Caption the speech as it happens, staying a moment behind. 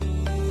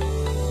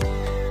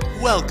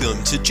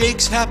Welcome to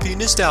Jake's Happy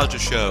Nostalgia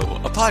Show,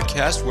 a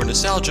podcast where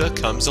nostalgia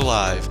comes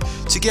alive.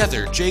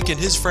 Together, Jake and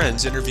his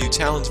friends interview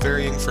talents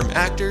varying from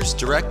actors,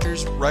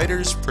 directors,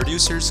 writers,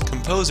 producers,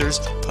 composers,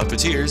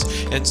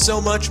 puppeteers, and so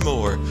much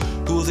more.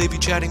 Who will they be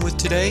chatting with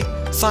today?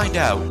 Find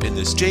out in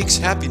this Jake's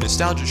Happy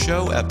Nostalgia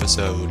Show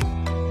episode.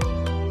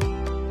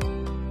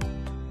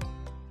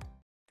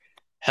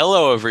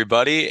 Hello,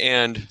 everybody,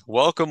 and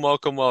welcome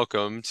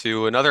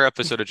to another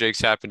episode of Jake's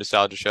Happy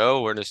Nostalgia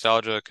Show, where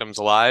nostalgia comes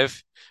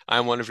alive.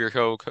 I'm one of your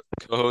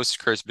co-hosts,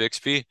 Chris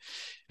Bixby,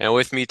 and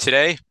with me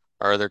today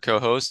are other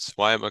co-hosts,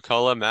 Wyatt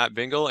McCullough, Matt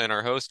Bingle, and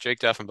our host, Jake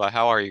Deffenbaugh.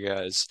 How are you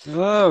guys?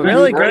 Hello.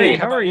 Really Great. great.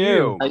 How are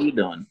you? How you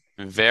doing?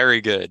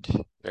 Very good.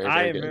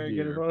 I am very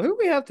good as well. Who do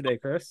we have today,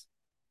 Chris?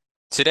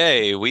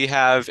 Today, we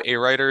have a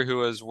writer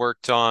who has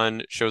worked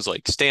on shows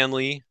like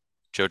Stanley,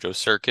 JoJo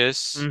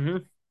Circus,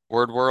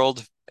 Word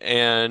World,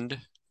 and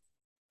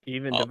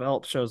even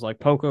developed shows like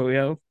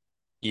Pocoyo.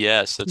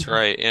 Yes, that's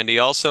right. And he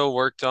also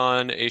worked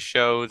on a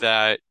show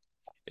that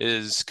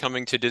is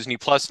coming to Disney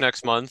Plus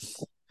next month.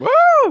 Woo!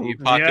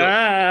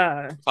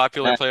 The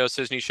popular Playhouse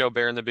Disney show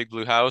Bear in the Big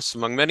Blue House,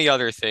 among many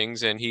other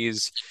things. And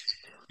he's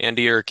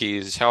Andy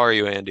Urquiz. How are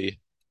you, Andy?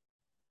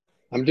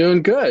 I'm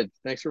doing good.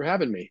 Thanks for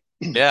having me.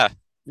 Yeah.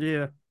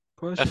 Yeah.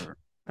 Pleasure.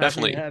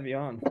 Definitely. Happy to have you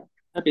on.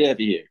 Happy to have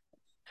you here.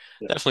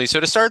 Definitely. So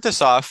to start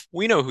this off,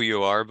 we know who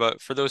you are,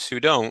 but for those who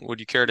don't,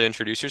 would you care to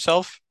introduce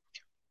yourself?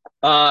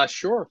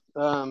 Sure.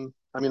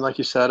 I mean, like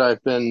you said,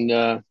 I've been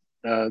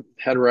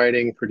head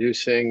writing,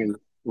 producing, and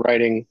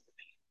writing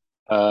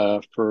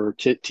for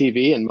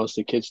TV and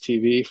mostly kids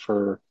TV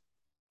for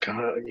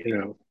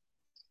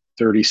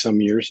 30 some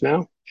years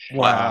now.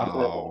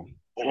 Wow.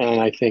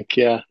 And I think,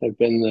 I've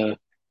been the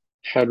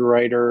head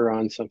writer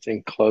on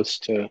something close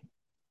to,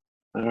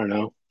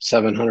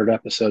 700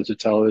 episodes of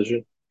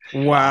television.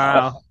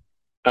 Wow.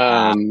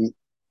 And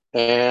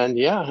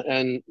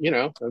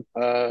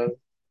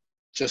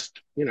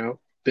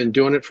been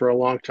doing it for a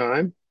long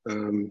time.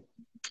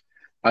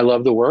 I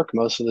love the work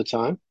most of the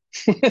time.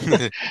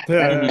 I've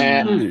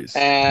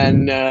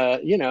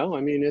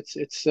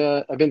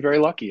been very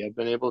lucky. I've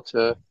been able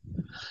to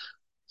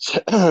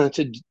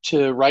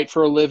write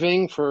for a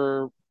living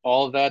for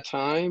all of that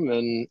time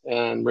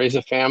and raise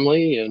a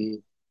family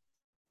and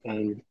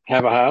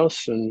have a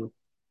house, and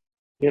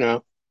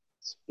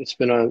it's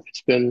been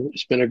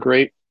a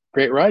great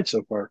ride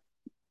so far.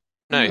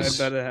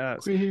 Nice. I bet it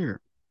has. We're here.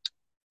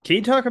 Can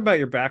you talk about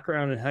your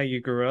background and how you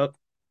grew up?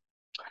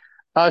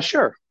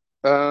 Sure.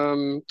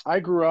 I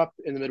grew up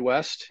in the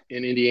Midwest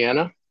in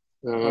Indiana.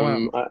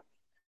 I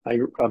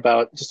grew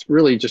about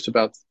just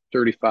about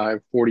 35,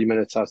 40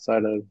 minutes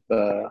outside of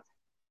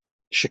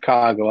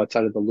Chicago,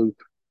 outside of the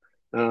Loop.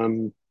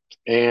 I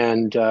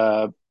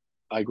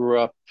grew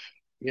up,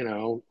 in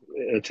a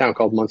town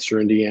called Munster,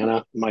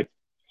 Indiana. My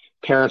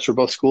parents were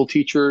both school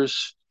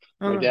teachers.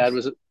 My dad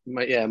was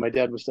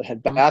the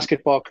head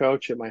basketball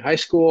coach at my high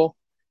school.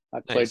 I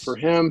played for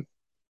him,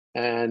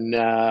 and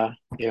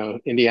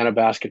Indiana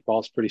basketball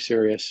is pretty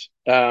serious.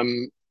 I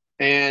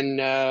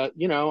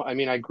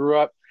grew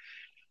up.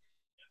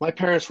 My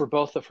parents were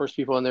both the first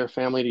people in their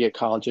family to get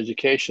college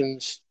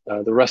educations.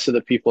 The rest of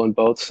the people in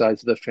both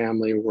sides of the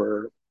family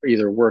were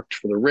either worked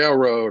for the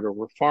railroad or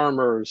were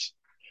farmers.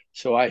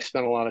 So I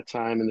spent a lot of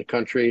time in the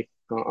country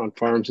on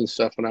farms and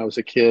stuff when I was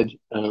a kid,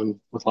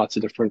 with lots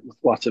of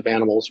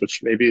animals,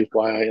 which maybe is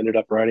why I ended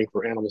up writing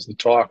for Animals That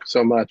Talk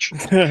so much. And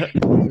then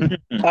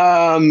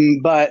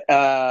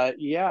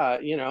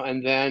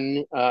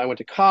I went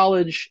to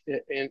college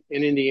in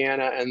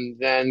Indiana, and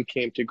then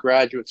came to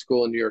graduate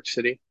school in New York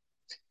City.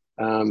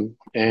 I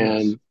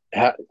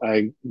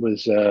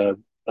was a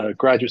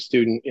graduate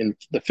student in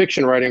the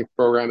fiction writing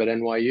program at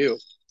NYU,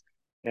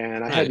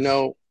 and I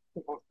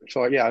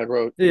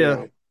wrote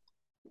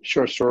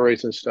short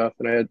stories and stuff,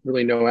 and I had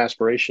really no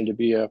aspiration to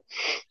be a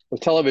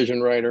television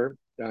writer.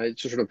 It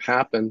just sort of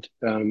happened.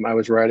 I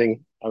was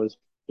writing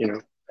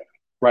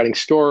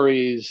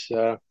stories,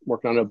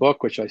 working on a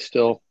book, which I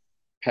still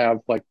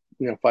have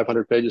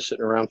 500 pages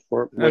sitting around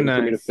waiting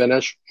for me to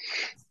finish.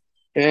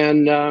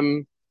 And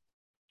I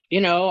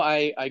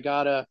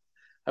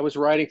was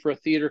writing for a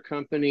theater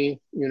company,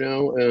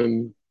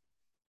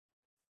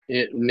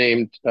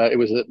 it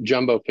was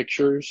Jumbo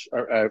Pictures.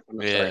 I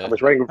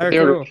was writing for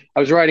theater. Cool. I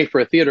was writing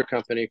for a theater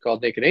company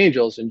called Naked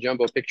Angels, and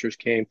Jumbo Pictures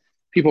came.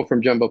 People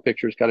from Jumbo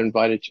Pictures got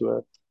invited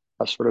to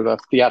a sort of a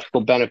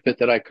theatrical benefit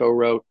that I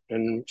co-wrote,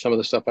 and some of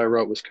the stuff I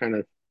wrote was kind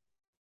of,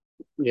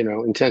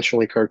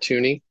 intentionally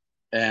cartoony,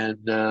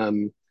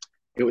 and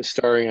it was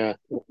starring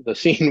the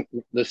scene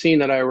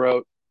that I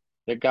wrote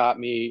that got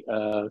me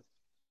a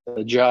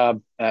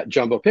job at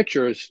Jumbo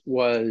Pictures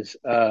was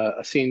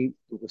a scene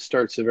that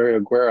starts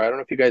Severio Aguero. I don't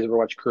know if you guys ever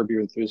watched Curb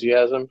Your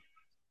Enthusiasm.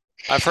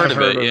 I've heard of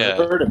it. Yeah.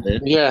 Heard of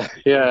it. Yeah.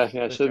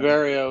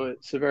 Severio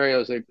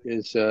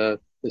is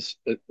this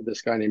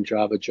guy named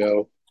Java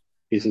Joe.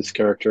 He's his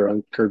character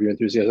on Curb Your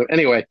Enthusiasm.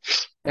 Anyway,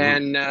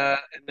 and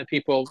the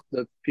people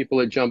at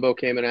Jumbo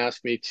came and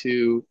asked me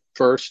to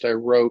first. I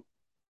wrote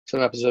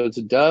some episodes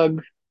of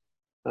Doug.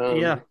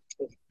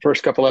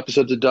 first couple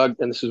episodes of Doug,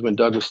 and this is when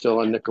Doug was still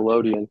on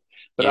Nickelodeon.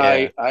 But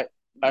Yeah. I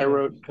Yeah.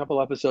 wrote a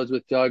couple episodes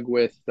with Doug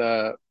with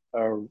a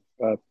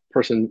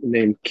person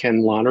named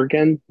Ken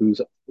Lonergan, who's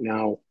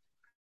now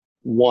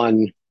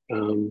won.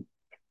 Um,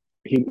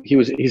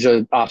 he's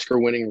an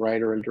Oscar-winning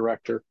writer and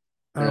director,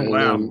 Oh and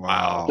wow.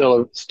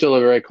 Wow. still a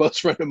very close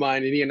friend of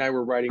mine. And he and I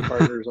were writing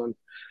partners on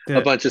a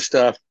The, bunch of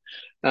stuff.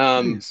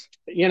 Nice.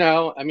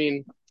 I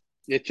mean,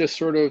 it just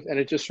sort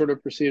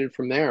of proceeded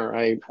from there.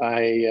 I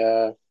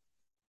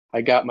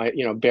got my,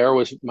 Bear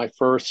was my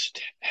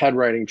first head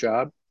writing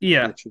job,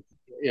 yeah. which,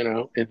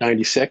 in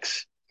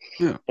 '96.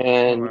 Yeah.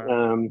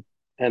 Oh,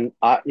 And,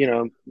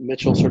 wow.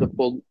 Mitchell sort of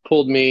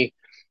pulled me.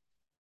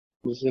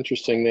 It was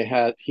interesting.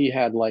 He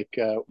had like,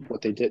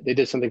 what they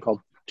did something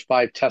called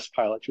 5 test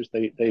pilots, which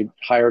they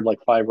hired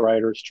like 5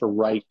 writers to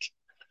write,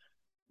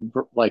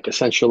 like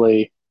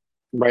essentially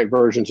write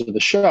versions of the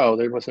show.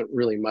 There wasn't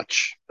really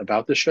much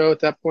about the show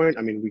at that point.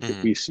 I mean,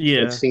 Mhm. Yeah.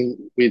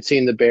 we had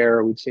seen the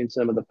Bear, we'd seen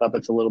some of the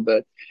puppets a little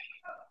bit,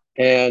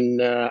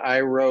 and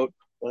I wrote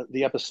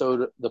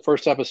the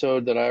first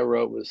episode that I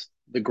wrote was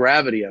the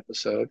Gravity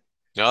episode,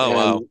 Oh,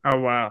 wow. and Oh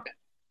wow.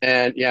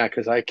 yeah,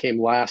 because I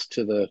came last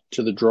to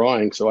the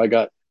drawing, so I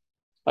got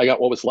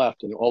what was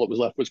left, and all that was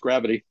left was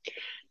Gravity,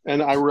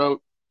 and I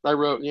wrote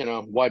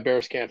Why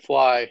Bears Can't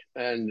Fly,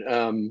 and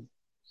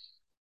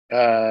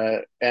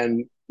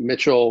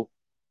Mitchell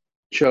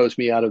chose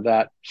me out of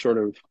that sort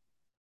of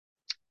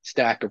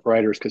stack of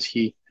writers because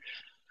he,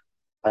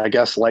 I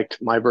guess, liked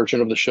my version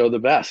of the show the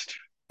best.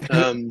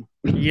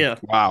 Yeah.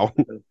 Wow.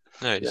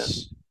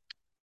 Nice.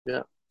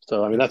 Yeah.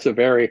 So I mean, that's a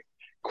very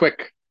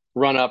quick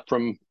run up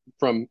from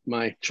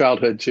my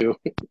childhood to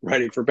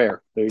writing for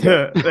Bear. There you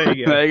go. There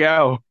you go. There you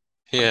go.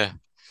 Yeah.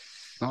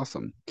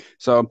 Awesome.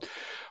 So,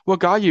 what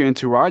got you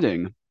into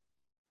writing?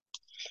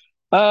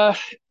 Uh,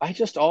 I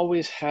just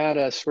always had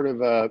a sort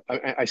of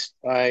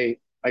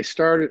I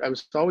started. I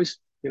was always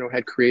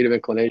had creative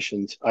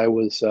inclinations. I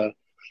was one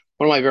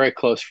of my very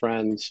close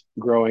friends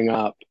growing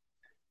up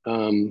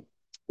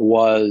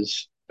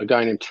was a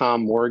guy named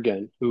Tom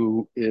Morgan,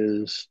 who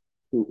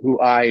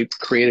I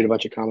created a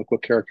bunch of comic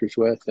book characters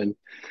with, and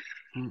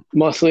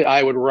mostly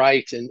I would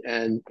write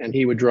and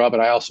he would draw, but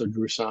I also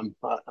drew some.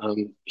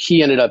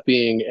 He ended up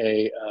being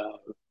a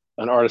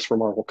an artist for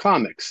Marvel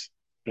Comics.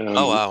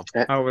 Oh, wow.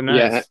 Oh Yeah,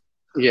 nice.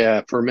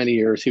 yeah. For many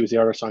years, he was the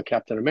artist on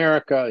Captain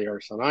America, the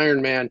artist on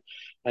Iron Man,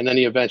 and then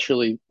he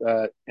eventually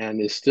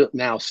and is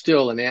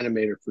still an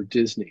animator for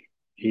Disney.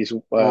 He's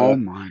Oh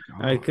my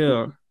I God.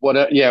 cool.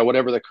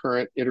 whatever the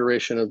current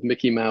iteration of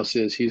Mickey Mouse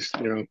is, he's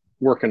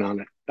working on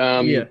it.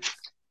 Yeah.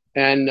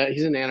 And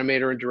he's an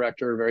animator and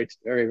director, very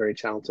very very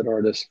talented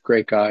artist,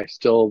 great guy,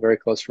 still a very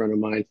close friend of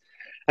mine.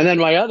 And then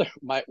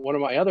one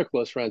of my other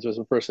close friends was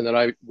a person that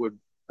I would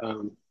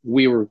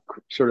we were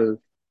sort of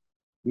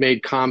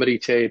made comedy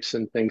tapes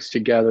and things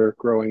together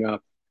growing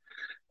up.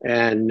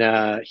 And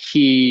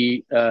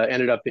he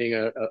ended up being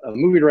a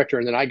movie director,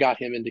 and then I got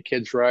him into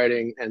kids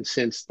writing. And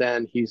since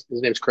then, his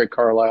name's Craig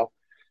Carlisle,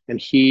 and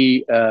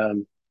he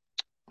and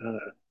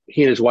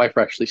his wife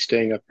are actually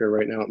staying up here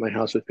right now at my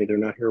house with me. They're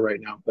not here right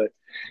now,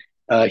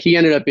 but he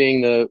ended up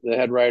being the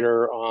head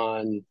writer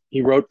on.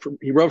 He wrote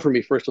for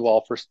me first of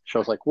all for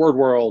shows like Word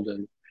World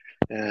and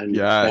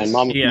Yes.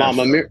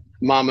 Yes.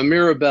 Mama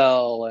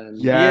Mirabelle and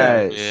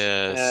Yes.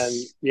 and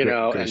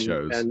Yes. Great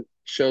shows. and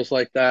shows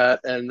like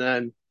that. And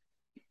then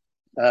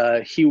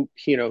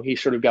he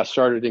sort of got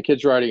started in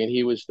kids writing, and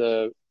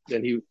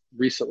he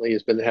recently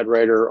has been the head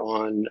writer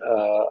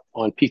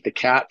on Pete the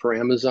Cat for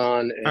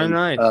Amazon, Oh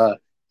nice.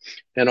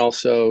 and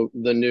also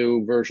the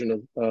new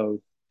version of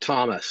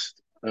Thomas,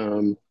 for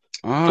Oh,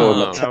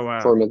 Oh, Oh wow.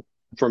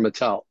 For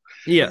Mattel.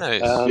 Yeah.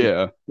 nice.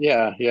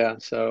 yeah.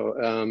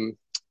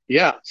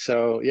 Yeah.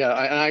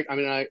 I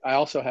mean, I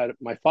also had,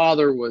 my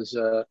father was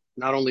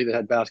not only the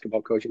head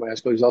basketball coach at my high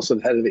school, he was also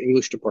the head of the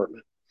English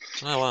department.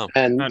 Oh, wow. Oh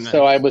And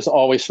so I nice. was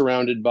always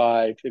surrounded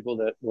by people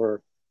that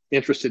were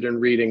interested in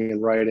reading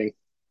and writing,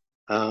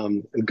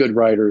 and good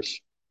writers,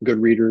 good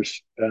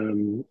readers. As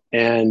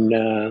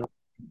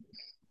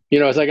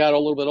I got a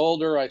little bit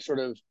older, I sort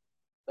of,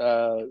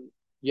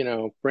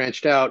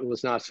 branched out and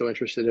was not so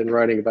interested in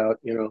writing about,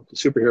 the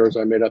superheroes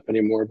I made up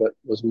anymore, but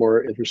was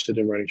more interested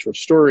in writing short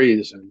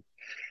stories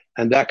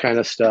and that kind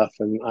of stuff.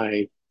 And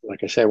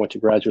like I say, I went to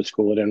graduate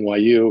school at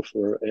NYU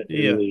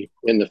Yeah.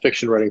 in the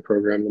fiction writing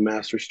program, the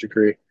master's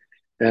degree.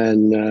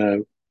 And, I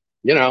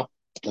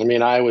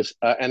mean, and I was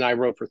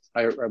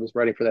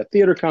writing for that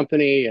theater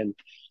company, and,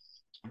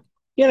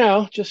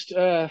 just,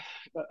 I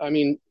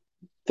mean,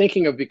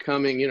 thinking of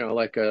becoming,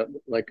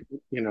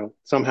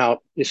 somehow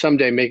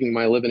someday making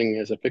my living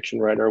as a fiction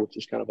writer, which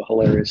is kind of a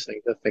hilarious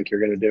thing to think you're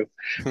going to do.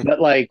 But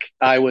like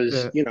I was,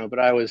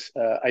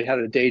 The, I had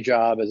a day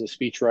job as a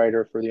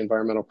speechwriter for the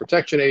Environmental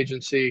Protection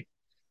Agency,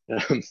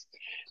 um,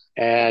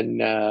 and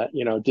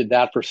did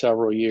that for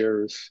several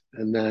years.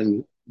 And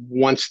then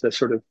once the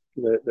sort of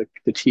the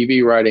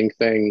TV writing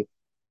thing,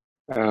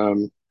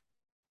 um,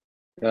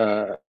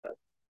 uh,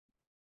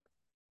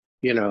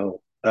 you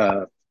know,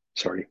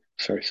 sorry,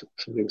 Sorry,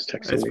 somebody was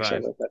texting That's me. Sorry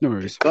fine. about that. No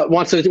worries. But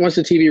once the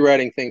TV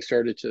writing thing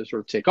started to sort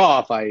of take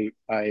off, I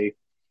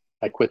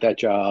quit that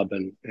job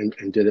and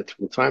did it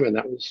full time, and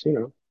that was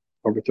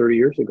over 30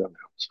 years ago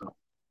now. So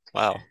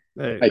Wow.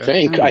 There you I go.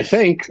 think Nice.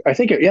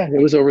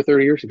 it was over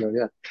 30 years ago.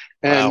 Yeah,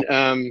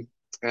 Wow.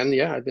 and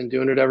yeah, I've been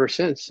doing it ever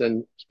since.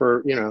 And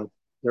for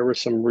there were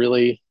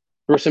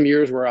some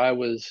years where I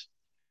was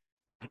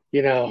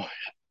you know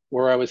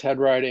where I was head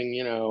writing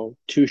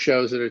 2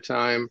 shows at a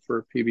time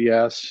for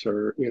PBS,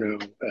 or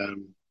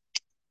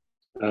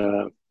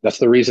that's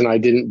the reason I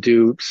didn't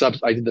do subs.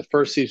 I did the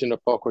first season of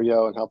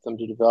Pocoyo and helped them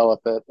to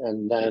develop it,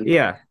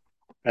 Yeah.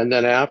 and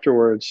then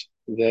afterwards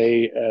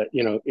they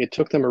it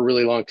took them a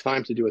really long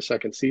time to do a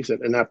second season,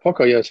 and that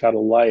Pocoyo's had a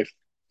life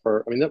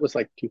for, I mean, that was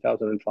like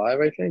 2005,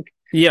 I think.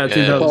 Yeah, Yeah, that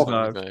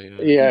 2005. sounds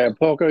right, Yeah,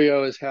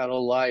 Pocoyo has had a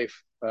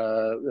life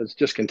that's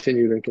just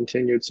continued and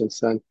continued since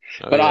then.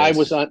 Oh, But I yes.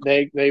 was on.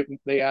 They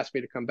asked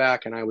me to come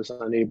back, and I was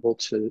unable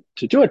to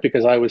do it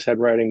because I was head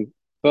writing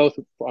both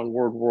on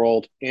Word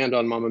World and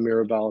on Mama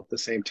Mirabelle at the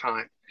same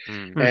time.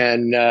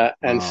 Mm,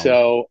 And Wow.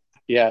 so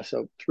yeah,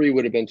 so 3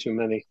 would have been too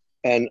many.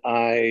 And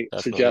I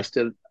definitely.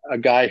 suggested a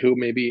guy who,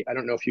 maybe, I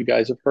don't know if you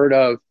guys have heard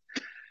of,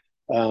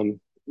 um,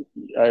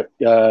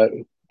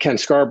 Ken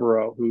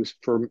Scarborough, who's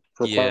for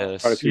quite a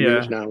Yes. few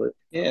years Yeah. now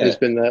Yeah. has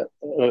been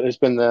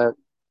the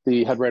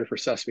head writer for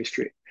Sesame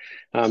Street.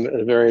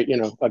 A very,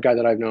 a guy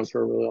that I've known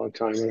for a really long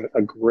time, and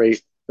a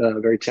great,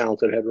 very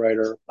talented head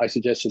writer. I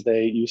suggested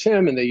they use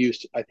him, and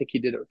I think he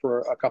did it for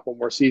a couple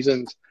more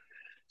seasons,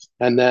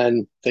 and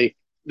then they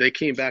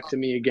came back to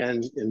me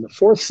again in the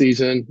 4th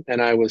season,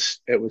 and I was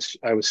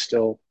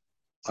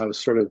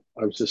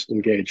just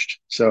engaged.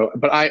 So,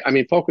 but I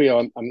mean,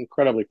 Pocoyo, I'm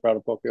incredibly proud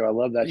of Pocoyo. I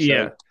love that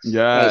Yeah. show.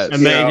 Yes.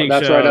 Amazing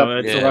That's show.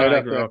 It's the Yeah. one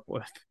I grew up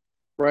with.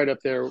 right up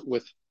there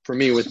with, for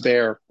me, with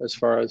Bear, as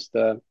far as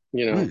the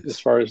Nice. as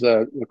far as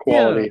the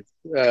quality.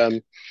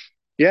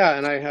 Yeah,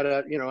 and I had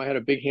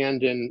a big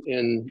hand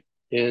in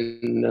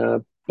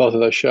both of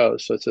those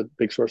shows, so it's a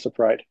big source of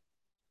pride.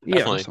 Yeah.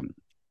 Definitely. Awesome.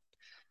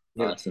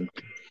 Awesome.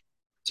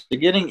 So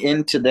getting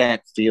into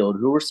that field,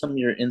 who were some of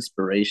your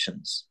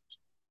inspirations?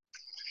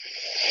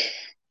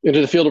 Into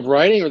the field of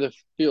writing, or the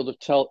field of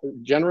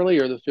generally,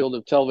 or the field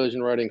of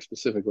television writing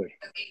specifically?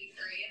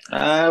 We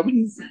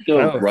can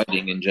go Oh.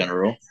 writing in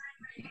general.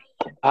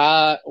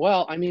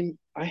 Well, I mean,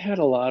 I had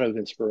a lot of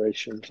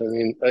inspirations. I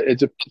mean, it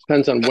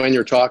depends on when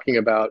you're talking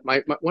about.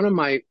 One of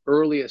my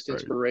earliest Right.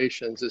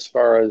 inspirations, as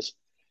far as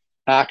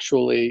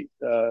actually,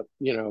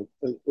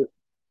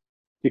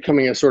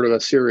 becoming a sort of a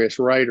serious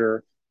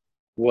writer,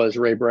 was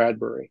Ray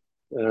Bradbury.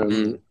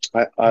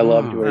 I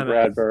loved Ray Oh, nice.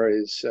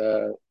 Bradbury's.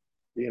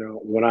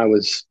 When I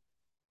was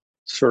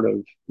sort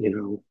of,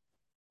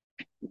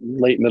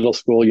 late middle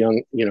school,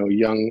 young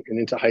and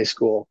into high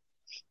school,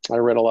 I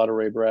read a lot of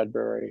Ray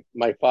Bradbury.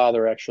 My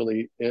father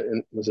actually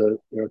was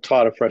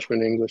taught a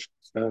freshman English,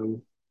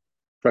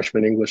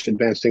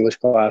 advanced English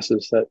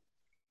classes that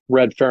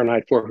read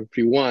Fahrenheit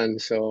 451.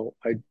 So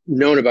I'd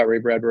known about Ray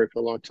Bradbury for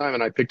a long time,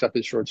 and I picked up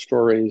his short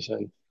stories,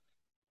 and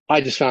I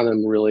just found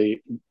them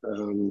really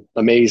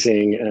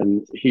amazing.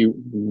 And he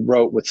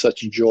wrote with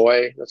such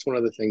joy. That's one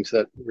of the things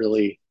that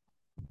really,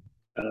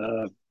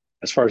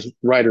 as far as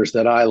writers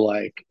that I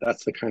like,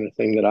 that's the kind of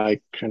thing that I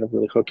kind of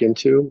really hook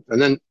into.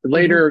 And then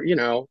later,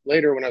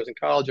 later when I was in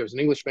college, I was an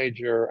English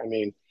major. I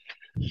mean,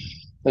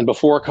 and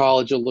before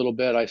college a little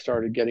bit, I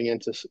started getting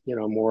into,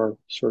 more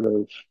sort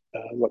of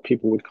what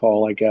people would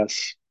call, I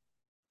guess,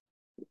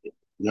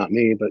 not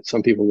me, but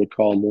some people would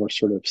call more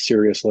sort of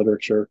serious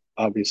literature,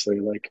 obviously,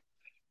 like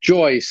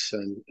Joyce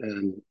and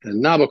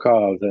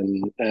Nabokov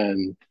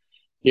and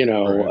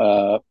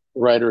Right.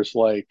 writers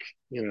like,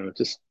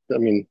 just, I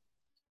mean,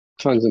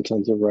 tons and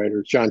tons of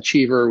writers. John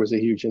Cheever was a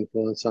huge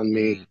influence on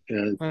me.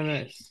 And Oh,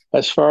 nice.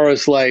 as far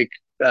as like,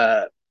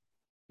 I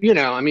mean,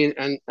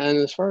 and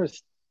as far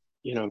as,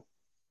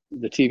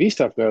 the TV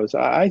stuff goes,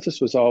 I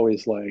just was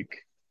always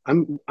like,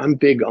 I'm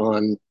big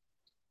on,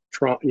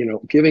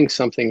 giving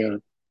something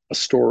a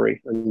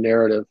story, a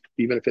narrative,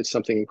 even if it's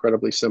something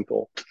incredibly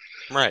simple.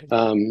 Right.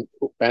 And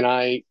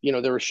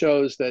there were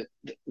shows,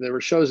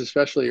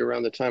 especially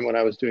around the time when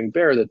I was doing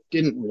Bear, that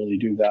didn't really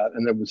do that.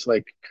 And that was,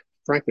 like,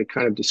 frankly,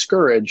 kind of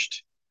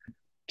discouraged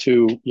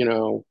to,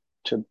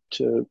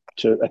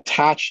 to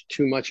attach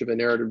too much of a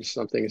narrative to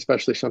something,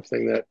 especially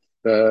something that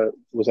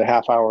was a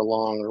half hour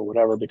long or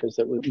whatever, because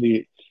that was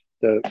the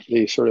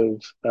sort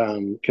of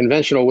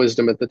conventional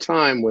wisdom at the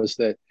time was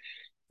that,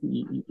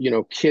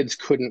 kids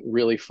couldn't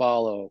really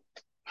follow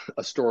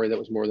a story that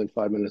was more than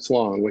 5 minutes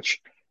long,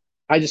 which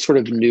I just sort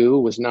of knew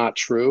was not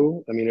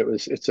true. I mean,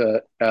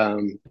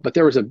 but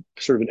there was a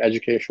sort of an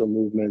educational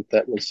movement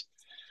that was,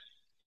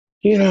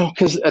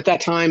 because at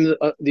that time,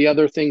 the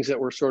other things that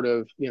were sort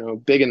of,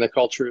 big in the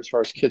culture as far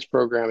as kids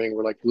programming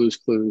were like Blue's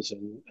Clues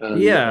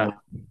Yeah.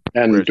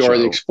 and Great Dora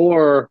the show.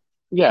 Explorer.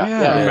 Yeah,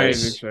 Yeah.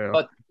 Amazing Yes. show.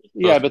 But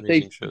Both but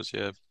amazing shows.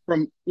 Yeah.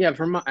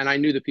 and I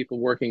knew the people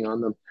working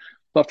on them,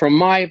 but from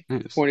my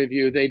Nice. point of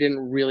view, they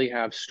didn't really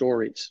have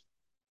stories.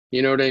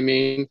 You know what I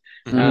mean?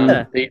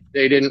 Yeah. They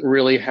didn't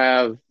really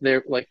have, they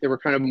were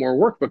kind of more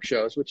workbook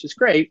shows, which is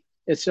great.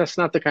 It's just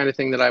not the kind of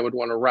thing that I would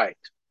want to write.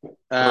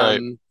 Right.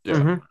 Yeah.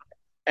 Mhm.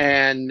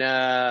 And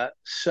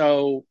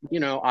so,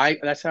 I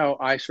that's how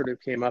I sort of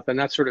came up, and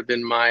that's sort of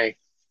been my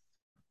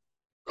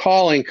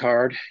calling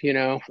card,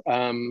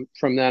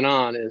 from then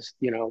on is,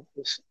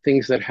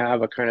 things that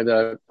have a kind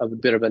of a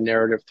bit of a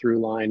narrative through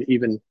line,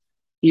 even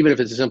if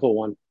it's a simple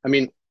one. I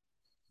mean,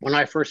 when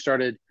I first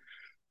started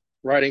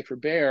writing for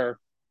Bear,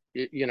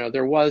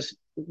 there wasn't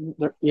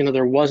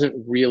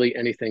really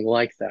anything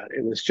like that.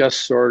 It was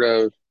just sort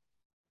of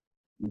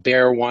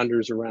Bear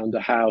wanders around the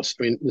house.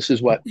 I mean, this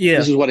is what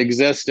Yeah.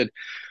 existed.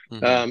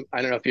 Mhm.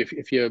 I don't know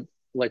if you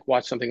like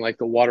watch something like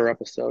the Water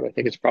episode. I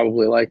think it's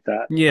probably like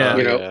that. Yeah. Oh,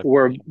 yeah.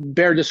 Where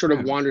Bear just sort of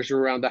Yeah. wanders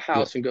around the Yeah.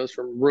 house and goes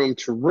from room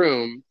to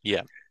room,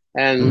 Yeah.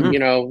 and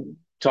Mhm.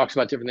 talks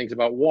about different things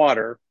about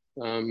water.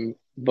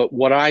 But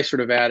what I sort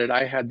of added,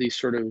 I had these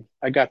sort of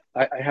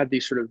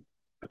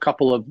a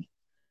couple of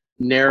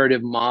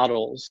narrative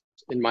models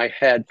in my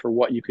head for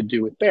what you could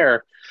do with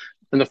Bear.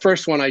 And the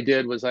first one I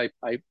did was I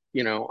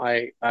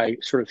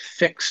sort of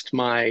fixed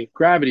my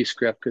Gravity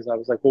script, because I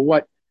was like, well,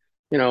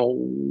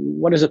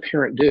 what does a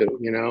parent do?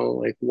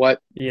 Like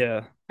what?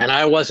 Yeah. And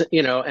I wasn't,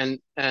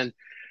 and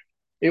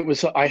it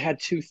was, I had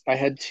two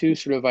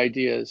sort of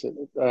ideas,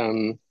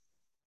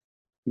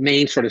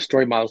 main sort of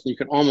story models. You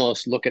can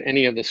almost look at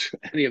any of this,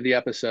 any of the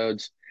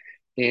episodes,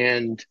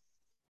 and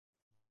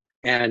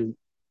and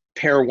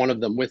pair one of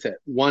them with it.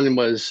 One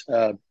was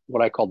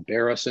what I called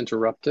Barus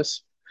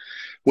Interruptus,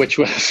 which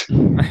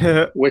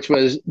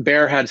was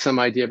Bear had some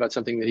idea about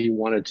something that he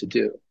wanted to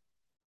do,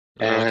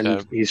 Okay.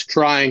 and he's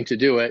trying to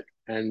do it,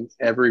 and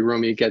every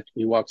room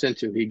he walks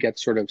into, he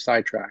gets sort of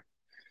sidetracked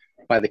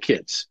by the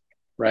kids,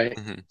 right?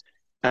 Mhm.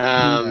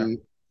 Yeah.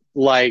 Um,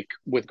 like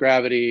with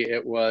Gravity,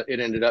 it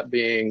ended up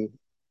being,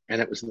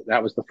 and that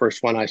was the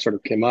first one I sort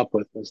of came up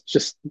with, was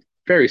just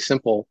very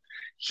simple.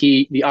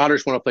 The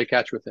otters want to play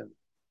catch with him,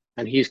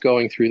 and he's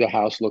going through the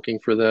house looking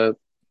for the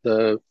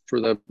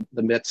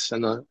mitts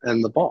and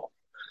the ball.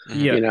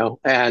 Mhm. Yeah.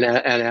 And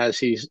as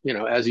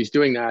he's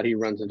doing that, he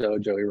runs into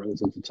Ojo, he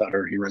runs into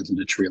Tutter, he runs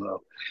into Trilo,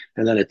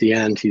 and then at the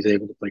end he's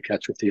able to play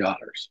catch with the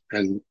otters,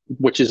 and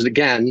which is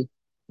again,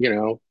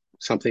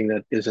 something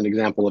that is an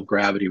example of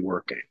Gravity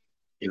working.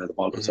 The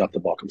ball goes Mhm. up,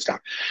 the ball comes down.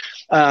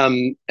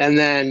 And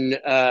then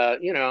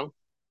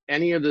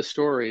any of the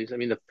stories. I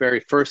mean, the very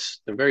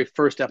first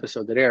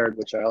episode that aired,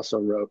 which I also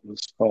wrote,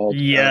 was called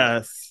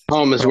Yes.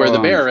 "Home is Where the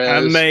Bear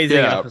Is." Amazing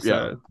Yeah.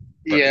 episode.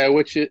 Right. Yeah,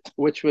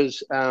 which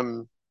was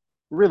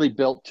really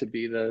built to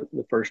be the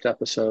first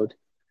episode,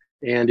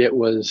 and it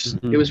was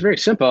Mhm. very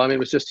simple. I mean, it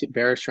was just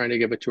Bears trying to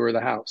give a tour of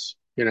the house,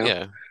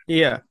 Yeah.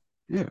 Yeah.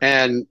 Yeah.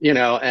 and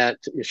and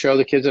show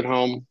the kids at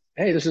home,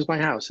 hey, this is my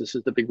house, this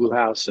is the Big Blue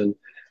House, and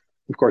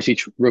of course,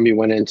 each room he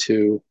went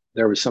into,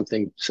 there was some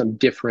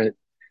different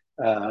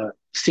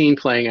scene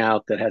playing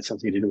out that had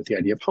something to do with the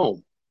idea of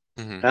home.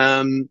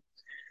 Mhm.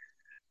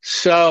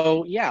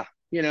 So yeah,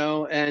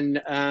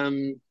 and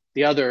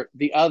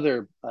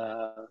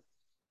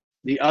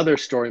the other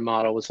story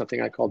model was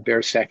something I called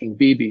Bear Stacking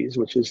BBs,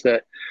 which is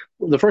that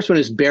the first one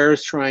is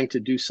Bear's trying to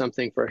do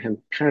something for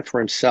him, kind of for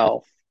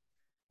himself,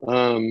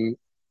 um,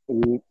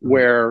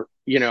 where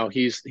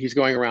he's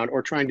going around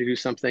or trying to do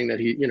something that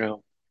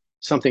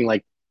something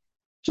like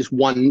just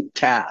one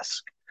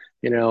task,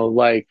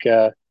 like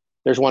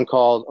there's one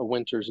called A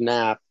Winter's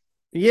Nap,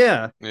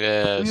 Yeah.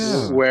 Yes.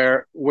 Yeah.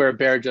 where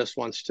Bear just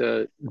wants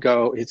to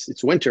go.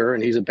 It's winter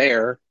and he's a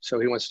bear, so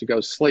he wants to go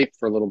sleep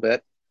for a little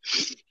bit,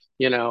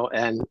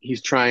 and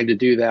he's trying to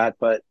do that,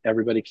 but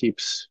everybody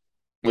keeps,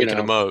 Waking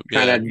them up.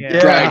 kind Yeah. of Yeah.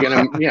 dragging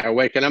him,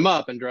 waking him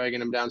up and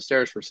dragging him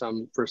downstairs for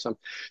some.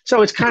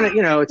 So it's kind of,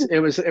 it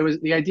was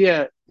the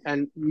idea,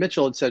 and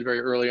Mitchell had said very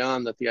early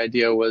on that the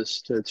idea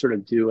was to sort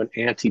of do an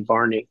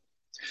anti-Barney,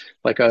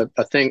 like a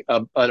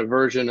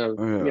version of,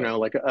 Oh, yeah.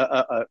 like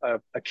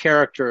a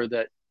character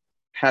that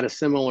had a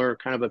similar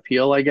kind of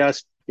appeal, I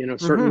guess, in a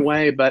certain Mhm.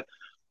 way, but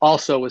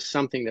also was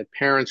something that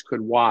parents could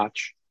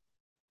watch,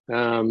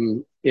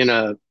 in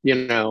a,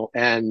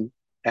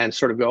 and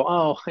sort of go,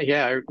 oh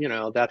yeah,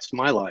 that's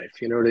my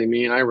life. You know what I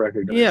mean? I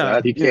recognize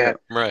Yeah. that. Yeah.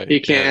 Right.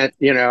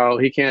 Yeah.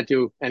 He can't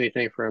do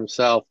anything for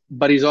himself,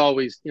 but he's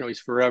always, he's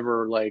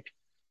forever like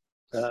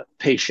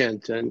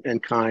patient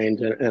and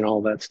kind and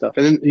all that stuff.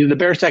 And then the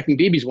Bear Stacking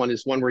BBs one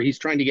is one where he's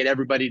trying to get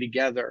everybody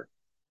together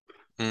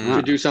to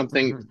Mm. do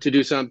something,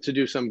 Mhm. to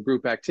do some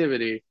group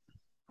activity,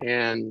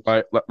 and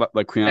Like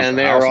clean up the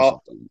they're house or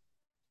all something.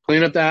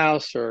 clean up the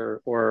house,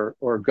 or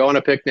go on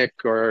a picnic,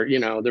 or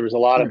there was a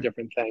lot of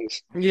different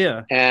things,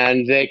 Yeah.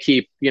 and they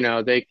keep,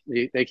 they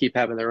keep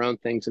having their own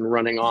things and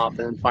running off,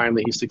 and then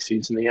finally he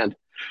succeeds in the end.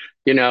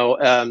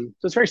 So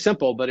it's very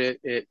simple, but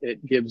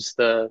it gives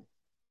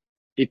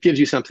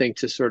you something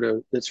to sort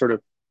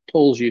of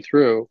pulls you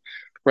through.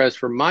 Whereas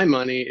for my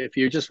money, if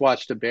you just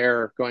watched a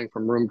bear going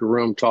from room to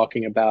room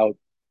talking about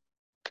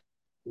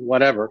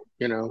whatever,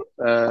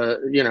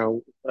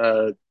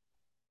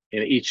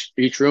 in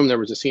each room there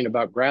was a scene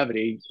about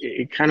gravity,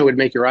 it kind of would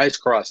make your eyes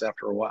cross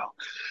after a while.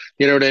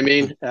 You know what I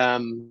mean?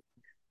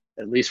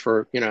 At least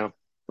for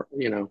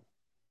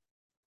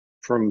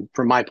from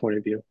my point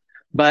of view.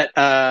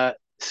 But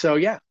so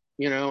yeah,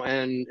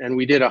 and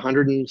we did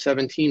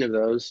 117 of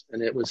those,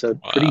 and it was a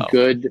pretty Wow.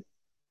 good. It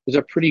was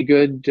a pretty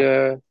good.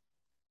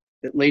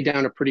 It laid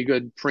down a pretty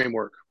good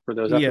framework for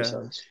those Yeah.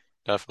 episodes.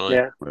 Definitely.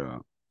 Yeah, Yeah,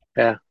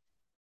 yeah.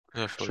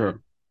 Definitely. sure.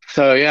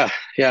 So yeah,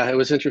 it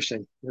was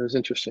interesting. It was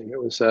interesting. It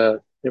was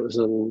a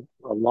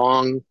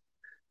long,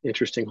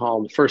 interesting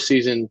haul. The first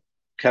season,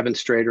 Kevin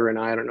Strader and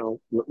I don't know,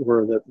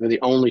 were the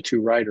only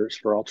two writers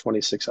for all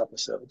 26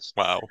 episodes.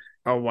 Wow.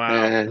 Oh wow.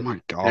 Oh And, my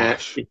and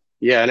gosh.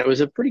 yeah, and it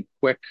was a pretty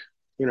quick,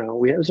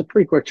 it was a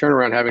pretty quick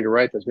turnaround having to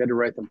write this. We had to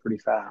write them pretty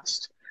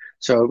fast.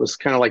 So it was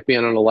kind of like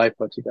being on a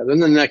lifeboat together.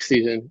 And then the next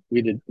season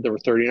there were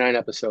 39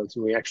 episodes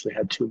and we actually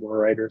had two more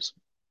writers.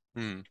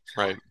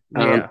 Right.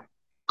 Yeah.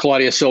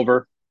 Claudia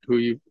Silver,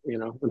 who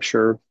I'm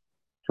sure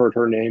heard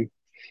her name.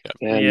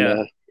 Yeah. And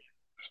Yeah.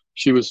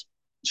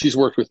 she's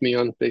worked with me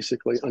on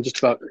just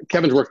about,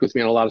 Kevin's worked with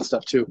me on a lot of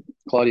stuff too.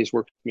 Claudia's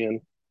worked with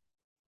me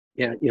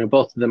on,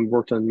 both of them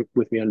worked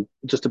with me on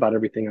just about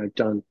everything I've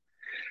done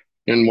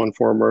in one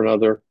form or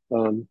another.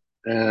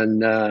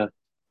 And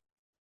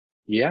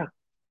yeah,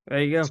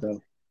 There you go.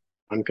 so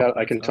I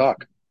can That's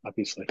talk,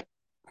 obviously.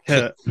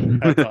 That's awesome.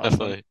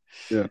 Definitely.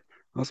 Yeah,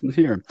 awesome to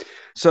hear.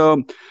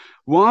 So,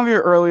 one of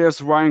your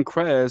earliest writing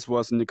credits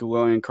was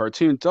Nickelodeon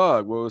cartoon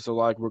Doug. What was it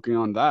like working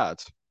on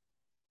that?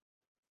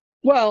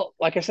 Well,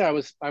 like I said,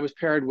 I was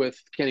paired with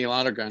Kenny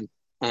Lonergan,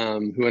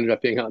 who ended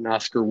up being an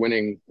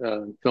Oscar-winning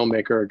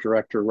filmmaker,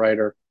 director,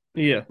 writer.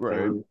 Yeah.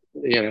 Right.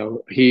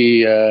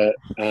 He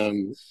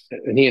and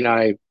he and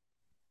I,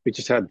 we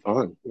just had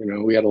fun.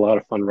 We had a lot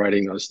of fun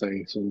writing those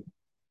things and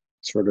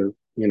sort of,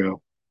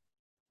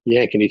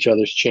 yanking each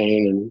other's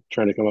chain and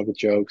trying to come up with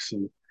jokes.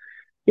 And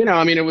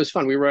I mean, it was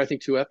fun. We were, I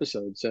think, two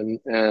episodes, and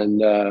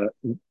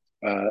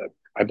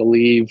I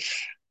believe,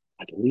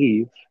 I'm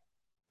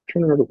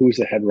trying to remember who's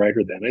the head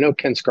writer then. I know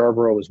Ken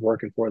Scarborough was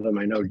working for them.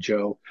 I know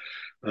Joe,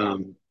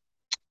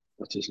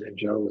 what's his name?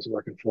 Joe was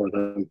working for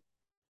them.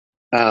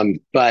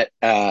 But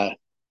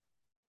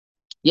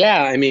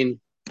yeah, I mean,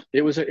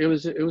 it was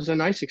a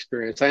nice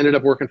experience. I ended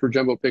up working for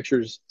Jumbo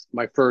Pictures,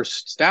 my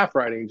first staff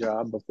writing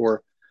job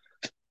before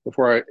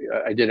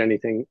I did any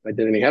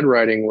head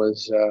writing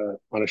was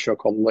on a show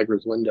called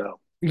Allegra's Window.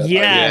 Yes.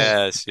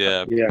 Yes.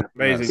 Yeah. Yeah,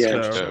 Amazing Yes,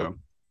 yeah. show. show.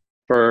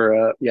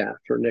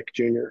 For Nick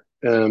Jr.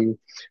 And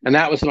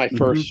that was my Mhm.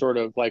 first sort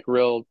of like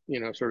real,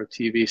 sort of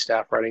TV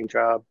staff writing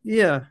job.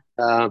 Yeah.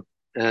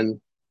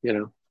 And you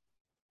know,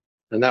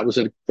 and that was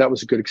a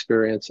good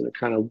experience. And it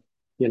kind of,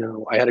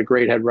 I had a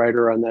great head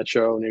writer on that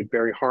show named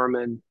Barry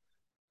Harmon,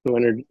 who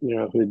entered,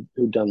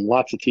 who'd done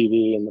lots of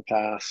TV in the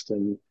past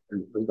and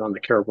was on the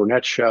Carol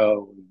Burnett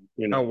show,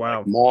 Oh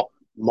like wow.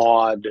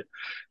 Maud,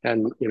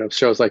 and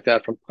shows like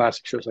that from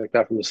classic shows like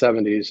that from the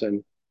 70s.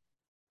 And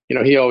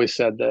he always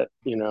said that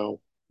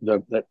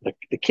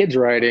the kids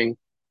writing,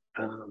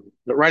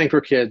 the writing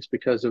for kids,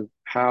 because of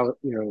how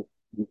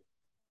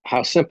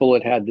simple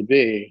it had to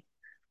be,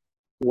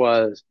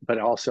 but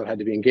also had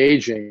to be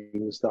engaging,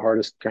 was the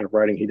hardest kind of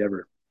writing he'd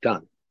ever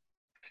done.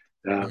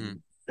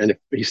 And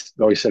he's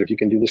always said, if you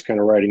can do this kind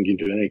of writing, you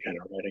can do any kind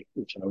of writing,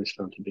 which I always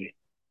found to be,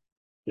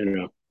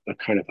 a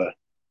kind of a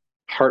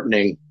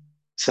heartening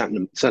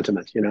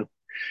sentiment.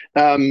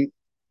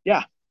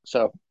 Yeah.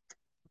 So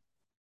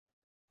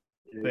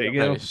There you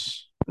go.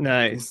 Nice.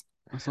 Nice.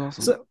 That's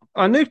awesome. So,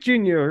 Nick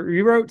Jr.,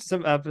 you wrote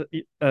some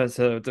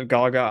episodes of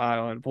Gaga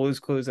Island, Blue's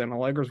Clues, and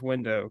Allegra's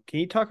Window. Can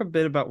you talk a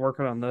bit about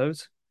working on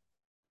those?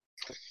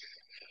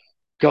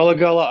 Gullah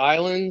Gullah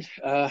Island.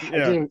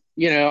 Yeah.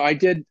 I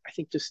did. I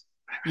think just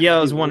Yeah,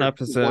 it was maybe one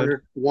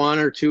episode. one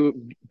or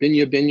two.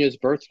 Binya's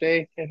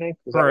birthday. I think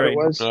was that what Parade. it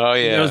was. Oh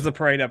It yeah. was the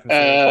parade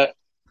episode.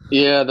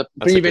 Yeah, the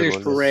That's a good Binya's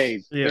one.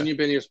 parade. Yeah.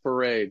 Binya's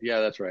parade. Yeah,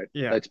 that's right.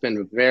 Yeah. It's been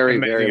a very,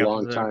 Amazing very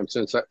long episode.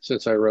 time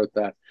since I wrote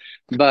that.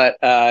 But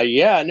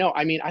yeah, no,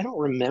 I mean, I don't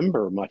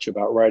remember much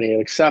about writing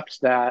it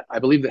except that I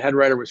believe the head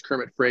writer was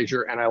Kermit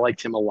Frazier, and I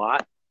liked him a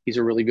lot. He's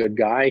a really good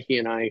guy. He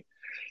and I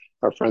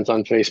are friends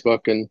on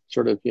Facebook and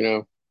sort of,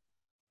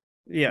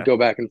 Yeah. go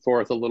back and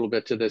forth a little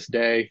bit to this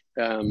day.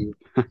 My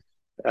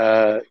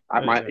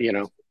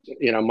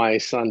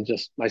son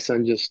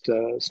just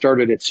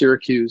started at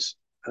Syracuse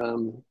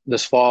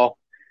this fall,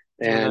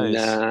 and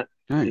nice.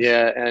 Nice.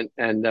 yeah,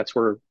 and that's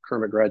where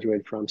Kermit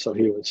graduated from. So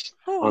he was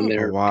on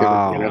there. Oh,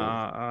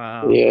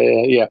 wow.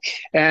 Yeah.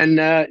 And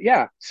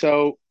yeah.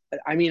 So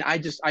I mean, I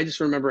just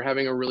remember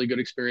having a really good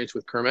experience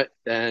with Kermit,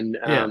 and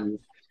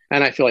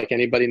and I feel like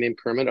anybody named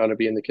Kermit ought to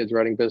be in the kids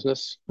writing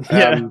business.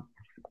 Yeah.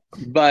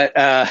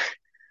 But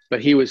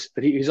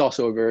he's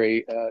also a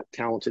very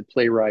talented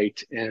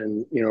playwright,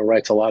 and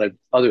writes a lot of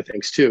other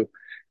things too.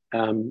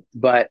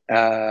 But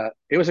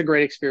it was a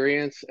great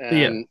experience,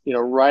 and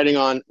writing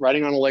on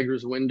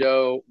Allegra's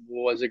Window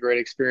was a great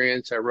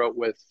experience. I wrote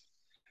with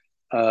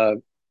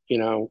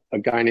a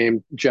guy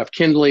named Jeff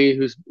Kindley,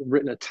 who's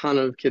written a ton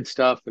of kid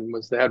stuff and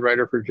was the head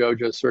writer for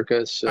JoJo's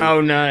Circus and Oh,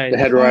 nice. the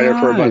head writer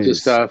for a bunch of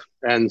Nice. stuff,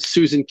 and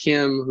Susan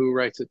Kim, who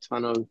writes a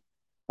ton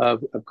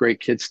of great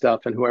kid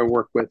stuff and who I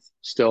work with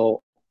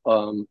still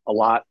a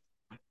lot.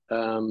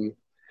 And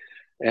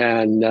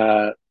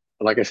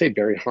like I say,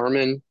 Barry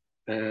Harmon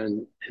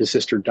and his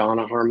sister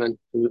Donna Harmon,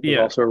 who is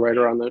also a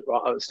writer on the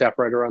staff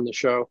writer on the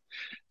show.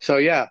 So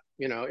yeah,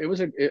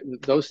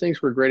 those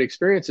things were great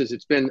experiences.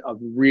 It's been a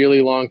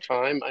really long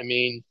time. I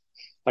mean,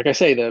 like I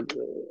say, the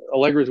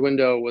Allegra's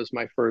Window was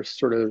my first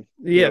sort of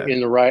in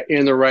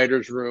the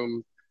writer's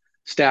room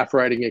staff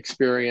writing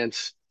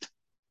experience.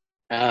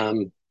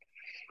 I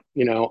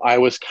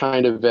was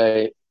kind of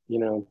I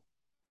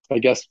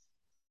guess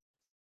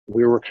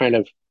we were kind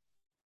of,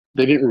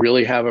 they didn't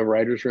really have a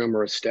writer's room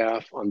or a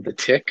staff on The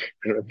Tick.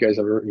 I don't know if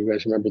you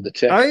guys remember The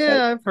Tick. Oh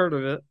yeah, I've heard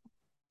of it.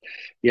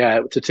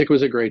 Yeah, The Tick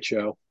was a great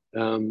show.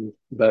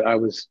 But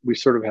we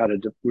sort of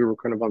we were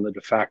kind of on the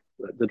de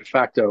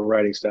facto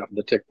writing staff of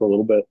The Tick for a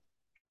little bit.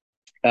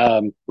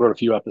 Wrote a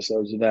few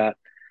episodes of that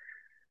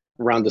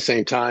around the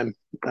same time,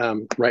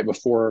 right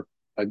before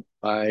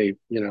I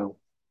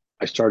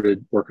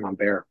started working on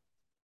Bear.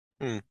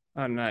 Oh,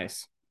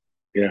 nice.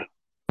 Yeah.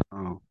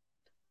 Oh.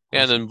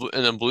 Yeah, and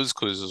then Blue's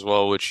Clues as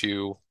well, which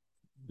you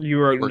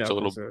wrote worked an a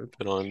little episode.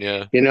 bit on.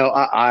 Yeah.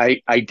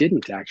 I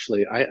didn't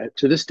actually. I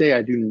to this day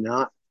I do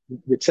not.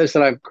 It says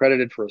that I'm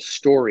credited for a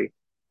story,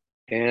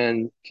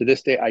 and to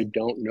this day I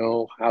don't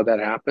know how that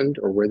happened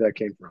or where that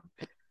came from.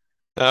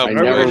 I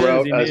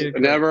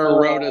never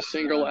wrote a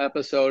single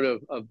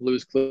episode of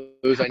Blue's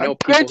Clues. I know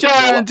people. Great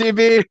job,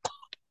 DB.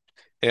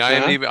 Yeah,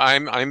 IMDb.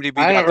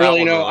 I don't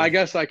really know. Wrong. I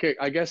guess I could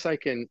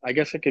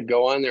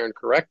go on there and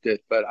correct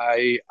it, but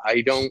I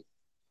don't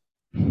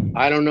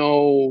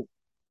know.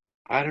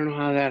 I don't know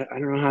how that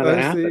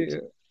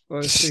happened.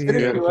 Let's see There's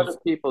here. a few other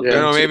people.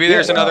 Yeah. Maybe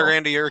there's another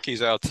Andy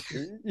Yerkes out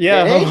there.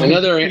 Yeah, Hey, hold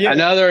on.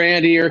 Another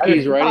Andy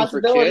Yerkes writing for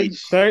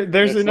kids.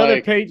 There's It's another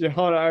like- page.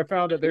 Hold on, I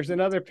found it. There's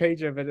another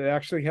page of it that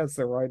actually has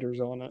the writers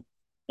on it.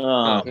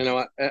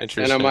 And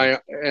Interesting.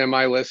 am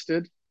I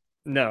listed?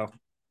 No,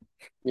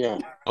 Yeah.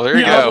 Well, there you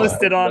You're not go.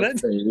 listed on it.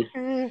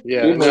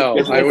 Yeah, You no,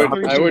 make- I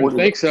I wouldn't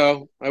think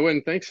so. I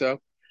wouldn't think so.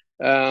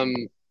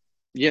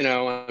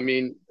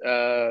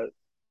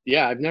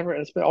 Yeah,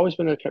 it's always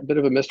been a bit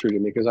of a mystery to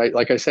me because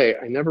like I say,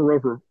 I never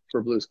wrote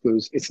for Blue's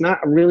Clues. It's not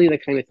really the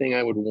kind of thing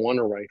I would want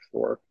to write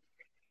for.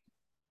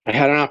 I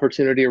had an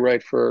opportunity to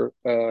write for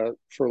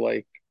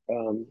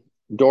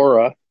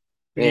Dora,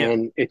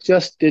 and it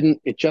just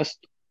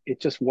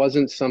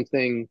wasn't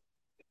something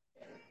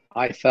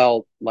I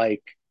felt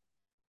like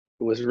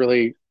it was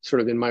really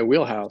sort of in my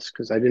wheelhouse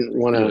because I didn't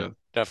want to. Yeah.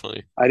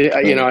 Definitely. I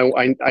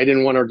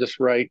didn't want to just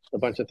write a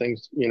bunch of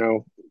things,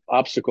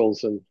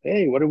 obstacles and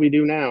hey, what do we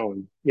do now?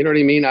 And you know what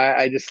I mean?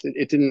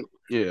 It didn't.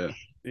 Yeah.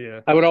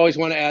 I would always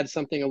want to add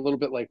something a little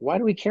bit like, why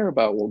do we care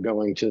about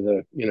going to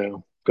the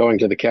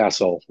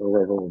castle or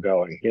wherever we're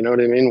going? You know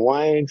what I mean?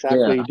 Why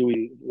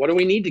exactly what do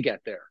we need to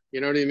get there? You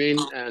know what I mean?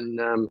 And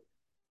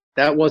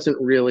that wasn't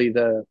really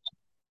the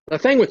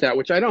thing with that,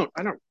 which I don't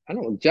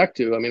object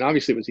to. I mean,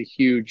 obviously it was a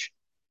huge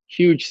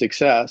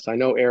success. I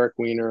know Eric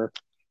Weiner.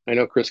 I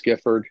know Chris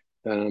Gifford,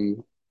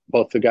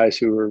 both the guys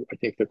who were, I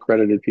think, the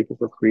credited people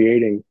for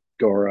creating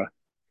Dora.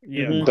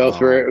 Yeah. Both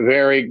very,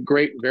 very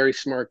great, very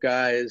smart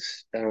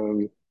guys.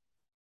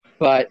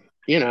 But,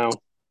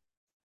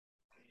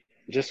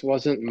 just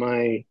wasn't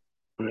my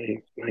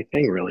thing,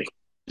 really.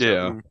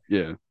 Yeah.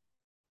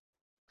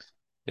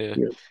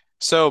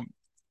 So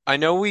I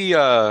know we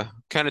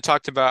kind of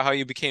talked about how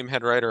you became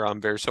head writer on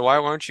Bear. So why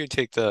don't you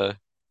take the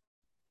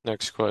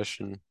next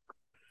question?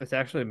 It's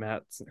actually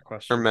Matt's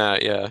question. Or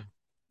Matt, yeah.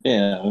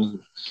 Yeah.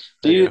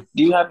 Do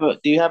you have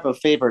a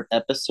favorite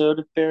episode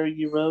of Bear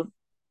you wrote?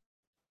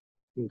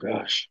 Oh,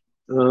 gosh.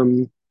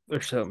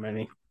 There's so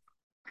many.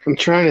 I'm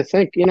trying to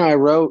think. I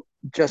wrote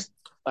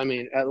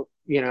I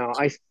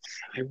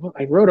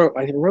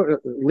wrote at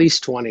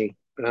least 20.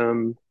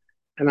 And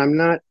I'm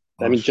not.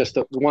 I mean, just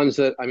the ones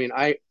that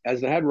as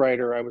the head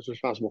writer, I was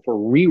responsible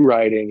for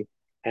rewriting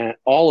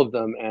all of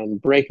them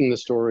and breaking the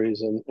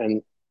stories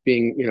and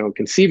being,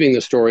 conceiving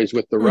the stories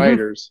with the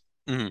writers.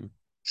 Mm-hmm.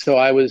 So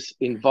I was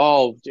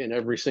involved in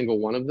every single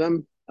one of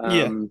them.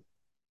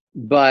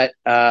 But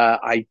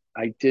I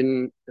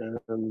didn't. I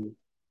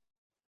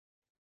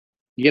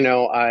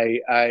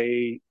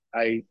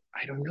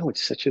don't know.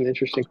 It's such an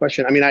interesting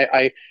question. I mean,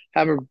 I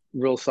have a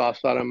real soft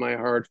spot on my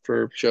heart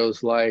for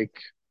shows like,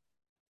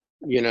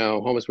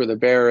 Home is Where the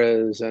Bear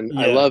Is, and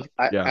I love.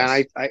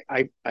 I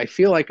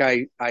feel like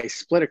I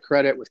split a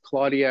credit with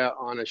Claudia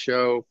on a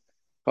show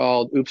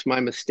called Oops,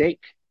 My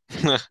Mistake,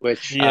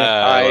 which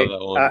I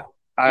love that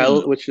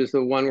one. which is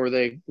the one where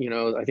they,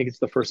 I think it's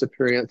the first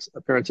appearance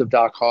of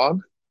Doc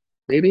Hogg,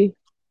 maybe.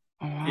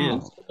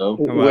 Oh,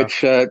 wow.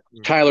 Which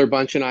Tyler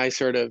Bunch and I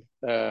sort of,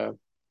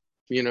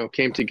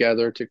 came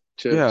together to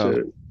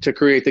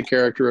create the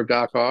character of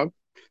Doc Hogg.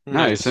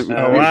 Nice. We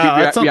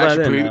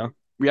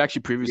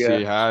actually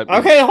previously had.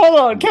 Okay, hold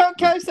on. Can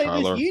I say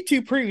Tyler. this? You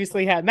two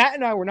previously had Matt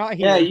and I were not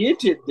here. Yeah, you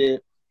two did.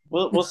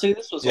 We'll see.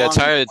 This was Yeah,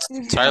 long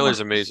before Tyler's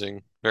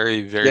amazing.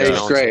 Very, very Yeah, he's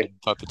talented great.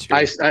 I,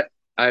 puppeteer. I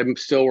I'm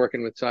still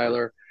working with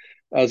Tyler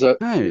as a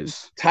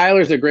Nice.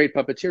 Tyler's a great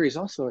puppeteer. He's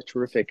also a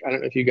terrific. I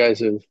don't know if you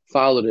guys have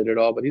followed it at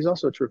all, but he's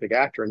also a terrific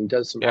actor, and he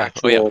does some Yeah.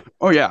 Oh yeah. actual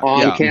Oh yeah, yeah.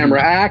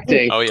 on-camera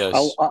acting. Oh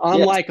yes.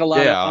 Unlike a lot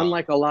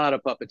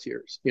of Yeah.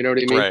 puppeteers, you know what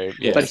I mean? Right.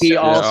 Yeah. But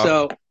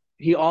Yeah.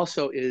 he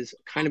also is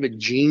kind of a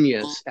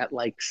genius at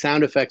like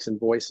sound effects and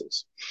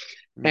voices.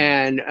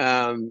 And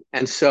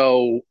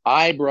so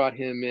I brought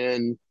him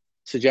in,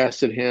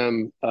 suggested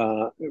him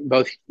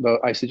both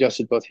I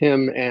suggested both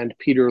him and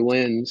Peter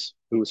Linz,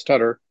 who was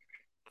Tutter,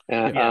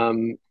 Yeah.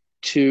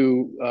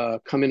 to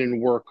come in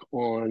and work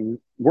on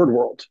Word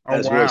World Oh,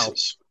 as wow.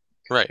 voices.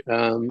 Right.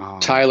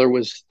 Tyler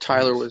was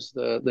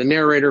the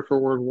narrator for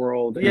Word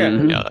World. Yeah.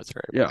 Yeah, that's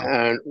right.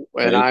 Yeah.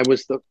 And I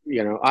was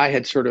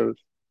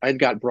I'd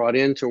got brought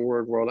into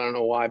Word World. I don't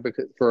know why,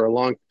 because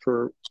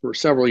for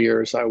several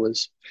years I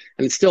was,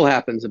 and it still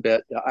happens a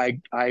bit.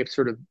 I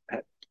sort of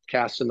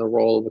cast in the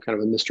role of a kind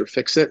of a Mr.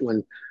 Fix-It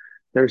when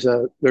there's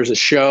a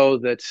show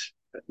that's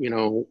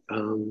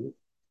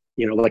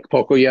like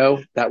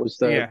Pocoyo. That was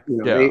the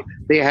Yeah.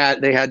 they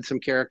had some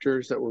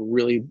characters that were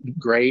really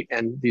great,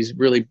 and these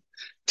really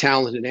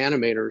talented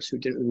animators who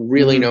didn't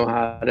really know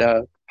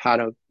how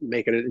to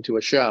make it into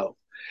a show.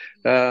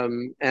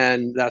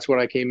 And that's what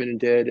I came in and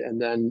did.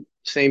 And then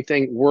same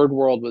thing, Word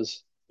World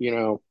was,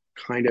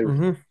 kind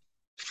of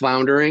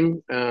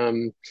floundering.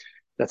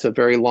 That's a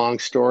very long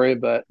story,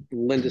 but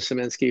Linda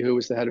Saminsky, who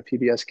was the head of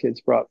PBS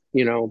Kids, brought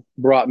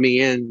me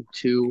in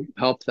to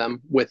help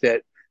them with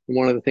it.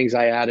 One of the things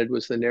I added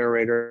was the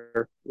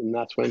narrator, and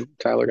that's when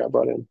Tyler got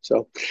brought in.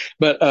 So,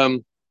 but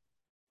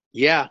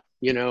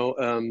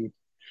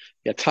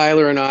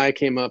Tyler and I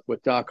came up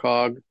with Doc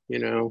Hogg,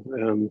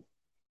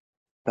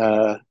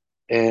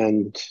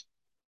 and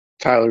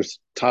Tyler's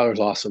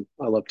awesome.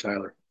 I love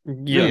Tyler.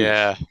 Yeah.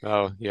 Yeah.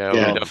 Oh yeah. We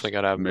Yeah. definitely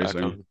gotta have him back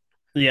Amazing. on.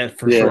 Yeah,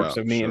 for Yeah. sure.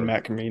 So me Sure. and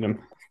Matt can meet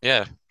him.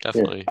 Yeah,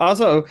 definitely.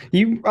 Also,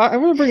 I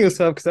want to bring this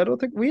up because I don't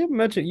think we haven't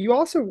mentioned you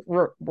also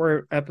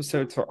wrote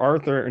episodes for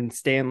Arthur and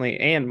Stanley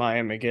and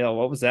Maya McGill.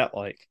 What was that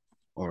like?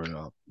 Or yeah. A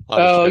lot of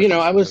Oh,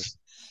 different I stuff. was,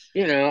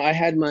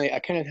 I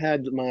kind of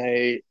had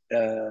my,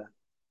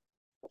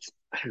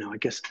 I don't know, I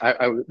guess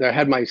I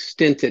had my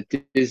stint at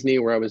Disney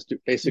where I was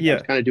basically I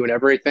was kind of doing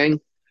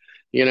everything,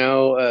 where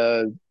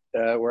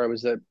I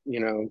was I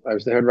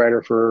was the head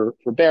writer for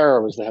Bear, I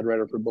was the head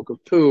writer for Book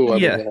of Pooh, I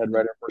was the head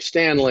writer for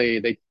Stanley.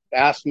 They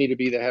asked me to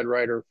be the head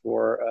writer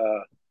for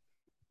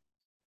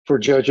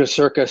JoJo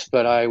Circus,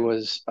 but I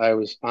was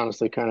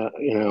honestly kind of,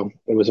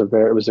 it was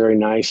very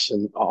nice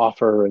and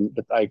offer,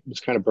 but I was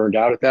kind of burned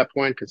out at that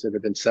point because it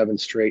had been 7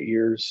 straight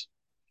years,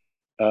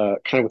 kind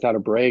of without a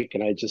break,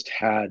 and I just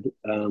had,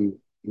 I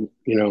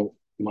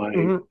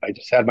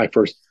just had my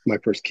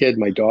first kid,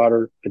 my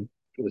daughter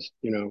was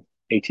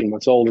 18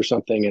 months old or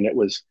something, and it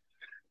was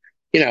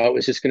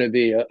just going to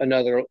be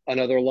another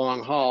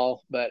long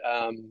haul, but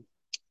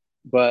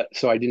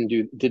so I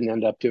didn't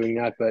end up doing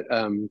that, but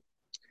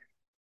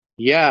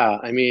yeah,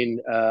 I mean,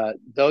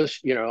 those,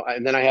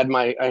 and then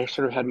I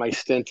sort of had my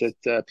stint at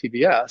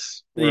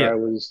PBS where I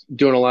was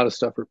doing a lot of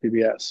stuff for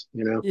PBS, I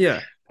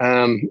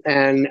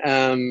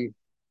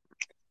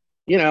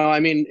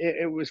mean,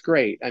 it was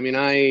great. I mean,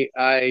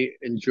 I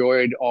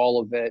enjoyed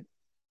all of it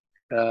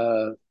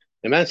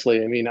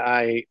immensely. I mean,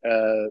 I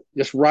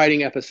just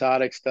writing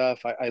episodic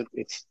stuff.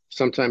 It's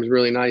sometimes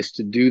really nice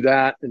to do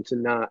that and to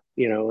not,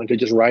 and to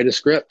just write a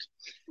script.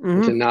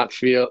 And to not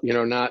feel,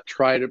 not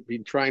trying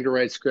to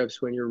write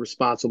scripts when you're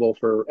responsible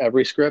for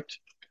every script.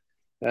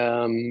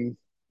 And,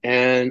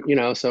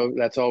 so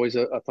that's always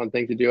a fun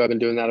thing to do. I've been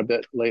doing that a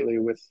bit lately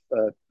with,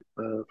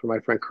 for my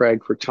friend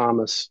Craig, for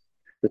Thomas,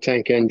 the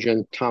Tank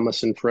Engine,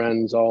 Thomas and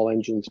Friends, All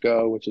Engines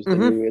Go, which is the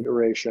new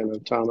iteration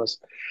of Thomas.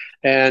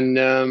 And,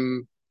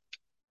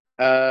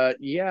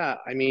 yeah,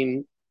 I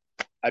mean,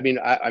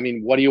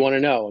 what do you want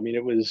to know? I mean,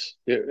 it was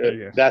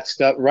that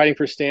stuff, writing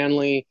for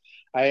Stanley.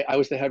 I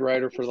was the head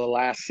writer for the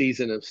last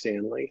season of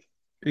Stanley.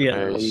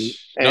 Yeah.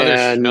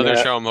 Another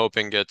show I'm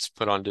hoping gets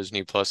put on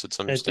Disney Plus at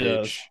some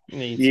stage.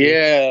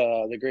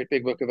 Yeah, The Great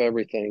Big Book of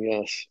Everything.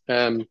 Yes.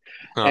 And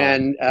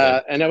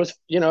that was,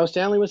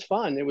 Stanley was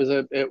fun.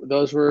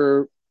 Those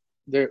were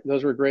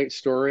great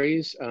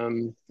stories.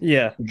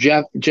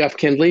 Jeff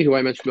Kindley, who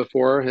I mentioned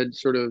before, had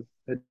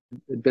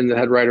been the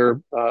head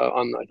writer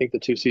on, I think, the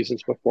 2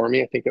 seasons before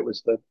me. I think it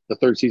was the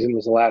 3rd season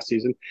was the last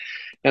season,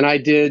 and I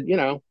did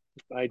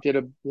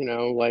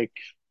like,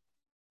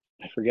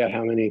 I forget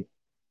how many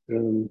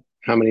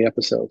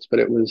episodes, but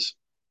it was,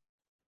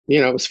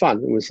 it was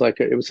fun. It was like,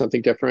 it was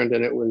something different,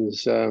 and it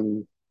was,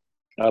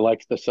 I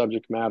liked the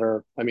subject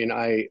matter. I mean,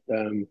 I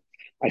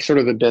sort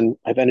of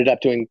I've ended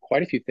up doing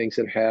quite a few things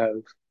that have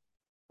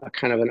a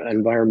kind of an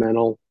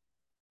environmental,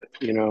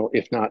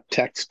 if not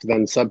text,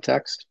 then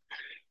subtext.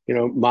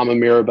 Mama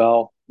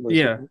Mirabelle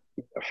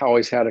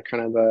always had a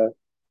kind of a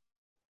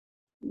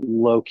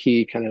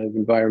low-key kind of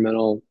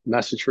environmental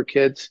message for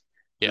kids,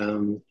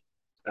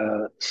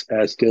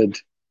 as did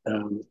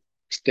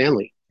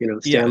Stanley.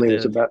 Stanley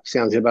was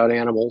about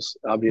animals,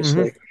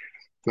 obviously.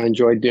 I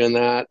enjoyed doing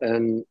that,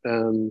 and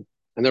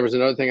there was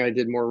another thing I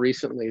did more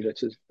recently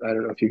that is I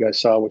don't know if you guys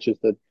saw, which is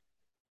the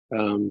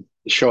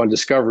show on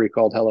Discovery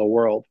called Hello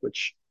World,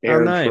 which Oh, aired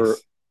for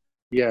nice.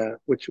 yeah,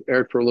 which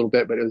aired for a little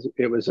bit, but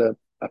it was a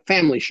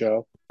family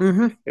show.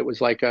 Mm-hmm. It was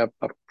like a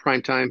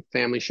primetime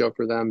family show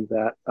for them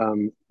that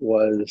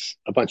was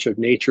a bunch of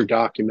nature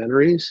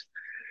documentaries,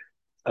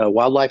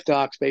 wildlife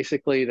docs,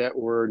 basically, that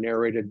were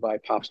narrated by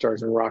pop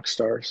stars and rock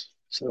stars.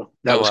 So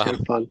that Oh was wow, kind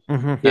of fun.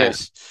 Mm-hmm. Yeah.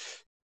 nice.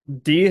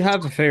 Do you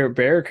have a favorite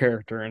bear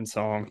character in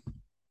song?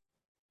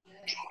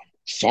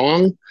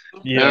 Song?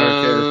 Yeah,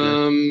 or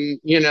character.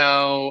 You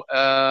know,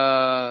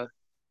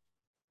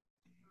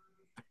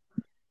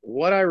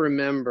 what I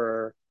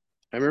remember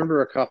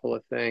a couple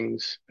of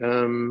things.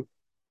 I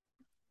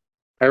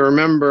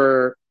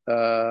remember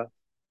the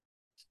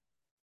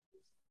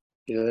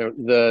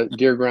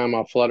Dear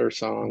Grandma Flutter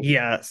song.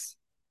 Yes.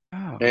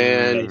 Oh,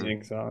 And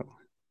Amazing song.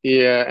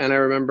 yeah, and I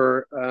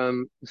remember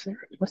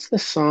what's the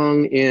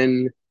song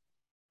in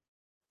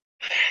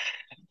I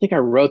think I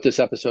wrote this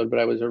episode, but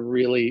it was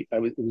really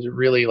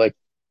like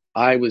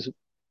I was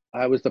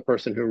I was the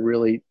person who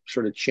really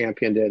sort of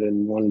championed it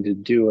and wanted to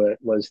do it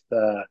was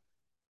the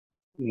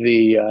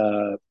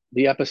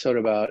episode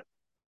about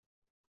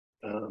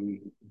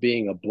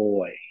being a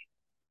boy.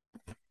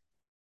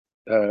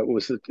 What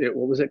was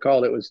it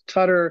called? It was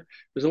Tutter. It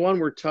was the one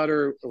where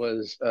Tutter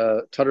was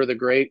Tutter the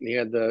Great, and he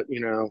had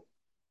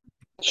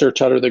Sir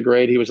Tutter the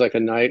Great. He was like a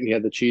knight, and he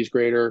had the cheese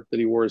grater that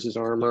he wore as his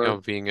armor.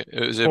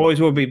 Was it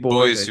Boys will be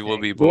boys, I boys will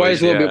think. be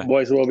boys? Yeah.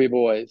 Boys will be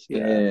boys.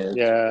 Yeah, Yeah.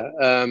 yeah.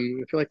 I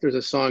feel like there's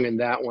a song in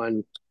that one,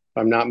 if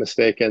I'm not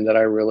mistaken, I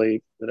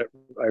really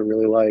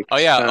like. Oh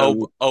yeah.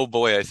 Oh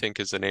boy, I think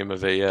is the name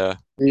of it. Yeah.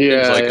 It was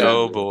Yeah, like yeah,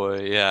 oh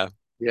boy. Yeah.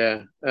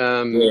 yeah. Yeah,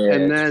 And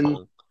it's then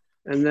fun.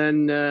 and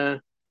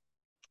then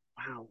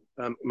wow.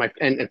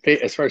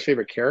 As far as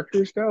favorite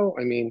characters go,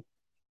 I mean,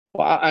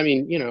 well, I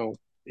mean,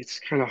 it's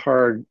kind of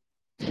hard.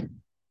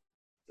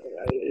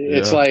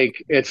 It's yeah.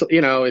 like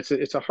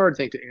it's a hard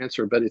thing to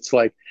answer, but it's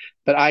like,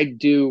 but I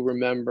do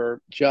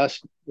remember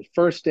just the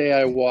first day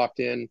I walked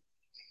in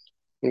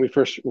when we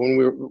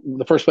were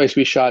the first place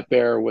we shot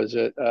Bear was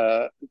at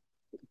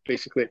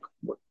basically at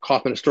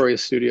Kaufman Astoria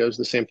Studios,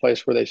 the same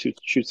place where they shoot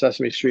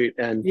Sesame Street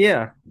and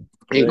Yeah.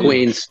 in Right.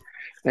 Queens,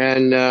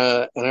 and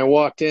I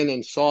walked in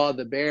and saw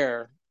the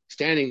bear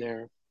standing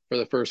there for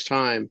the first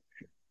time,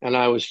 and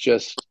I was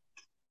just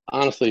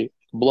honestly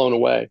blown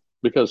away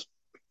because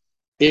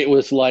it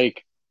was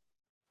like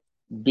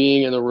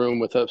being in the room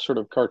with a sort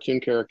of cartoon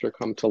character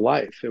come to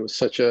life. It was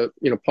such a,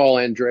 Paul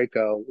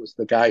Andreyko was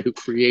the guy who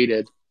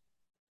created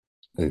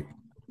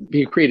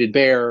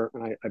Bear,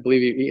 and I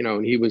believe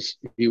and he was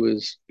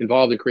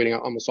involved in creating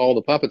almost all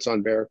the puppets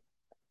on Bear.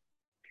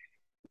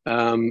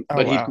 Oh,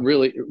 But wow.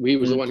 he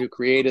was the Mm. one who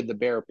created the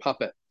Bear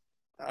puppet,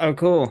 Oh,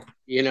 cool.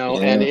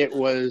 and Yeah.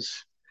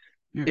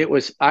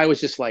 I was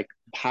just like,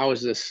 how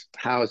is this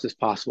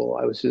possible?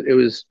 It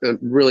was a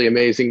really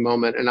amazing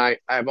moment, and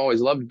I've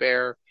always loved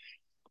Bear.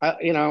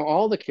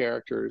 All the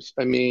characters.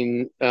 I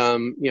mean,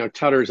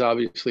 Tutter's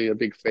obviously a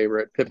big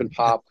favorite. Pip and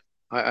Pop,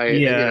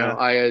 Yeah.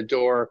 I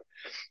adore.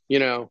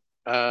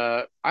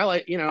 I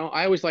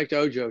always liked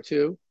Ojo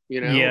too.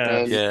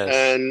 Yes.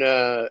 Yes.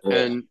 Yeah.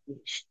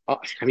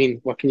 I mean,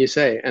 what can you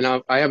say? And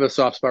I have a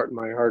soft spot in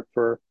my heart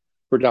for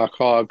Doc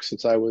Hogg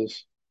since I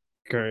was,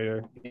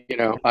 Creator.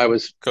 I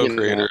was,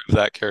 Co-creator of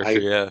that character. I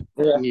Yeah.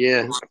 Yeah.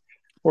 yeah,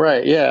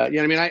 right, yeah,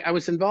 yeah. I mean, I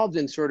was involved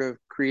in sort of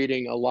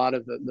creating a lot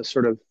of the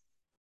sort of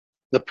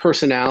the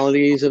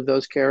personalities of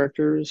those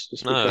characters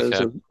just Oh, because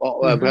okay. of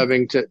all of Mm-hmm.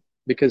 having to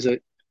because I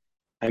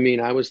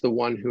mean I was the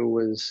one who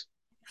was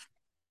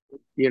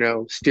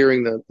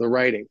steering the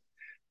writing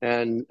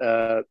and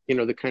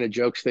the kind of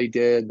jokes they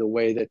did, the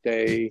way that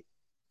they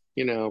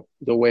the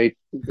way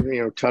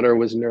Tutter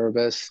was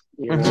nervous,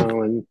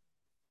 Mm-hmm.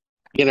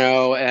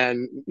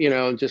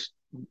 and just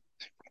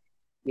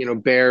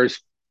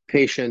Bear's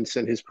patience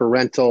and his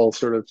parental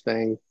sort of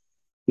thing,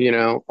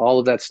 all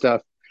of that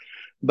stuff.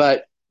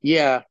 But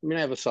yeah, I mean,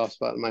 I have a soft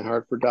spot in my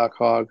heart for Doc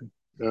Hogg.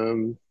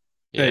 Um,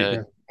 There you Yeah.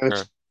 go. and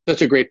Sure. it's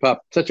such a great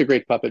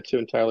puppet too,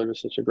 and Tyler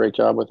does such a great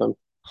job with him.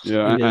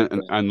 Yeah, Yeah.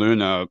 and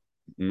Luna,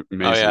 Oh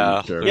amazing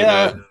yeah. character.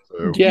 Yeah.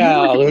 too.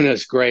 Yeah, You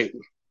Luna's great.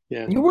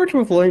 Yeah, You worked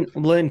with Lynn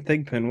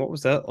Thigpen. What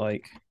was that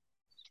like?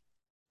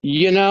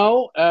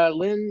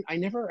 Lynn, I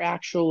never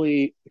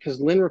actually because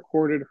Lynn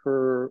recorded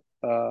her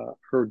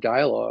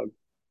dialogue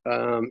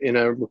in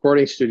a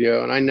recording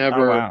studio, and I Oh,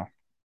 never, wow.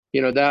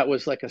 that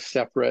was like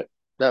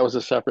that was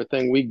a separate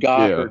thing. We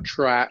got Yeah.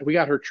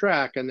 her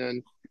track, and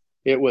then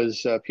it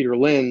was Peter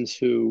Linz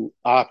who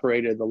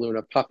operated the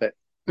Luna puppet,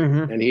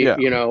 Mm-hmm. and he, Yeah.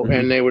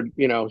 and they would,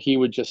 he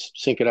would just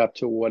sync it up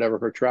to whatever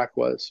her track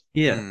was.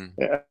 Yeah.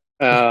 Mm.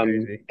 That's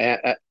crazy.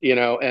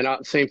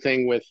 Same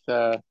thing with,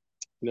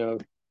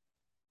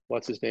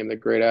 what's his name, the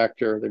great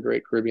actor, the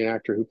great Caribbean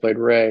actor who played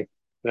Ray,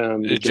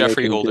 the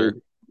Jeffrey Jamaican Holder.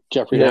 dude,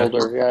 Jeffrey Yeah.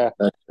 Holder. Yeah,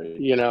 That's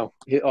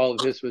great. all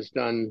of his was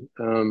done.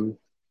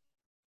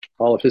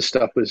 All of his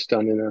stuff was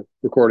done in a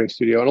recording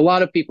studio, and a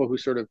lot of people who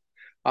sort of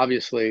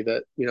obviously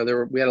that we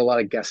had a lot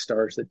of guest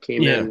stars that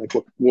came Yeah. in, like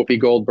Whoopi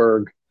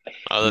Goldberg,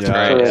 Oh, that's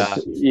Yeah. right.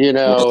 for,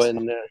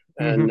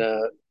 Yeah.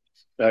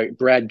 and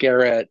Brad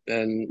Garrett,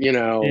 and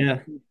Yeah.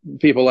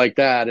 people like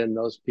that, and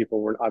those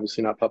people were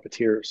obviously not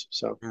puppeteers.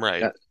 So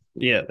Right.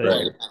 yeah, Yeah.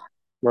 Right.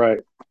 right.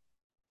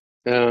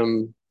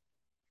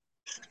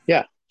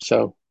 Yeah.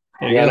 So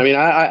There you yeah, and go.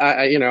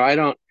 I mean, I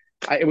don't.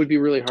 It would be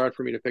really hard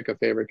for me to pick a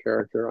favorite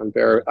character on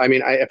Bear. I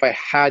mean, if I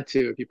had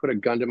to, if you put a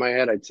gun to my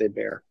head, I'd say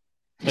Bear.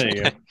 There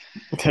you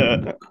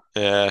go.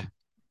 Yeah.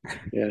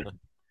 Yeah.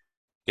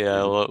 Yeah,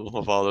 I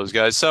love all those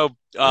guys. So,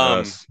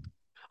 Yes.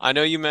 I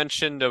know you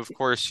mentioned, of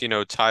course,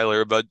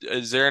 Tyler, but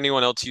is there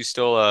anyone else you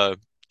still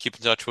keep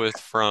in touch with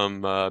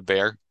from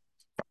Bear?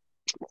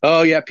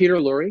 Oh yeah, Peter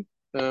Lorre.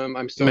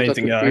 I'm still in touch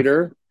Amazing with guy.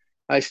 Peter.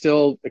 I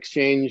still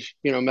exchange,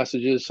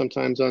 messages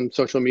sometimes on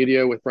social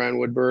media with Brian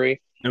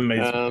Woodbury.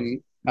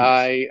 Amazing.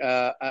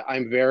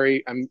 I'm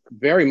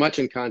very much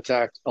in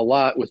contact a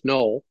lot with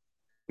Noel.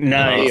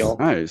 Nice. Neil.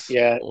 Nice.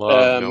 Yeah.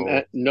 Love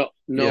Noel.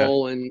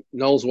 Noel and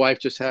Noel's wife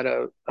just had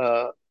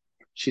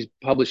she's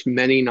published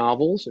many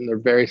novels, and they're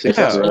very Yeah.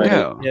 successful. Right.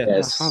 Yeah. Yeah. I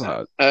Yes. saw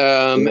that.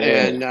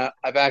 Yeah. And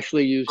I've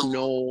actually used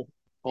Noel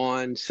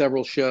on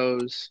several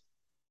shows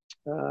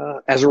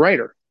as a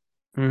writer.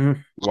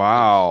 Mhm.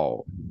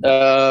 Wow.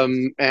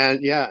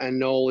 And yeah, and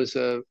Noel is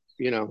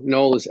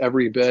Noel is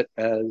every bit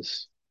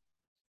as,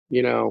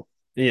 Yeah.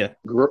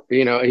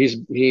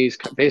 he's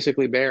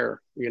basically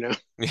Bear,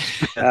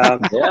 Um,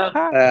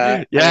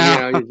 Yeah.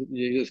 Yeah. and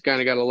you just kind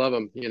of got to love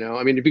him,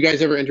 I mean, have you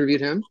guys ever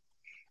interviewed him?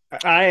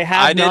 I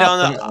have I did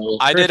not. on but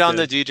I did Chris on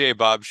the did. DJ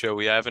Bob show.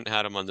 We haven't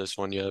had him on this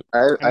one yet.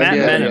 I met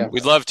Yeah, him. yeah.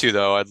 We'd love to,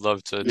 though. I'd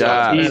love to Yeah.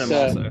 talk to Met him. him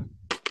also.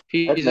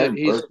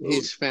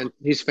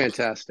 He's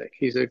fantastic.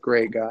 He's a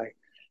great guy.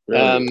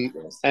 Really,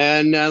 yes.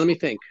 And let me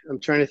think. I'm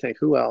trying to think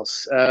who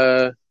else.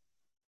 Well,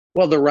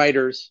 the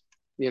writers,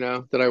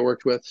 that I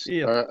worked with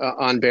Yeah.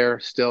 on Bear.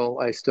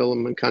 I still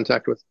am in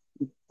contact with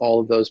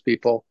all of those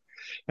people.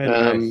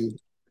 Nice.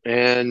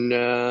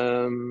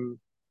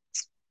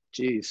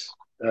 Geez.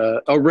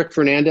 Rick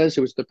Fernandez,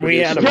 who was the We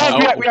had producer. him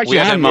on. we actually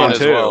had had him him on on as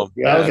too. well.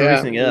 That was a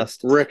recent Yeah.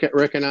 guest.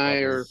 Rick and I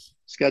are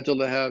scheduled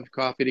to have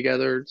coffee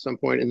together at some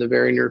point in the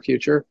very near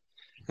future.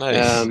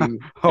 Nice.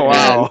 Oh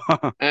wow.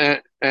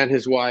 And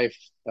his wife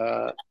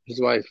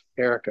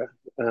Erica,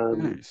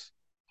 Nice.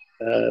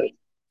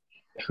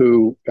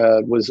 who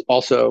was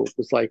also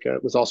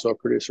a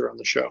producer on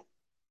the show,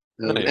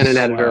 Nice. and an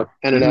editor, Wow.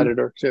 and an Mhm.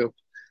 editor too.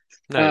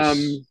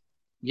 Nice.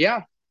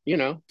 Yeah,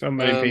 So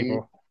many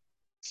people.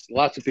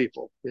 lots of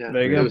people. Yeah,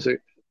 There you go. it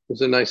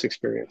was a nice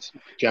experience.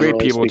 Great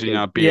Generally people speaking. do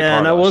not be a Yeah, part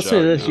and I of will that say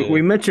show. this: Yeah.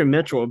 we mentioned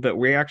Mitchell, but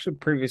we actually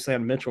previously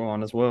had Mitchell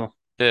on as well.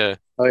 Yeah.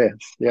 Oh yeah.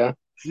 Yeah.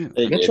 They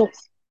did. Mitchell.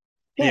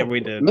 Yeah, we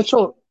did.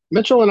 Mitchell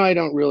and I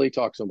don't really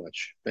talk so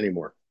much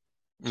anymore.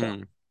 So.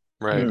 Mm.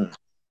 Right. Hmm.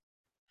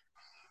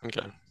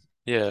 Okay.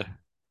 Yeah.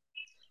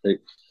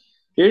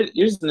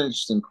 Here's an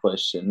interesting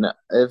question.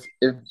 If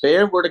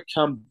Bear were to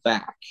come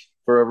back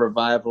for a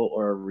revival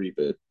or a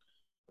reboot,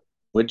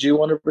 would you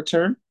want to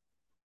return?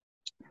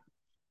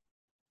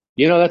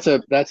 That's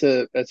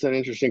an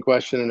interesting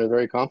question and a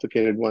very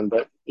complicated one.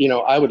 But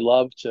I would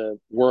love to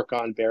work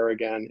on Bear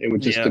again. It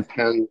would just Yeah.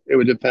 depend. It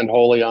would depend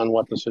wholly on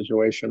what the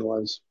situation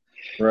was,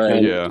 Right.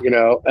 and Yeah.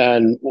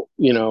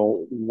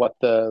 what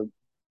the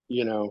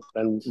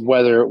and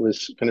whether it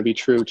was going to be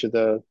true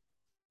to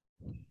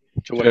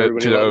what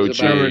everybody to the loves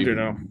OG. about it.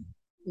 Original.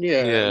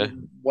 Yeah, Yeah.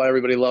 what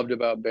everybody loved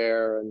about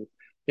Bear, and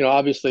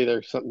obviously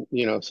there's some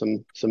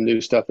some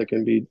new stuff that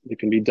can be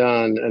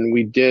done, and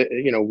we did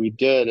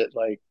it,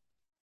 like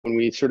when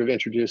we sort of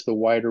introduced the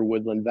wider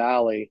Woodland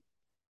Valley.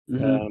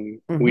 Mhm.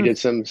 We Mhm. did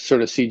some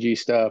sort of CG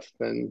stuff,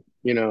 and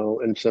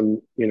and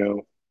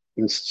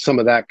some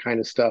of that kind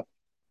of stuff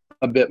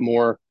a bit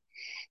more.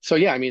 So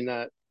yeah, I mean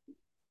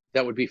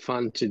that would be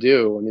fun to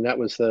do. I mean, that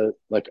was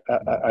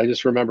I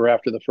just remember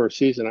after the first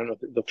season, I don't know,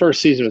 the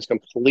first season was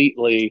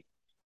completely,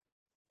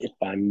 if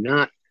I'm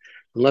not,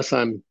 unless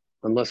I'm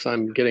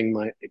getting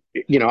my,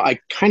 I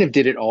kind of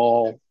did it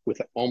all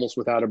almost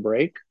without a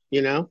break.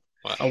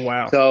 Oh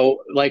wow.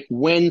 So like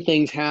when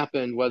things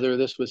happened, whether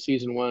this was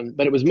season one,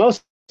 but it was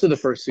most of the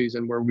first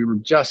season where we were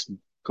just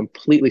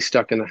completely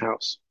stuck in the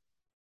house.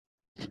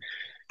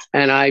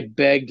 And I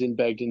begged and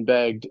begged and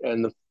begged,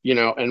 and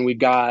and we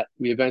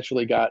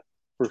eventually got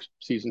for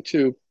season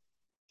two,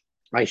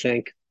 I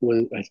think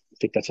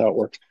that's how it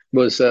worked.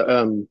 Was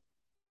the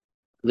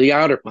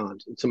outer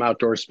pond, some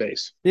outdoor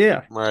space.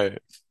 Yeah. Right.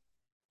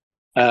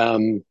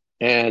 And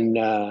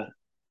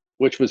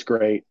which was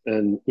great,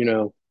 and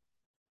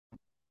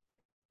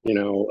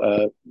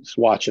just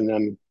watching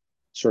them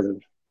sort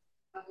of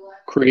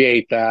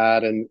create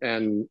that,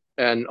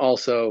 and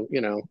also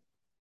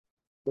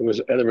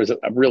there was a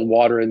real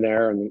water in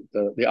there, and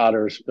the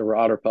otters, there were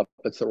otter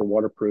puppets that were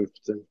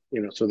waterproofed,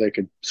 and so they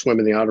could swim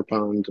in the otter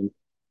pond, and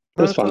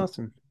it was That's fun,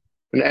 awesome.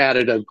 and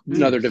added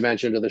another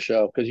dimension to the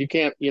show, because you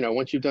can't,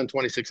 once you've done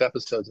 26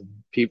 episodes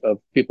of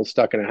people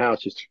stuck in a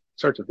house, you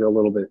start to feel a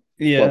little bit,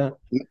 Yeah. well,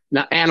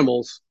 not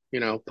animals,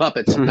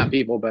 puppets, not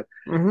people, but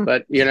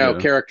Mhm. Yeah.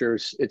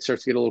 characters, it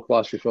starts to get a little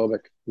claustrophobic.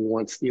 You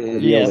want to be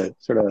Yeah. able to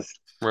sort of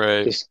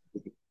Right. just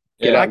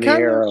get Yeah. out in the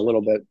air a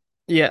little bit.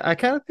 Yeah, I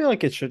kind of feel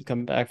like it should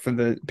come back for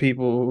the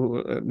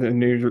people, the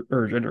new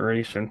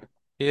generation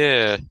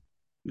Yeah.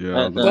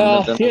 Yeah.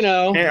 Well,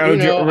 and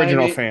I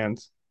original mean,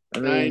 fans. I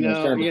I mean, it's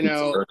know, gonna be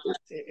circus.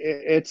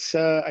 it's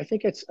I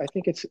think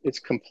it's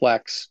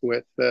complex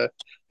with yeah,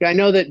 I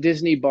know that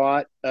Disney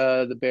bought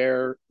the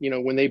bear,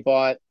 when they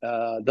bought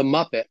the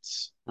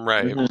Muppets.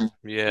 Right. Mhm.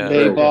 Yeah.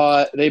 They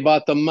Right.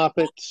 bought the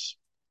Muppets,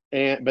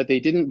 but they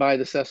didn't buy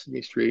the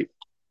Sesame Street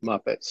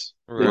Muppets.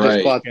 They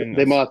just Right.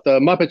 Goodness. bought the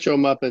Muppet Show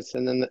Muppets,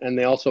 and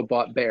they also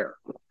bought Bear,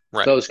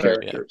 Right. those Right.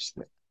 Yeah. characters.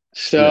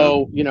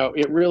 So,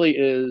 it really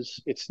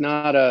is. It's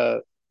not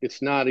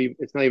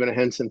even a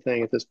Henson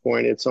thing at this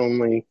point. It's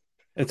only.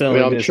 It's I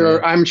mean, only Disney.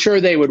 I'm sure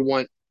they would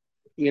want,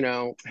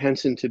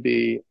 Henson to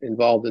be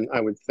involved in. I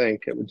would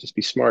think it would just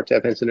be smart to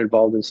have Henson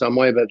involved in some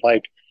way. But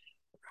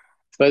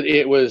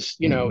it was,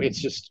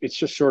 it's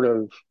just sort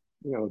of,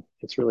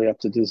 it's really up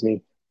to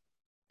Disney.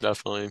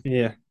 Definitely.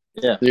 Yeah.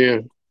 Yeah. Yeah,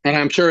 and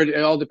I'm sure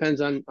it all depends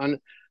on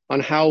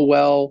how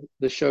well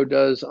the show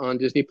does on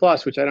Disney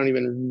Plus, which I don't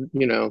even,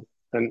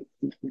 and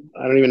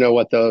I don't even know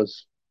what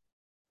those.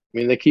 I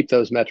mean, they keep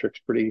those metrics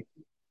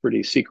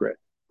pretty secret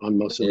on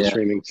most of the Yeah.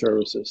 streaming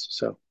services.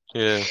 So,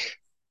 Yeah.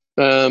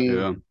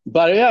 Yeah.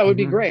 but yeah, it would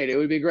be Mhm. great. It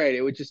would be great.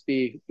 It would just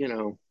be,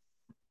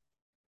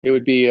 it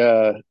would be.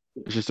 It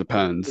just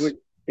depends.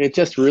 It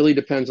just really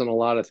depends on a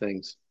lot of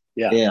things.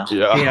 Yeah. Yeah.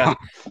 Yeah. Yeah.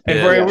 If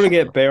Yeah. we're able to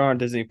get Bear on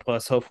Disney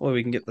Plus, hopefully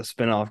we can get the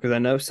spinoff because I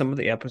know some of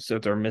the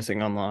episodes are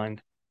missing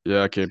online.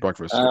 Yeah. Okay.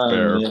 Breakfast with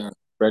Bear. Yeah.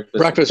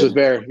 Breakfast with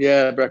Bear.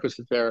 Yeah, Breakfast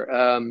with Bear.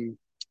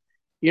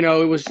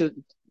 It was just,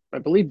 I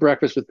believe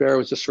Breakfast with Bear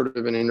was just sort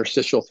of an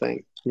interstitial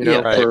thing,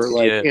 Yeah. Right. for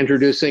like Yeah.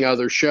 introducing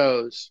other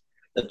shows.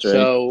 That's right.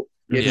 So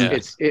Yeah.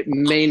 it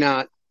may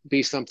not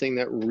be something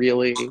that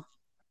really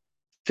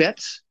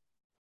fits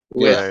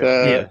with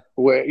Right.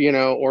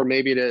 where, or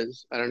maybe it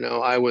is. I don't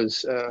know. I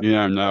was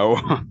Yeah. No.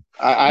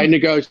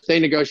 they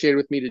negotiated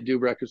with me to do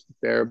Breakfast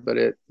with Bear, but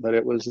it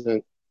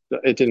wasn't,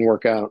 it didn't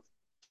work out.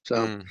 So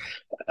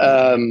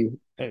Mm.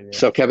 Yeah.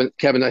 so Kevin,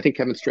 I think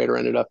Kevin Strader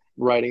ended up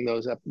writing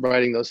those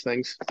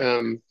things.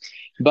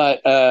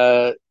 But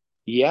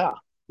yeah,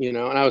 and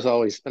I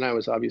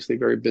was obviously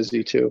very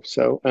busy too.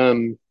 So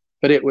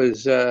but it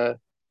was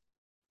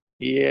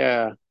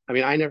yeah. I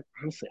mean, I've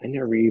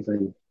never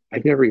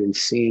even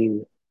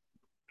seen.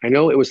 I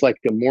know it was like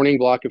a morning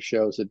block of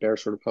shows that Bear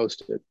sort of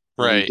hosted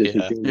on Right.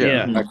 Disney Yeah.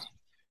 Junior.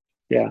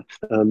 Yeah. Yeah.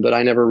 But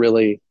I never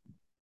really.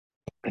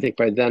 I think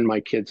by then my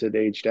kids had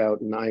aged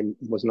out, and I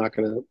was not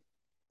going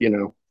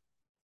to,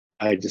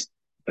 I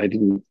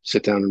didn't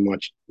sit down and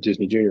watch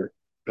Disney Junior.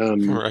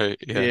 Right.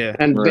 Yeah. Yeah.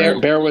 And Right.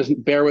 Bear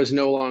was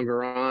no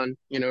longer on.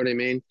 You know what I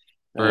mean?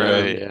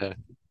 Right. Yeah.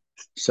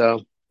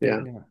 So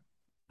yeah.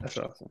 That's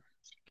awesome.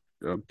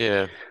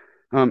 Yeah.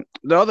 The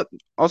other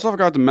also I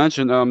forgot to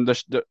mention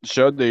the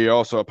show that you're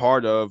also a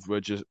part of,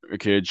 which is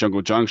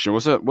Jungle Junction.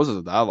 What's it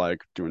that like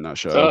doing that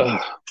show?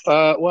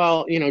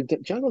 Well,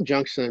 Jungle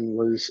Junction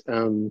was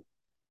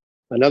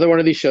another one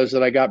of these shows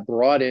that I got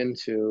brought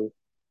into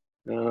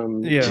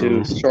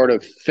to sort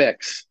of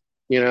fix,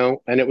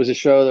 and it was a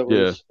show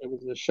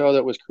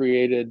that was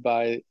created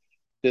by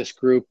this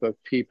group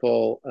of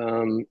people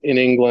in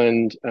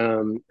England.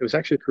 It was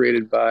actually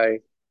created by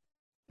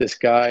this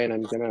guy, and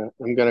I'm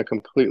gonna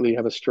completely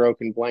have a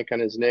stroke and blank on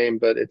his name,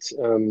 but it's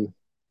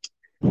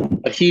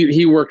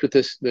he worked with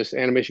this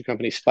animation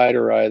company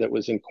Spider Eye that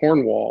was in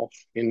Cornwall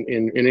in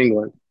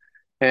England,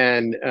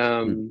 and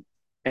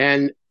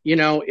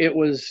it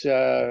was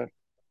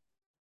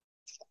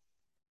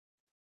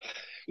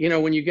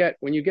when you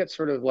get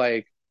sort of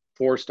like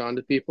forced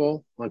onto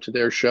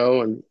their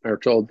show and are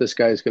told this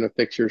guy's going to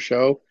fix your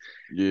show,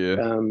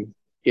 Yeah.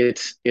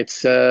 it's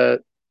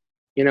it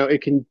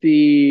can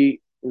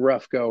be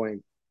rough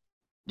going.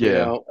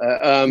 Yeah.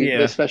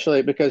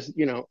 Especially because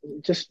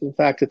just the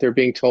fact that they're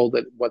being told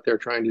that what they're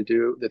trying to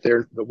do,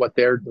 what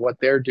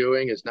they're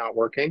doing is not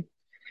working,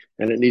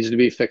 and it needs to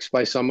be fixed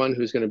by someone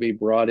who's going to be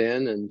brought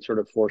in and sort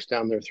of forced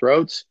down their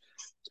throats.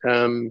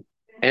 And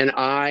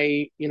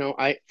I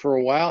for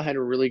a while had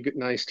a really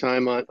nice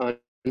time on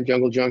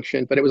Jungle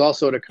Junction, but it was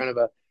also at a kind of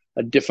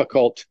a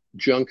difficult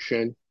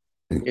junction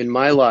in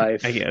my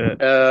life. I get it.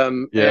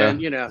 Yeah.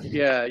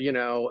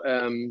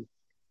 And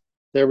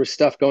there was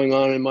stuff going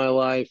on in my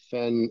life,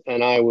 and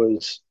I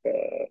was,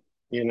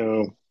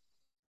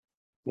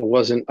 I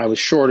was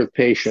short of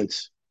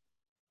patience,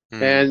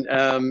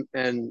 Mm.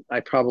 and I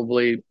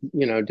probably,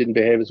 didn't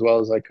behave as well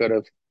as I could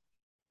have.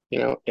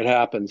 It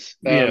happens.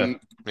 Yeah.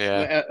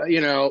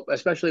 Yeah.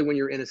 Especially when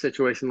you're in a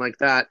situation like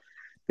that,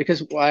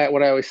 because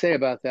what I always say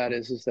about that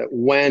is that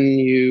when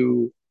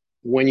you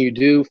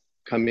do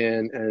come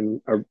in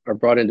and are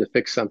brought in to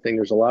fix something,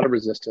 there's a lot of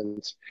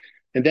resistance,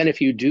 and then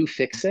if you do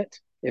fix it,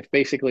 if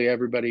basically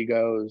everybody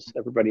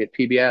at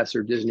PBS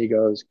or Disney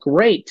goes,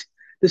 great,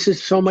 this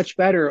is so much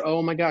better.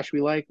 Oh my gosh,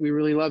 we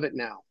really love it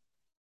now.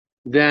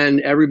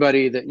 Then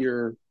everybody that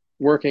you're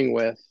working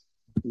with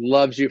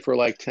loves you for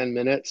like 10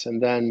 minutes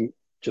and then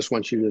just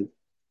wants you to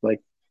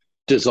like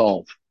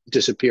dissolve,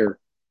 disappear,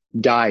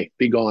 die,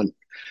 be gone.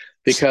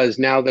 Because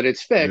now that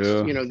it's fixed,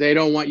 Yeah. they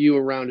don't want you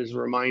around as a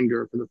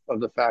reminder of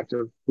the fact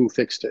of who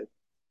fixed it.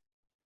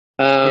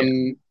 Yeah.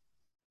 Um,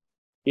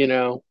 you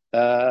know,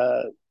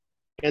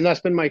 and that's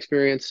been my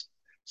experience.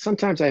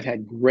 Sometimes I've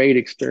had great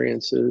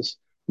experiences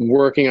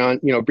working on,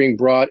 being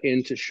brought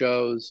into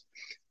shows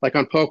like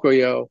on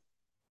Pocoyo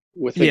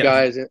with the Yeah.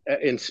 guys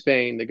in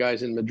Spain, the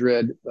guys in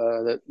Madrid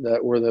that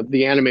were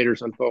the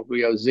animators on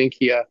Pocoyo,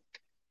 Zinkia.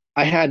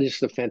 I had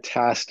just a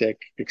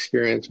fantastic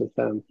experience with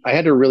them. I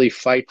had to really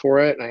fight for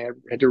it, and I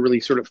had to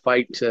really sort of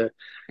fight to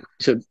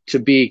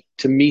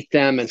meet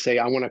them and say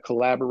I want to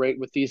collaborate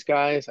with these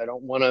guys. I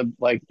don't want to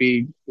like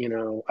be,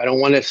 I don't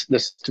want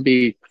this to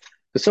be.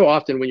 But so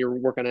often when you're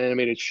working on an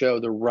animated show,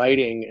 the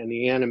writing and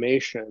the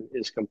animation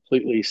is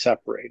completely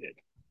separated.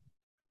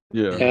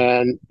 Yeah.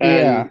 And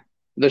Yeah.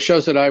 the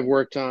shows that I've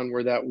worked on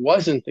where that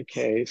wasn't the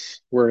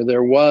case, where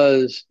there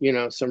was,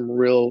 some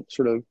real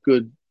sort of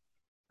good,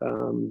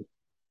 um,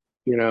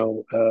 you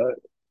know, uh,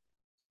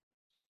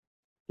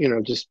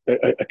 just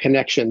a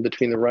connection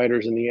between the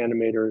writers and the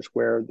animators,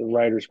 where the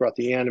writers brought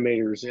the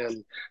animators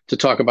in to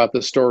talk about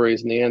the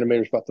stories, and the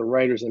animators brought the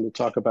writers in to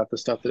talk about the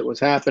stuff that was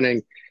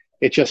happening.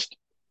 It just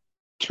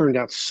turned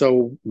out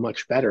so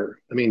much better.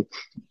 I mean,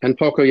 and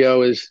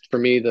Pocoyo is for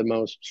me the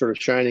most sort of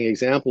shining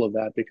example of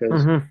that,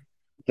 because Hmm.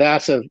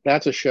 that's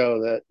a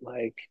show that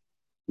like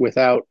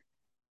without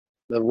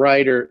the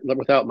writer,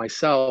 without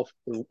myself,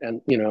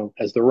 and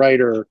as the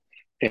writer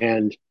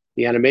and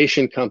the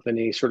animation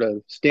company sort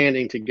of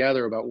standing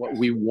together about what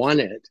we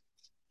wanted,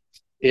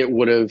 it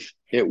would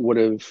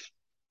have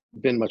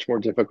been much more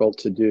difficult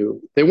to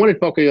do. They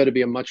wanted Pocoyo to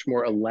be a much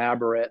more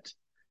elaborate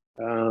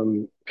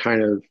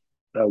kind of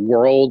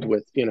world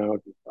with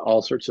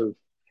all sorts of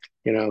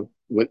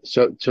with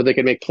so they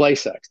could make play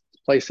sets.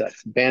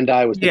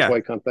 Bandai was the Yeah. toy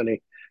company,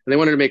 and they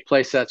wanted to make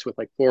play sets with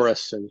like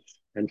forests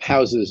and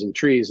houses and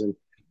trees,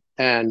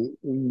 and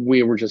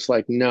we were just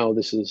like, no,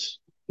 this is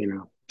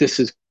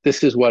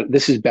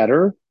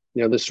better.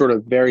 This sort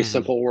of very Hmm.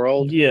 simple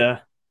world Yeah.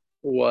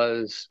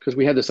 was, because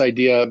we had this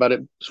idea about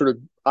it, sort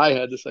of, I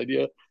had this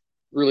idea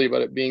really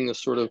about it being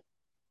this sort of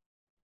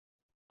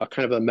a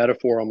kind of a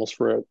metaphor almost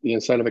for the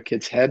inside of a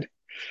kid's head.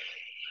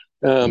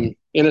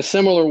 In a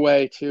similar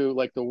way to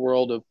like the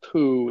world of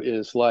Pooh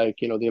is like,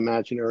 the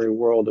imaginary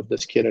world of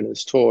this kid and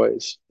his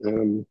toys.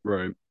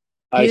 Right.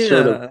 I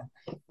sort of,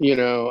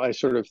 Yeah. I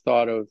sort of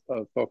thought of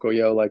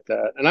Pocoyo like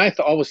that. And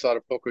always thought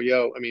of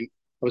Pocoyo. I mean,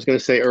 I was going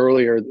to say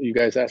earlier, you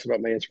guys asked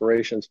about my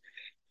inspirations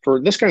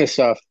for this kind of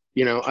stuff.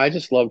 I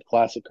just loved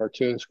classic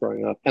cartoons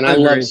growing up, and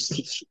Agreed.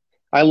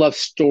 I love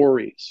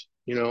stories.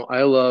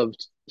 I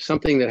loved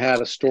something that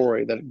had a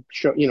story that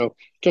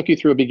took you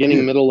through a beginning,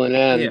 Yeah. middle, and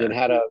end, and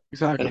Yeah.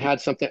 Exactly.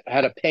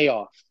 had a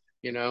payoff.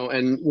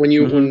 And when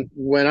you Hmm.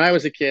 when I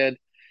was a kid,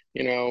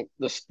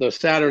 the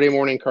Saturday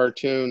morning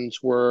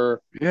cartoons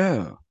were,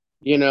 Yeah.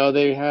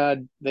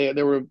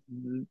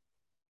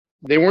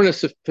 they weren't as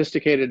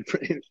sophisticated,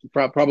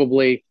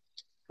 probably.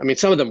 I mean,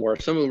 some of them were.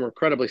 Some of them were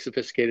incredibly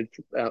sophisticated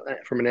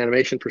from an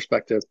animation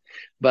perspective,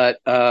 but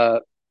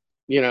some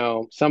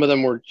of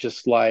them were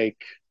just like,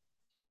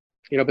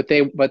 but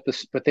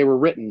they were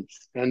written,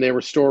 and they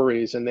were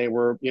stories, and they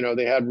were,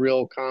 they had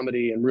real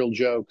comedy and real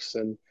jokes,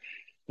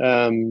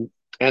 um,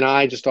 and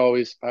I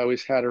always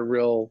had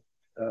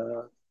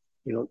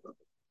you know,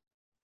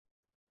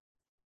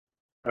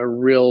 a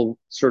real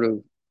sort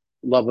of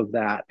love of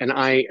that, and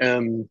I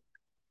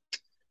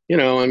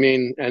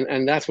mean,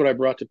 and that's what I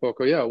brought to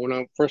Pocoyo. When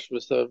I first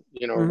was Hmm.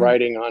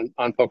 writing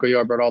on Pocoyo,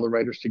 I brought all the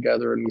writers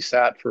together, and we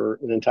sat for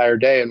an entire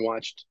day and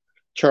watched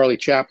Charlie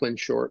Chaplin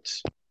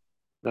shorts,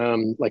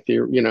 like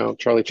the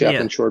Charlie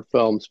Chaplin Yeah. short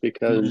films, Mhm.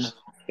 because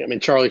I mean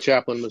Charlie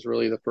Chaplin was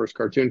really the first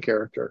cartoon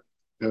character.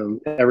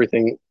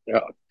 Everything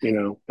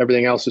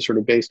else is sort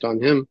of based on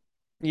him,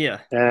 Yeah.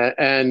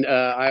 and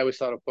I always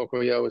thought of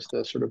Pocoyo as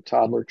the sort of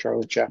toddler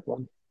Charlie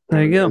Chaplin, There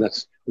you and go.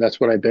 that's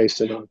what I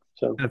based it on.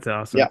 So That's yeah,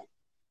 awesome.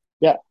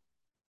 yeah,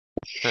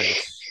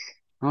 Nice.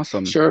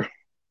 Awesome. sure.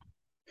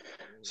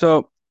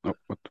 So, okay,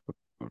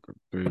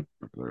 there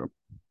we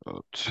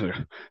go.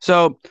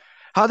 So,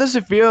 how does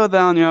it feel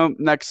then,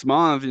 next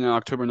month,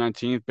 October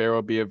 19th, Bear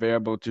will be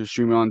available to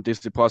stream on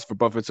Disney Plus for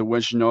both its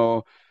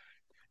original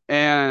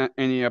and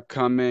any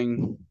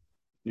upcoming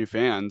new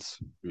fans,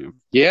 future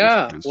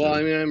Yeah, fans well, I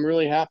too. mean, I'm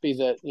really happy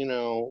that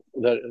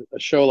that a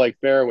show like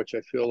Bear, which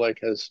I feel like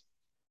has,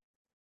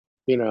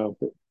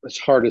 its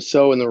heart is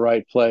so in the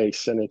right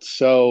place, and it's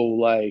so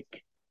like,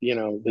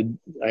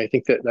 I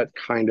think that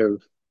kind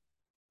of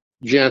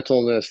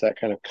gentleness, that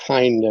kind of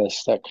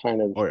kindness, that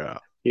kind of, Oh yeah.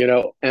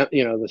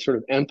 the sort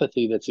of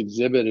empathy that's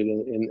exhibited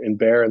in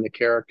Bear and the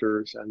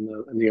characters and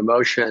the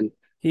emotion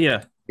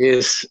Yeah.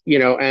 is,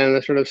 and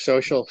the sort of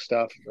social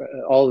stuff,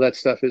 all of that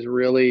stuff is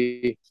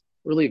really,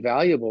 really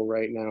valuable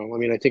right now. I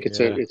mean, I think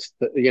Yeah. it's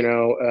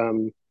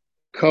the,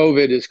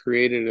 COVID has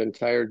created an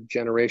entire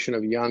generation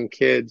of young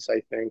kids,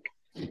 I think,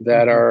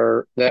 that Mhm.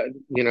 are that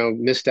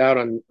missed out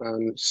on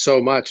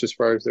so much as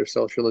far as their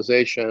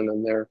socialization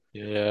and their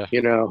Yeah.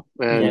 Yeah.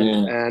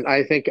 and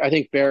I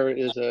think Bear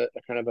is a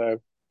kind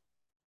of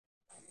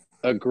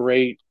a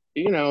great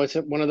it's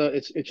one of the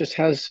it just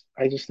has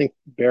I just think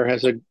Bear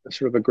has a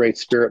sort of a great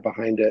spirit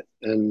behind it,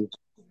 Yeah.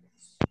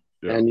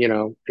 and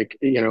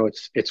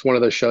it's one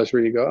of those shows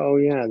where you go, oh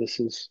yeah, this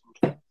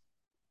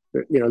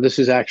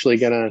is actually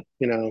gonna,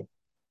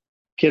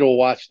 kid will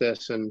watch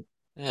this, and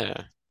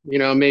Yeah.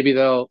 maybe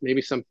they'll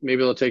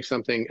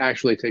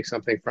actually take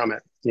something from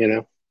it.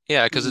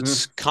 Yeah, because Mhm.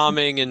 it's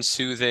calming and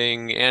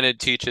soothing, and it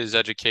teaches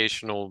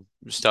educational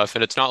stuff,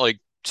 and it's not like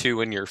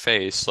too in your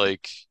face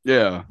like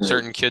Yeah.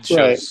 certain kids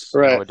Right, shows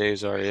right,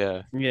 nowadays are.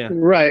 Yeah. Yeah.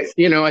 right.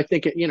 I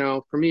think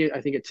for me,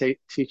 I think it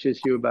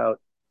teaches you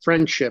about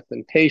friendship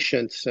and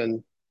patience,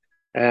 and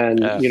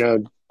Yeah.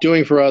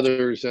 doing for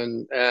others,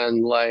 and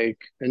like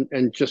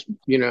and just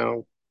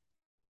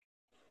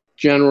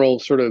general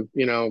sort of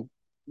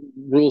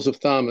rules of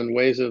thumb and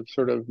ways of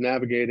sort of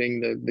navigating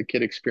the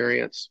kid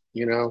experience,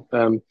 in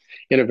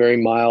a very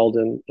mild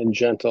and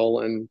gentle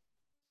and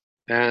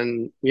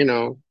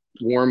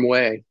warm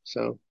way.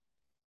 So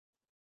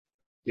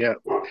yeah,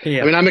 I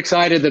Yeah. mean, I'm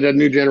excited that a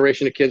new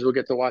generation of kids will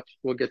get to watch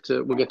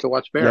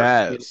Bear.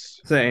 Yes.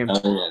 Same.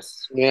 Oh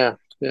yes. Yeah,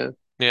 yeah,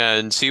 Yeah,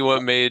 and see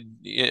what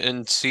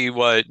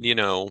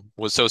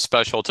was so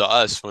special to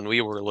us when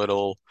we were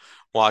little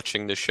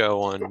watching the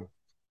show on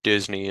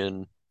Disney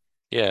and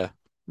yeah,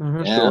 Hmm.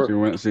 Yeah. See sure,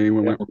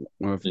 when yeah,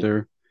 with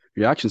their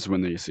reactions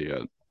when they see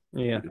it.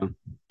 Yeah. You know?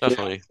 yeah,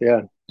 definitely.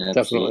 yeah, definitely,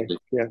 Absolutely.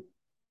 yeah,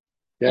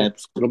 yeah.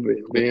 Absolutely.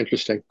 It'll be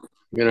interesting,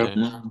 you know.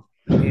 Yeah.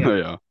 Mhm.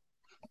 Yeah.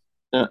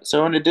 Yeah.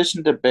 So in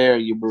addition to Bear,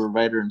 you were a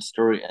writer and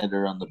story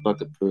editor on the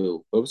Book of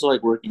Pooh. What was it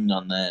like working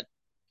on that?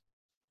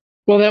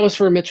 Well, that was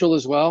for Mitchell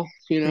as well.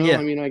 I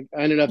Yeah. mean, I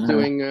ended up Uh-huh.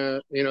 doing,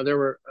 there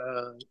were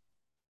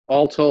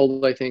all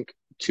told, I think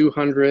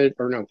 200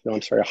 or no,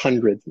 I'm sorry,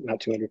 100,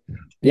 not 200,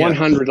 Yeah.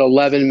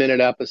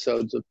 111-minute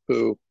episodes of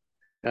Pooh,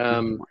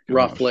 Oh my gosh.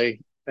 roughly,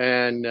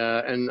 and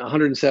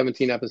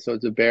 117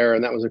 episodes of Bear,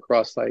 and that was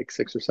across like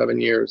 6 or 7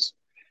 years.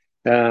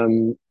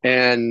 And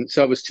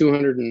so it was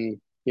 200 and,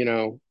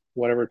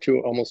 whatever,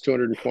 almost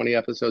 220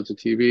 episodes of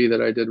TV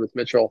that I did with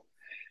Mitchell.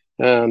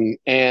 And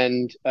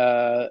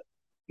I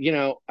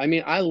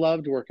mean, I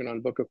loved working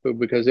on Book of Pooh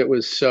because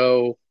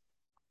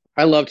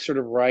I loved sort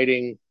of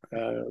writing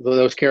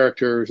those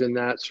characters in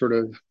that sort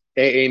of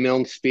A.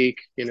 Milne speak,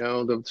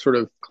 the sort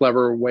of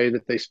clever way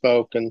that they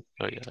spoke, and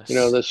Oh yes.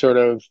 the sort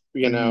of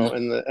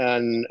Mhm.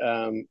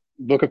 and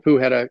Book of Pooh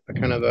had a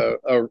kind of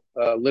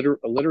a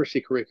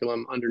literacy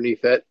curriculum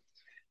underneath it,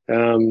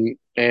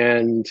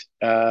 and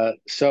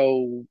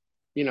so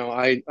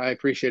I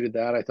appreciated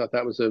that. I thought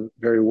that was a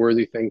very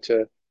worthy thing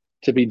to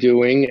be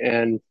doing,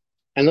 and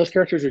those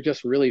characters are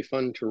just really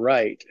fun to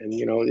write, and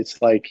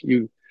it's like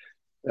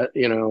uh,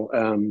 you know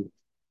um,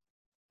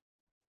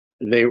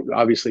 they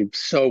obviously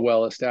so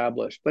well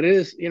established, but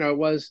it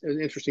was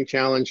an interesting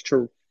challenge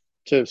to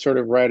sort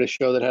of write a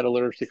show that had a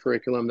literacy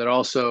curriculum that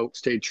also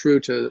stayed true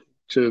to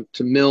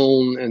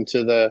Milne and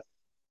to the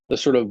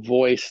sort of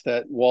voice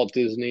that Walt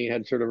Disney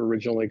had sort of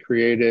originally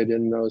created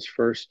in those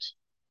first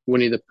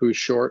Winnie the Pooh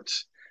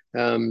shorts,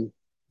 um,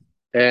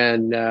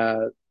 and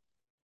Yeah.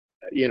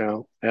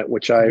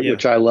 which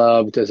I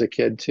loved as a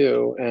kid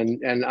too,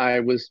 and I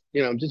was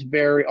just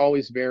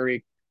always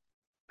very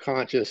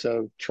conscious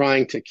of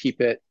trying to keep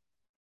it,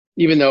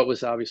 even though it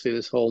was obviously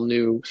this whole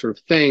new sort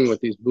of thing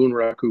with these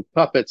Bunraku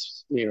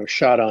puppets,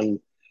 shot on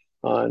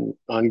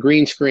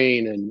green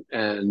screen,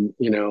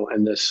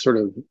 and this sort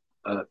of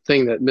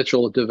thing that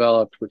Mitchell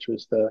developed, which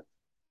was the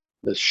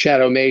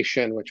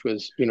shadowmation, which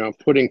was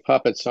putting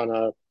puppets on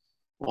a.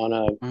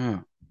 Yeah.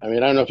 I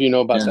mean, I don't know if you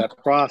know about Yeah.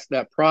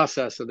 that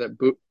process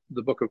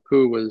the Book of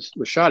Pooh was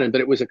shot in,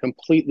 but it was a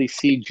completely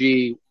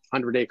CG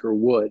 100 Acre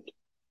Wood,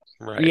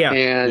 Right. Yeah.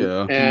 and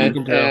Yeah. You and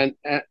can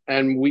tell.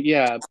 and we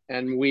yeah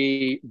and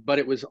we but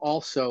it was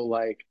also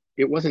like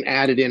it wasn't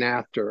added in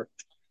after.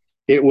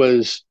 It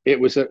was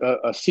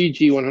a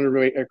CG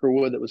 100 Acre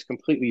Wood that was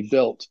completely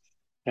built,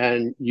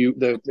 and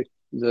the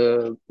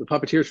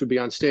puppeteers would be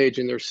on stage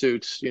in their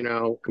suits,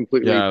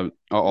 completely, Yeah.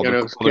 All the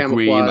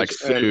green like camouflage,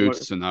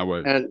 suits and that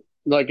way. and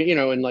like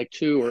and like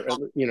two or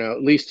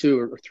at least two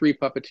or three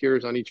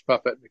puppeteers on each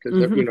puppet, because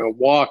they're Hmm.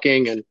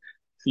 walking, and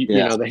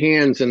Yeah. the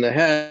hands and the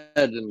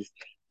head,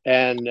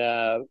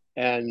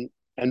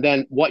 and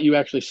then what you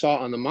actually saw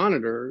on the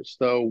monitors,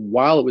 though,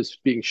 while it was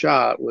being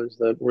shot, were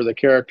the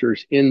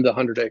characters in the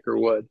 100 Acre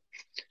Wood,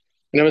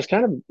 and it was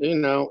kind of it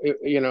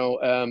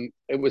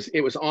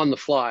was on the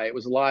fly. It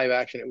was live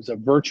action. It was a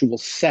virtual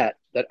set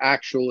that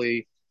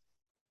actually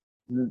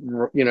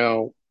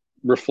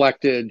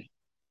reflected,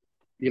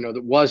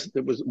 that was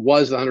the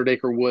 100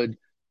 Acre Wood,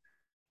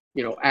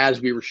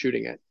 as we were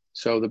shooting it.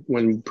 So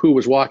when Pooh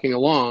was walking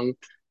along,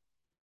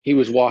 he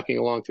was walking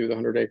along through the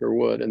 100 Acre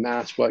Wood, and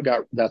that's what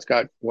got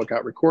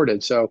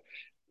recorded. So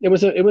it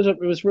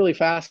was really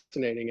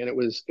fascinating, and it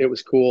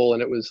was cool,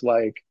 and it was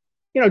like,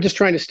 just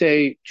trying to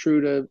stay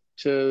true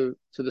to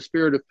the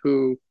spirit of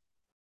Pooh,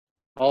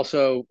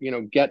 also,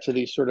 get to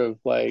these sort of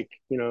like,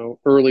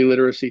 early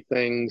literacy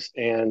things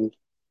and,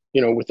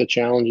 with the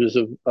challenges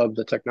of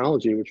the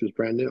technology, which was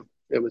brand new.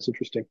 It was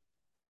interesting.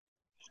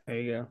 There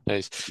you go.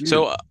 Nice. Yeah.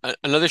 So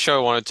another show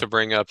I wanted to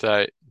bring up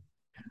that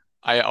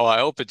I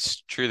hope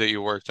it's true that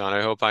you worked on.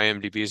 I hope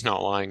IMDb is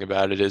not lying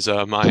about it. Is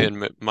Maya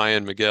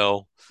and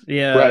Miguel.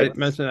 Yeah, I Right.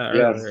 mentioned that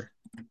Yeah. earlier.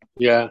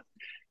 Yeah.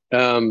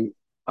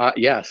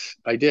 Yes,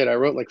 I did. I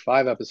wrote like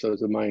 5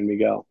 episodes of Maya and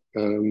Miguel.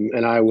 And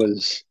it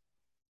was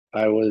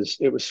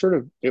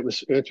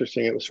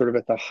interesting. It was sort of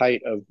at the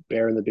height of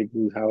Bear in the Big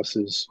Blue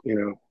House's,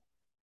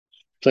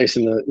 place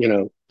in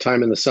the,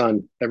 time in the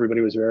sun.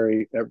 Everybody was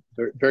very,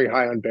 very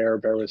high on Bear.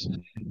 Bear was,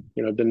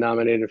 been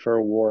nominated for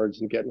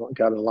awards and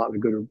gotten a lot of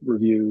good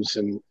reviews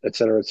and et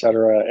cetera, et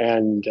cetera.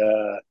 And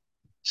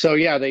so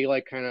yeah, they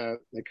kind of,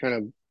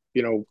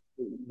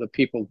 the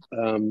people,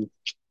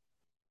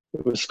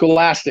 it was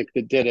Scholastic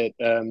that did it.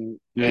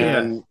 Yeah.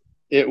 And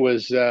it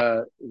was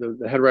the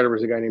head writer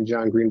was a guy named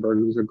John Greenberg,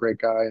 who's a great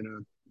guy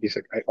and he's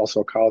also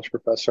a college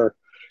professor.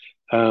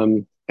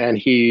 And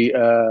he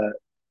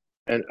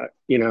and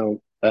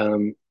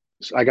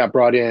so I got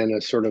brought in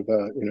as sort of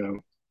a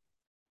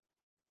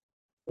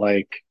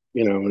like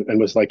and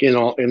was like in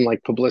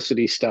like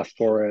publicity stuff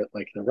for it,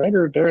 like the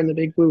writer of Bear in the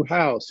Big Blue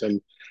House,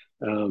 and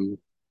um,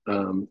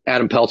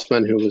 Adam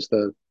Peltzman, who was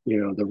the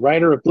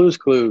writer of Blue's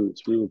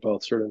Clues. We were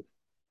both sort of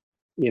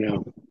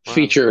Wow.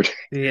 featured.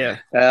 Yeah.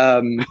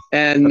 And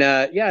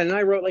yeah, and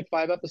I wrote like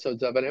 5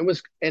 episodes of it. It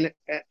was and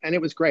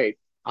it was great.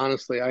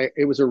 Honestly,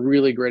 it was a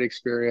really great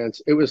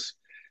experience. It was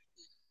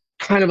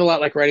kind of a lot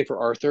like writing for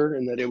Arthur,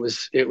 in that it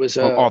was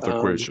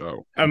Arthur, great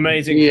show.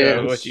 Amazing show,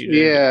 yeah, what you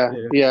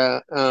did. yeah.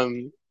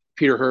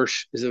 Peter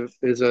Hirsch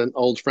is an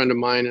old friend of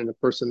mine and a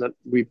person that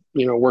we've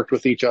worked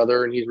with each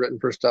other, and he's written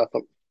for stuff,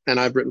 and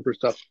I've written for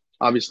stuff.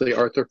 Obviously,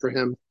 Arthur for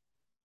him.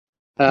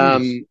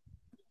 Nice.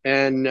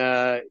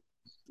 And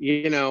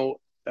you know,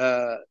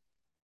 uh,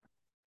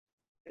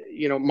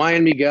 Maya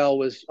and Miguel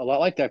was a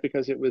lot like that,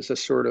 because it was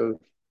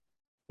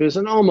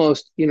an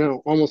almost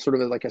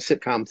sort of like a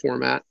sitcom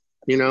format.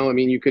 I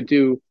mean, you could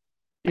do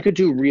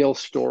real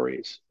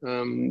stories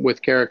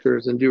with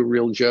characters and do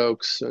real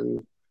jokes,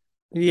 and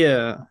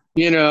Yeah.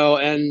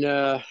 and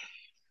I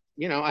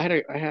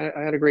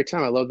had a great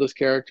time. I love those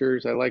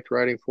characters. I liked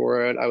writing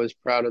for it. I was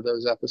proud of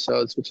those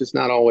episodes, which is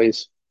not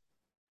always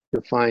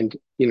to find.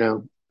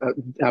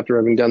 After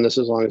having done this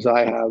as long as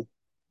I have,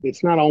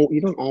 it's not all.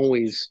 You don't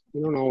always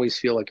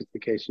feel like it's the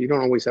case. You don't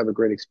always have a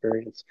great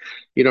experience.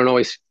 You're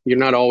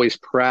not always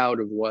proud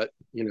of what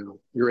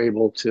you're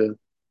able to.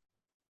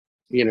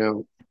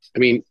 I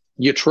mean,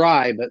 you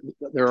try, but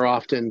there are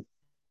often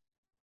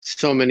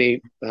so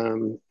many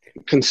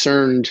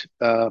concerned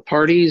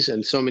parties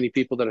and so many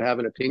people that have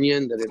an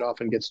opinion that it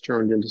often gets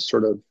turned into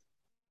sort of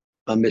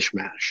a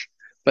mishmash.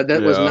 But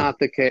that was Yeah. not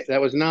the case.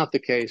 That was not the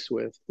case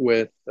with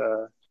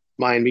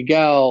Maya and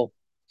Miguel.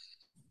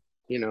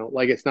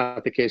 Like it's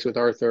not the case with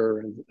Arthur,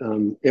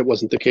 and it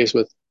wasn't the case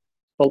with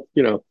a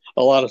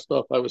lot of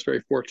stuff I was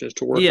very fortunate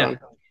to work Yeah.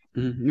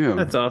 on. Yeah.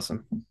 That's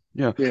awesome.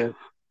 Yeah.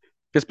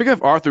 Because speaking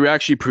of Arthur, we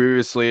actually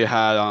previously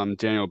had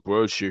Daniel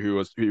Brochu, who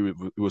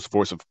was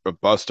voice of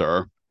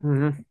Buster.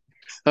 Mm-hmm.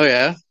 Oh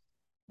yeah.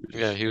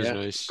 Yeah, he was Yeah.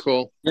 nice.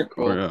 Cool. Yep. Oh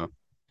Cool. yeah.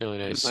 Really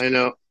nice. I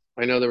know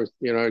there was,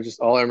 just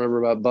all I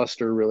remember about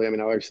Buster, really. I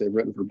mean, obviously I've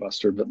written for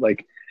Buster, but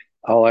like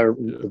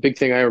the big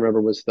thing I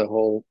remember was the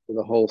whole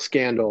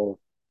scandal,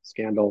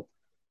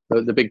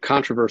 the big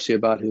controversy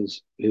about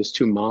his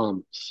two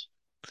moms.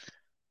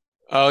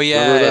 Oh Remember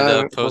yeah, the that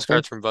whole thing?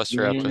 postcards from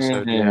Buster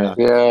episode. Yeah.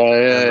 Yeah, yeah,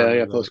 remember yeah.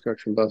 that.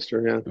 Postcards from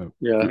Buster. Yeah,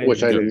 Yeah. yeah.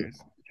 Which I Yeah. didn't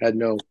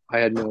I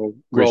had no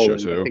Great role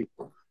show in.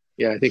 But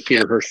too. I think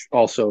Peter Hirsch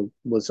also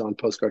was on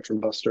Postcards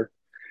from Buster.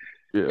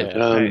 Yeah. Yeah,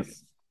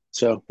 Nice.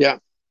 So yeah.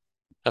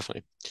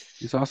 definitely.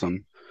 It's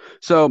awesome.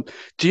 So,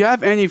 do you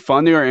have any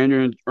funny or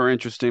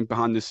interesting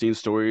behind the scenes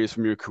stories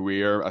from your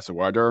career as a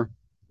writer?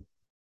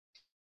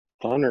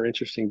 Fun or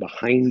interesting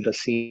behind the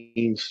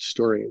scenes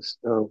stories.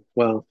 Oh,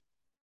 well,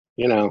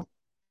 you know,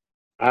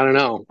 I don't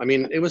know. I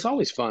mean, it was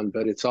always fun,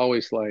 but it's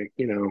always like,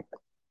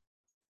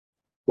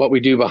 what we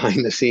do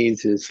behind the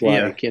scenes is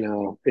Yeah. like,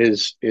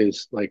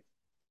 is like,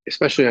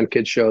 especially on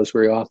kids shows,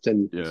 where we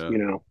often,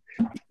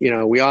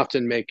 Yeah. we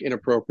often make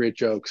inappropriate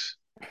jokes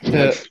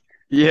Yeah.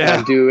 Yeah.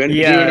 and do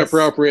Yes.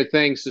 inappropriate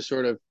things to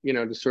sort of,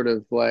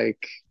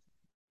 like,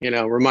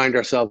 remind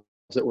ourselves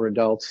that we're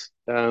adults.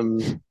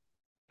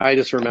 I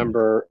just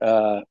remember,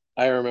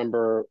 I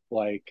remember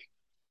like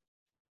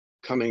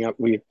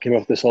we came up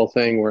with this whole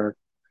thing where,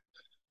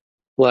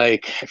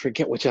 like, I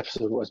forget which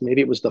episode it was.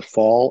 Maybe it was the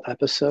fall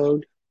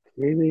episode,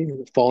 maybe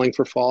Falling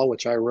for Fall,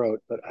 which I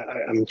wrote, but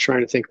I'm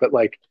trying to think. But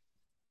like,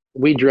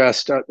 we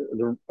dressed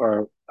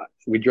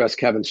we dressed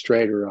Kevin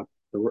Strader up.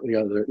 The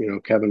other,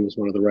 Kevin was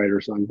one of the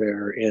writers on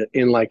Bear,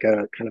 in like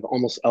a kind of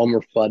almost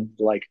Elmer Fudd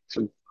like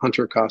some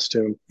hunter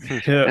costume.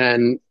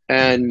 Yeah.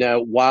 And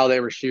while they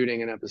were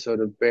shooting an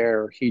episode of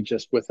Bear, he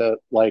just with a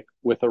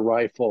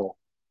rifle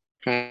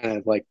kind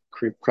of like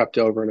crept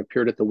over and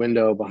appeared at the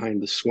window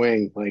behind the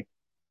swing, like,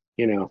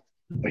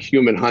 a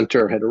human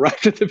hunter had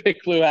arrived at the Big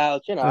Blue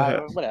House.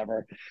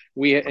 Whatever.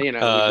 We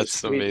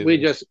That's we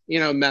amazing. just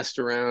messed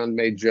around,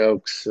 made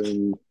jokes,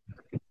 and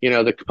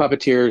the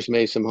puppeteers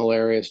made some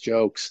hilarious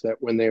jokes that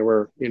when they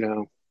were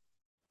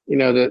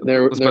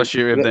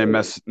Especially if they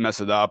mess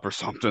it up or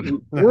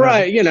something.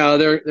 right.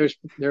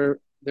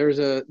 There's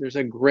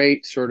a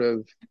great sort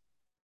of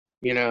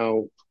you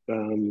know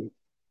um,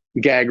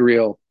 gag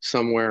reel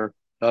somewhere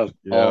of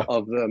Yeah.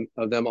 all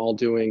of them all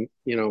doing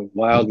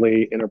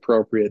wildly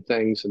inappropriate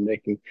things and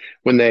making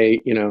when they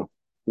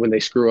when they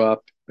screw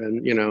up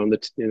and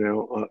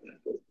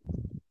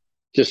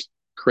just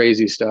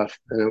crazy stuff.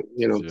 And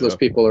those Yeah.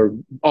 people are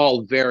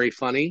all very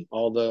funny,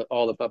 all the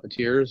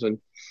puppeteers, and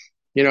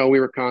we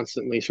were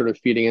constantly sort of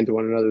feeding into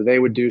one another. They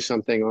would do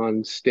something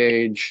on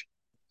stage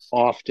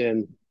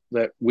often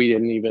that we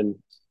didn't even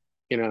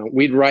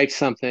we'd write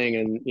something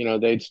and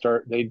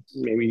they'd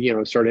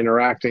maybe start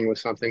interacting with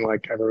something.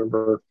 Like I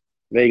remember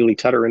vaguely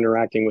Tutter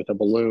interacting with a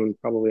balloon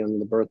probably on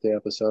the birthday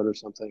episode or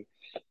something,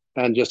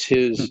 and just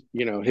his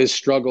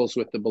struggles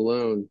with the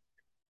balloon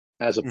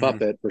as a Mhm.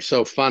 puppet were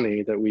so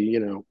funny that we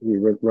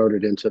wrote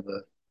it into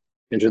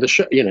the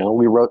show.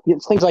 We wrote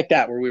things like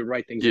that where we would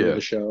write things into Yeah.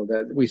 the show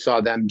that we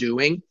saw them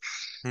doing.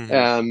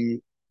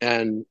 Mhm.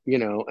 And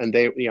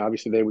they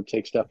obviously they would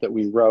take stuff that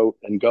we wrote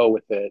and go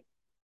with it.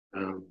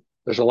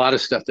 There's a lot of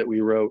stuff that we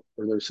wrote,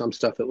 or there's some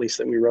stuff at least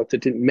that we wrote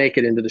that didn't make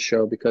it into the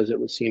show because it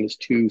was seen as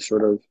too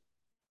sort of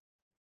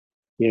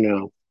you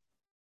know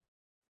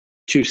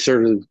too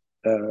sort of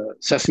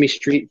Sesame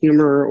Street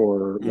humor,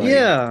 or like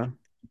Yeah.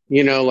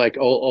 like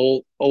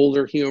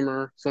older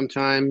humor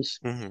sometimes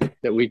Mhm.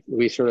 that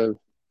we sort of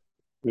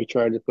we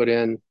tried to put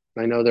in.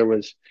 I know there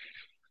was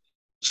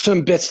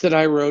some bits that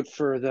I wrote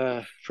for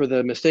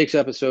the mistakes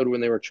episode when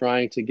they were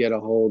trying to get a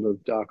hold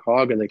of Doc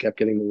Hogg and they kept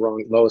getting the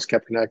wrong. Lois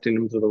kept connecting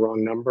them to the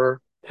wrong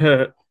number.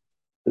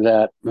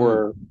 That Mm.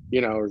 were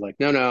like,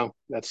 no,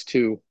 that's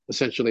too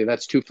essentially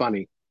that's too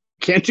funny.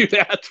 Can't do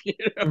that.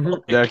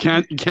 Mhm.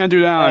 Yeah, you can't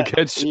do that on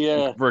kids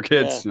Yeah, for a yeah,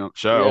 kids,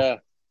 show.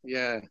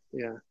 yeah,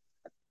 yeah.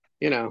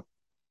 You know,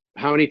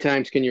 how many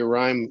times can you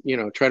rhyme?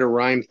 Try to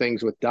rhyme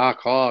things with Doc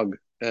Hogg,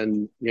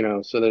 and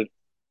so that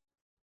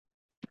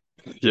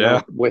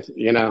Yeah. with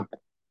yeah.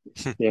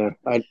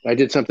 I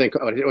did something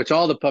which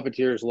all the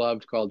puppeteers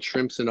loved called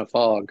Shrimps in a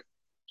Fog,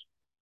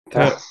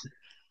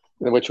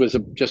 which was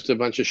just a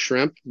bunch of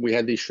shrimp. We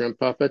had these shrimp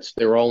puppets.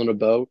 They were all in a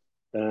boat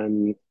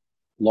and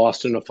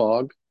lost in a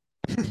fog.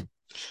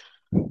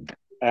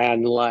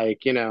 And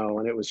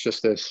and it was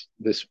just this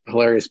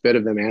hilarious bit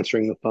of them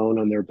answering the phone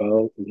on their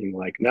boat and being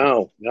like,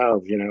 no,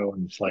 no,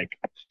 and it's like,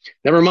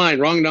 never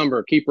mind, wrong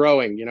number, keep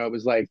rowing.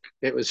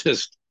 It was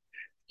just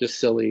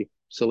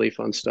silly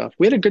fun stuff.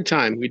 We had a good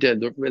time. We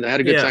did. I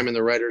had a good Yeah. time in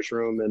the writers'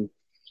 room,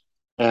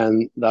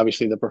 and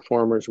obviously the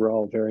performers were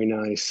all very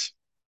nice.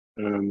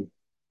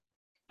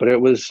 But it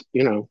was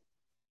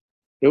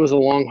it was a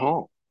long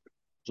haul.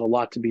 There's a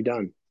lot to be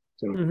done.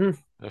 So Hmm.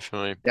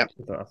 Definitely. yeah,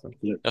 That's awesome.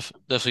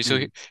 Definitely. So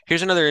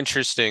here's another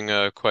interesting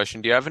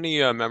question. Do you have any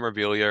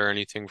memorabilia or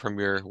anything from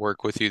your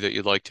work with you that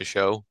you'd like to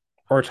show?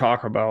 Or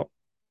talk about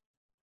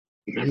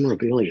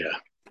memorabilia.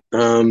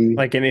 Um,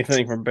 like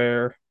anything from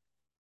Bear.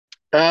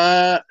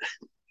 uh,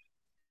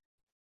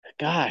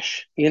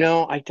 Gosh, It's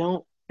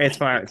I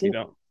fine if you think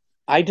don't.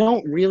 I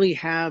don't really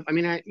have. I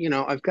mean,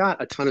 I've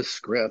got a ton of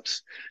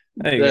scripts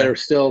There you that go. are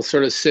still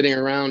sort of sitting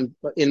around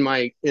in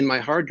my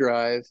hard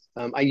drive.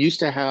 I used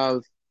to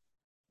have.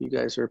 You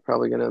guys are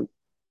probably gonna,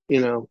 you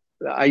know,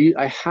 I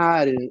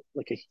had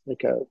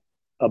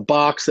a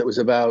box that was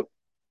about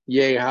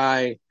yay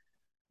high,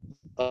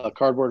 a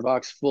cardboard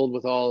box filled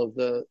with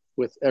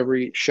with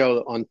every show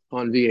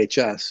on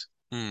VHS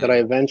that I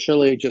Hmm.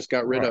 eventually just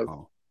got rid of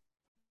Wow.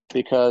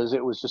 because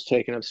it was just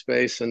taking up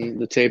space and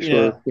the tapes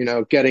were,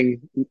 Yeah.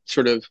 getting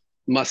sort of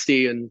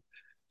musty and,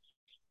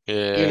 you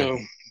Yeah. know,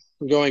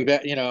 going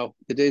back,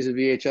 the days of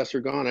VHS are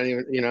gone. I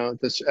didn't even,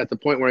 at the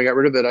point where I got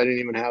rid of it, I didn't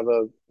even have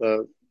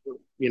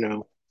you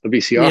know, a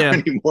VCR Yeah.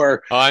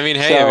 anymore. Oh, I mean,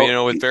 hey,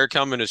 So with Bear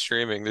coming to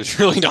streaming, there's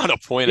really not a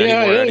point yeah,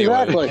 anymore yeah,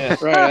 anyway. exactly. Yeah.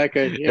 Right. I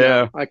could,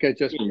 Yeah. I could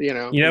just, You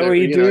know what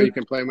you do? you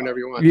can play them whenever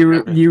you want.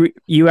 Yeah.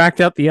 You act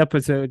out the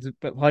episodes,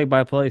 but play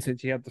by play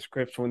since you have the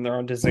scripts when they're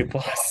on Disney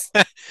Plus.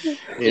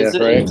 Yeah.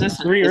 Right.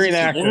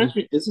 Reenact them.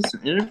 Is this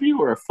an interview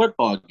or a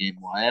football game,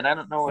 Wyatt? I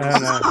don't know what I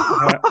this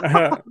don't is.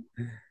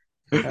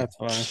 know. That's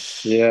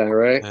fine. Yeah.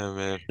 Right. Oh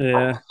man.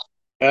 Yeah.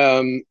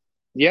 Um,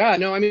 yeah,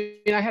 no, I mean,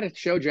 I had a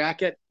show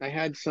jacket.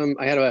 I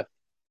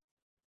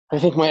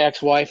think my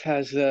ex-wife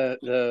has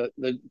the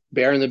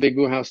Bear in the Big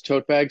Blue House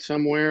tote bag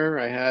somewhere.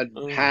 I had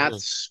Oh, yeah.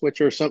 hats,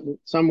 which are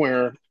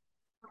somewhere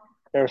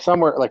or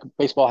somewhere like a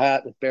baseball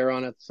hat with Bear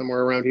on it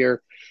somewhere around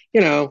here.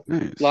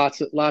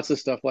 Nice. Lots of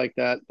stuff like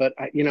that. But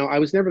I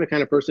was never the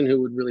kind of person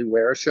who would really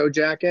wear a show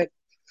jacket.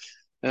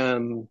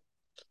 Um,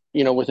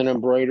 with an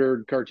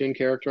embroidered cartoon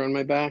character on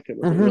my back. It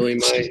wasn't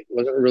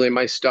Hmm. really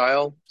my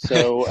style.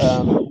 So,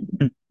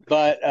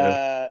 but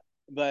Yeah.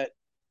 but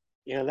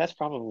that's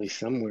probably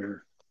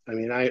somewhere. I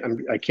mean,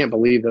 I can't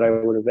believe that I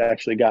would have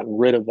actually gotten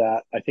rid of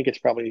that. I think it's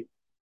probably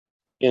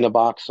in a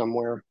box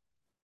somewhere.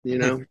 you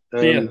know.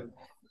 Yeah.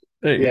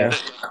 There you Yeah. go.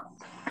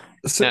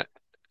 So,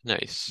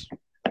 Nice.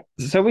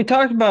 so we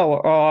talked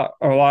about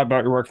a lot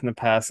about your work in the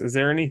past. Is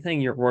there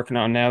anything you're working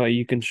on now that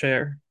you can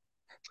share?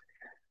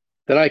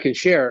 That I can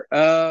share.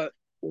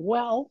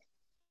 Well,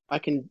 I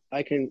can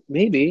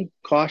maybe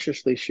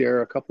cautiously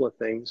share a couple of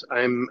things.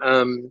 I'm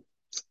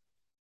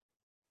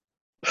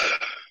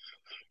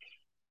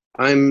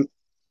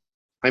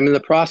I'm in the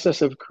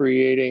process of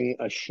creating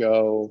a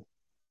show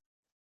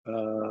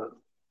uh,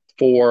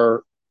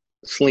 for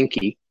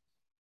Slinky.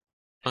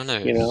 Oh,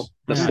 You know, nice.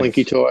 the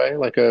Slinky Nice. toy,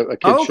 like a kid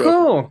Oh, show.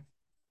 cool.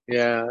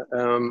 Yeah.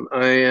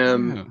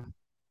 Yeah.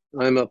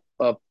 I'm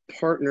a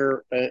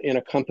partner in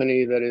a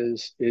company that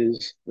is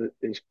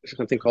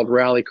something called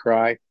Rally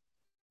Cry,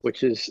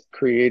 which is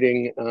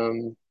creating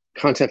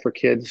content for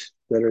kids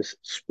that is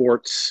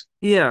sports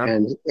Yeah.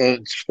 and Yeah.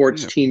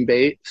 sports team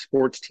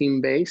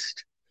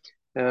based,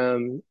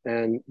 and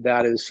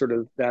that's sort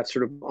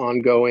of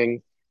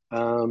ongoing.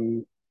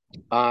 Um,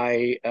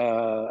 I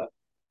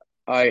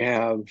I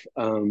have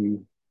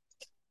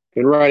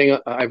been writing.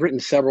 I've written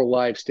several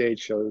live stage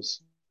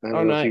shows. I Oh,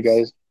 don't know if you nice.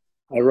 guys.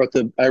 I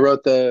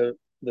wrote the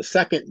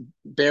second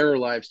Bear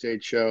live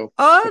stage show.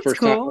 Oh, The that's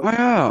first time cool. Oh the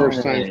yeah.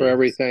 first time for Nice.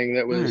 everything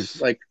that was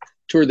Nice. like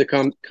toured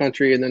the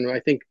country, and then I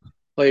think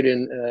played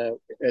in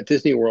at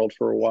Disney World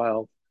for a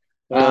while.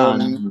 Oh, Um,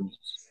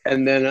 nice.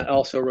 and then I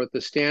also wrote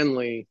the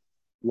Stanley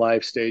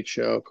live stage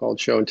show called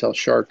Show and Tell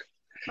Shark.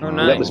 Oh,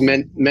 That was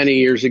nice. Oh. many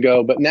years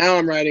ago, but now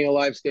I'm writing a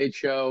live stage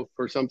show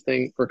for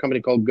a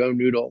company called Go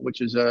Noodle,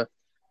 which is like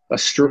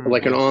Hmm.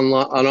 an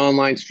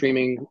online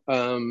streaming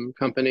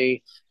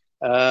company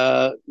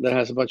that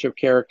has a bunch of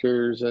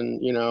characters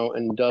and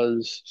and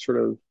does sort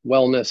of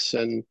wellness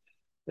and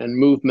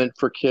movement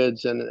for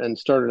kids and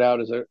started out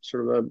as a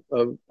sort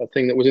of a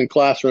thing that was in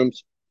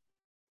classrooms,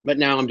 but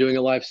now I'm doing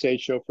a live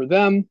stage show for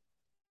them.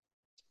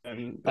 And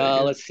there you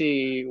go. Let's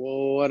see,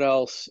 well, what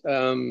else?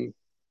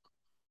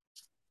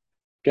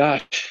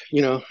 Gosh,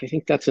 I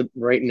think that's it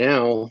right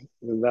now.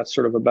 That's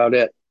sort of about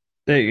it.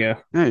 There you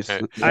go. Nice. Okay.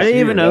 I Nice to didn't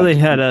even hear. know Yeah. they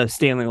had a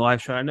Stanley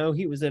live show. I know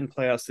he was in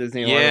Playhouse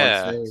Disneyland on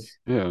Yeah. stage.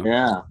 Yeah.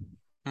 Yeah.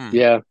 Hmm.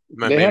 Yeah,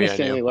 they had a Maybe I knew.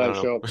 Stanley I live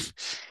don't show. know.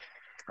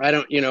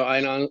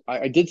 I don't,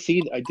 I did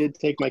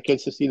take my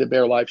kids to see the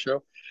Bear live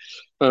show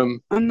Oh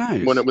when it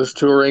nice. was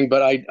touring,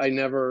 but I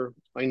never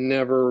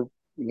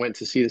went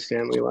to see the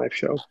Stanley live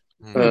show.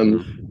 Hmm. Yeah.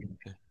 Um,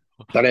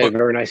 but I had Well, a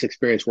very nice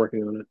experience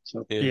working on it.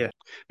 So yeah. Yeah.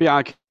 But yeah,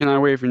 I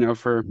cannot wait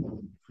for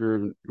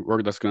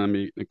work that's gonna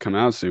be come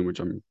out soon, which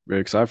I'm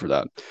very excited for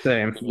that.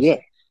 Same. yeah,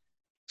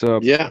 So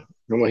yeah.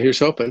 Well, here's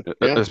hoping.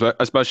 Yeah,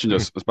 especially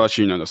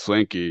the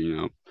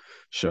Slinky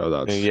show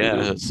that's Yeah,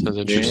 that's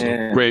interesting.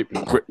 Yeah.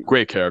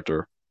 great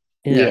character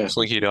Yeah. yeah,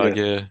 Slinky yeah, Dog,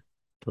 yeah.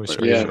 Toy for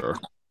Story, yeah. yeah, sure.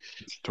 yeah.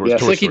 Toy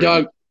Slinky Story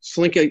Dog,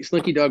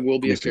 Slinky Dog will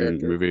be a Disney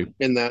character movie.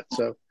 in that.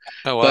 So,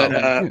 Oh, wow. but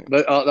Nice.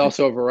 Yeah.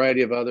 also a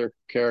variety of other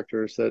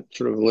characters that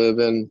sort of live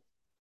in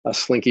a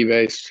Slinky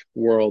based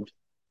world.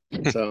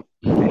 So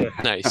Yeah.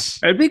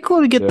 Nice. It'd be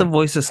cool to get Yeah. the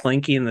voice of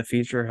Slinky in the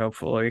future,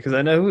 hopefully, because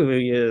I know who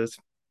he is.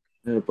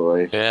 Oh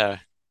boy. Yeah.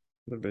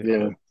 That'd be yeah,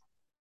 fun.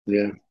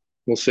 yeah.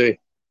 We'll see.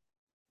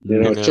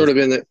 Who It's sort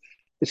knows? of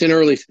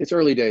it's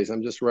early days.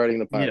 I'm just writing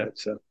the Yeah. pilot.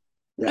 So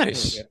yeah,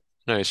 Nice.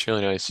 Nice.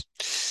 Really nice.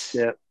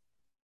 yeah.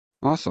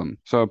 Awesome.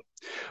 So,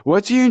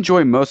 what do you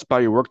enjoy most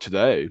about your work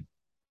today?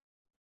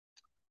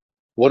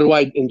 What do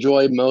I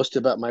enjoy most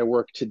about my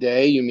work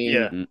today? You mean?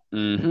 Yeah.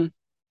 Mm-hmm.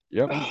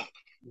 Yep. Oh,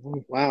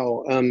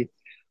 wow.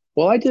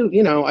 Well, I do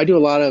a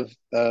lot of.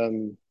 I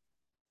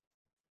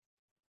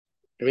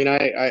mean,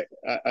 I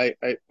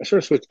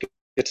sort of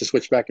get to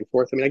switch back and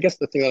forth. I mean, I guess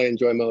the thing that I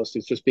enjoy most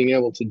is just being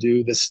able to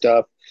do this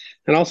stuff,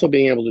 and also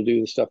being able to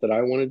do the stuff that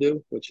I want to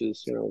do, which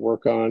is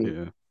work on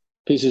Yeah.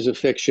 pieces of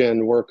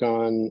fiction, work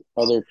on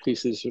other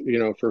pieces,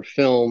 for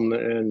film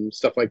and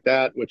stuff like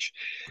that. Which,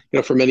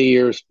 for many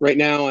years, right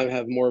now I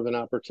have more of an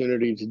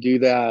opportunity to do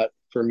that.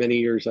 For many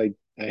years, I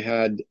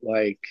had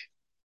like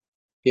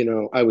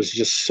I was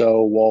just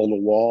so wall to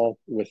wall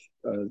with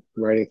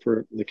writing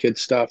for the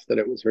kids stuff that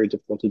it was very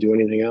difficult to do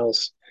anything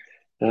else.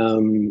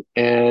 And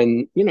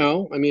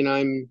I mean,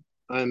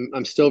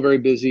 I'm still very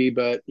busy,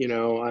 but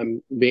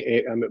I'm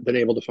been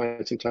able to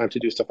find some time to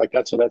do stuff like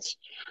that. So that's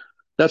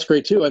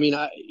great too. I mean,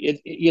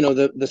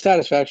 the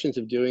satisfactions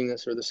of doing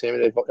this are the same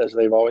as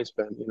they've always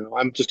been.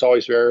 I'm just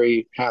always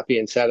very happy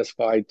and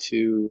satisfied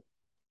to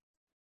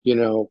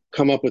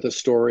come up with a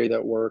story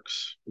that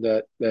works,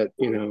 that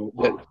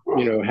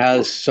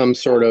has some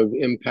sort of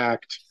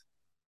impact,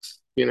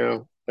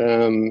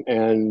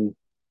 and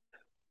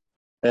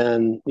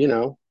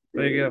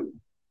There you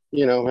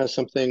go. has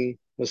something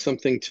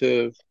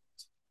to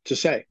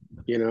say,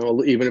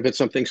 even if it's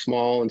something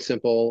small and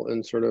simple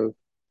and sort of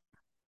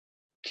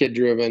kid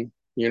driven.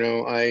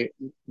 I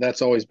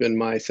That's always been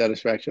my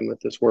satisfaction with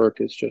this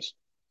work, is just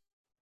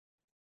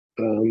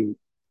um,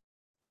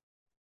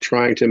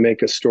 trying to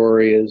make a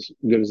story as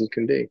good as it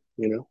can be.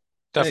 There you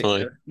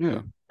Definitely. go.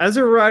 Yeah. As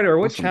a writer,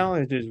 what Awesome.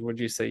 challenges would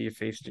you say you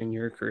faced in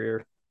your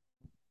career?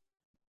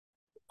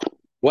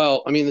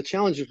 Well, I mean, the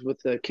challenges with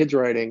the kids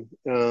writing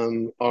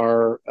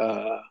are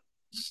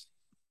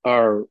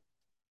are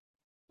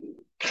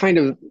kind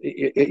of,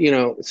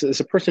 it's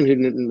a person who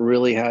didn't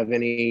really have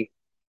any.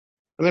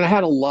 I mean, I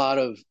had a lot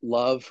of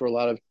love for a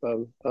lot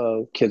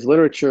of kids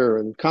literature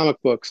and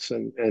comic books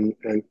and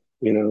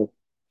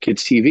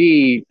kids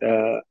TV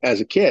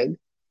as a kid,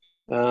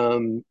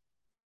 um,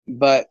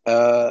 but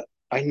I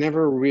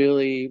never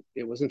really.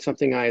 It wasn't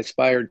something I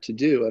aspired to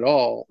do at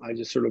all. I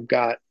just sort of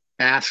got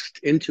asked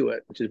into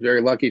it, which is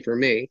very lucky for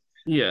me.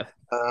 Yeah.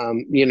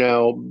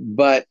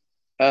 But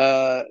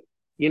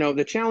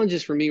the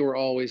challenges for me were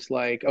always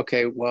like,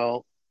 okay,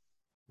 well,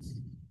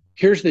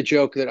 here's the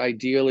joke that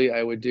ideally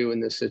I would do in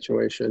this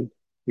situation,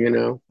 you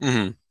know?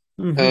 Hmm.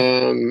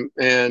 Hmm.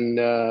 And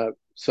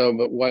so,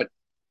 but what,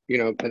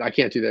 but I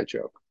can't do that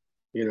joke.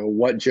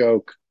 What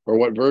joke or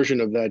what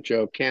version of that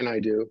joke can I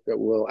do that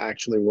will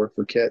actually work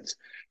for kids?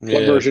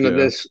 What Yeah. version of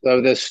Yeah.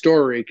 this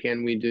story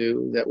can we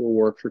do that will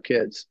work for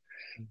kids,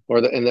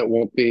 and that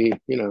won't be,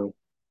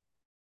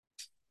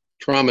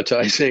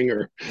 traumatizing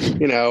or,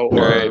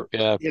 Right.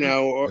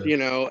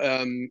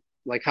 Yeah.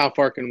 like how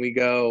far can we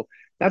go?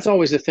 That's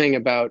always the thing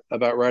about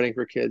writing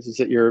for kids is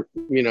that you're,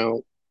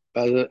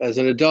 as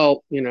an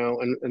adult,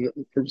 and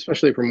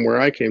especially from where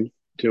I came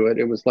to it,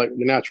 it was like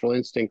the natural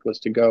instinct was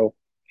to go,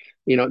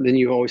 then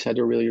you always had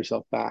to reel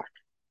yourself back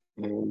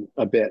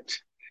a bit,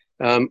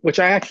 which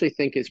I actually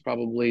think is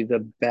probably the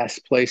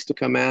best place to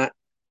come at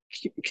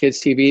kids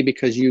TV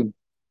because you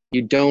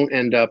don't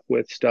end up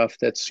with stuff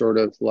that's sort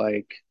of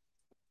like,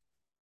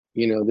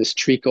 this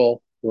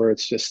treacle where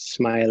it's just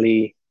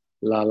smiley,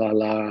 la la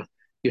la.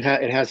 It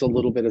has a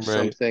little bit of Right.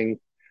 something.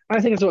 I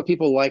think it's what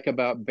people like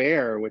about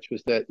Bear, which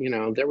was that,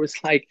 there was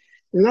like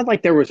not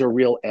like there was a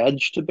real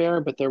edge to Bear,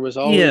 but Yeah. there was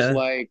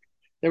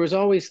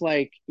always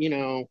like,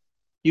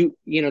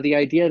 the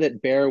idea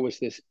that Bear was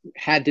this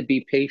had to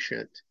be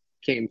patient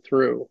came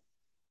through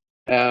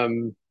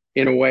in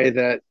a way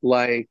that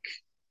like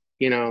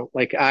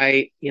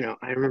I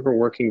remember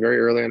working very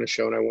early on a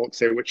show and I won't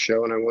say which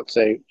show and I won't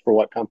say for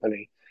what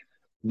company,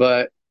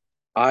 but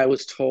I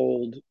was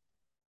told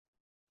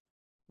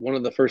one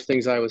of the first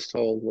things I was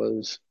told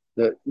was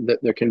that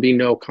there can be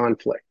no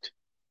conflict.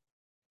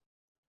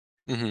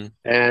 Hmm.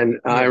 And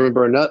I Yeah.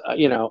 remember another,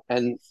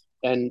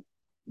 and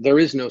there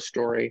is no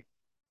story.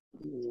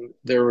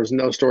 There was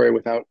no story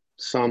without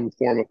some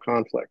form of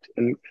conflict.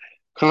 And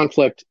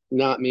conflict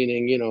not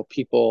meaning,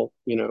 people,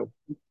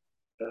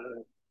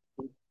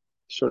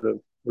 sort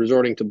of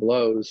resorting to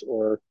blows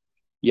or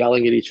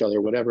yelling at each other,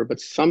 whatever, but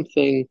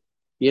something,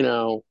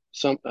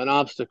 an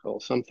obstacle,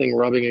 something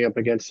rubbing up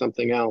against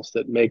something else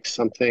that makes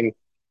something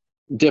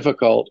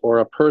difficult, or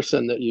a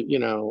person that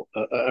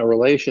a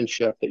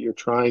relationship that you're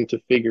trying to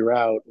figure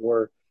out,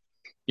 or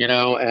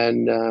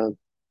and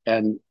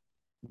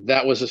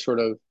that was a sort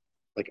of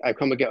like I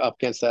come up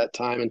against that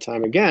time and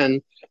time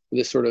again,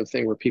 this sort of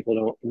thing where people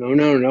don't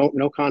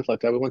no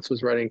conflict. I once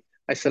was writing.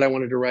 I said I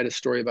wanted to write a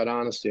story about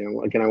honesty,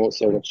 and again I won't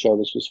say what show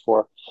this was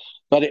for,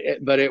 but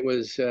it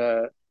was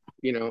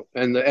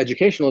and the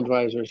educational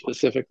advisors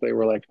specifically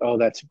were like, oh,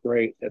 that's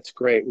great,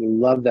 we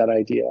love that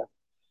idea,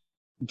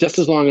 just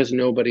as long as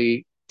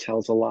nobody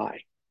tells a lie.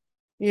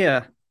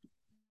 Yeah.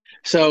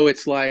 So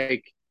it's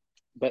like,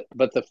 but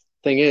the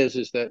thing is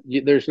that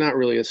there's not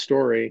really a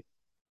story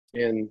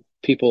in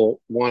people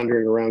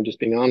wandering around just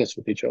being honest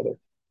with each other.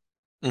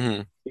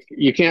 Hmm.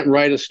 You can't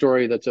write a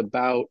story that's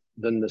about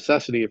the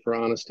necessity for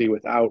honesty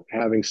without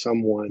having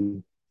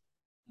someone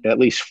at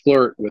least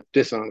flirt with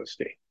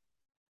dishonesty,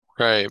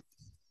 Right.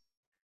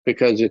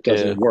 because it Yeah.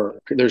 doesn't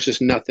work.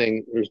 There's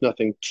nothing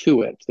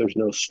to it. There's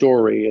no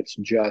story. It's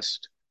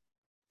just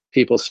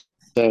people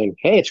saying,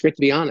 hey, it's great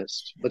to be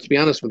honest. Let's be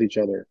honest with each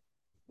other.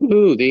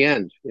 Ooh, the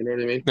end. You know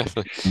what I mean?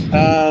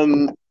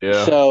 Definitely.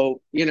 Yeah.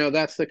 So,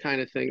 that's the kind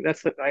of thing.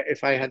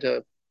 If I had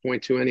to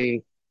point to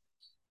any,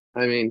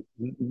 I mean,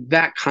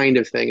 that kind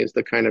of thing is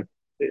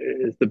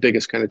the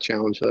biggest kind of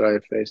challenge that I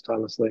have faced,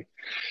 honestly.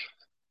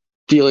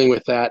 Dealing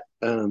with that,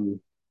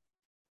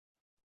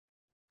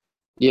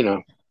 you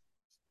know,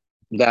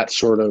 that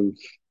sort of,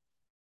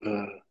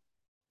 uh,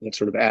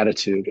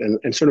 attitude,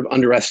 and sort of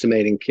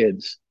underestimating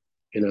kids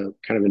in a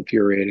kind of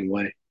infuriating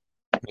way.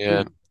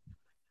 Yeah.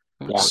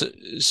 Yeah.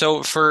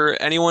 So for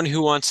anyone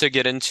who wants to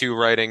get into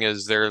writing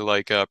as their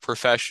like a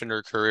profession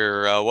or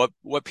career,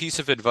 what piece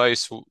of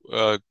advice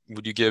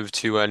would you give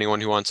to anyone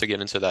who wants to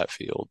get into that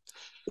field?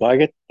 Well, I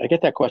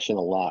get that question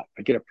a lot.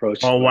 I get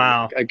approached Oh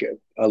by it.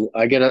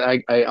 wow.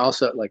 I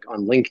also like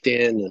on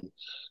LinkedIn and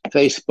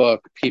Facebook,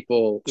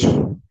 people,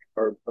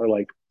 are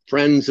like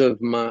friends of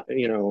my,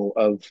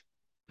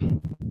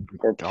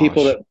 or Gosh.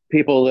 people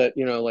that,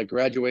 like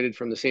graduated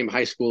from the same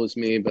high school as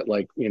me, but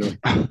like,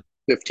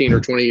 15 or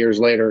 20 years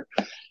later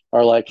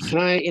are like, can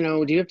I,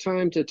 do you have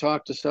time to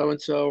talk to so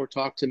and so or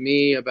talk to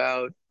me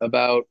about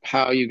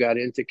how you got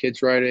into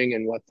kids writing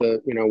and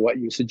what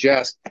you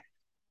suggest?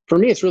 For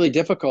me, it's really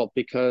difficult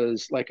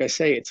because, like I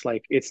say,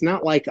 it's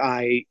not like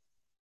I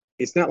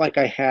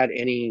had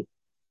any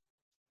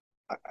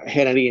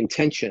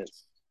intention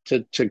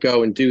to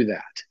go and do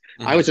that.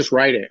 Hmm. I was just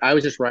writing.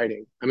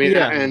 I mean,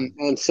 Yeah.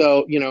 and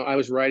so, I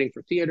was writing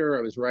for theater.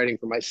 I was writing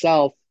for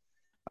myself.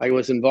 I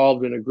was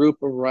involved in a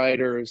group of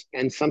writers,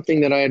 and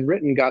something that I had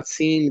written got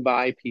seen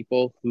by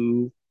people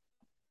who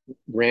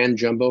ran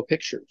Jumbo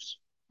Pictures,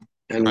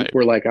 and Right.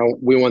 we're like, oh,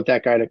 we want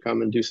that guy to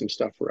come and do some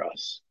stuff for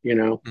us, you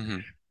know. Hmm.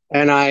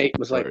 And I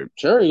was like, Right.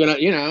 sure,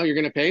 you're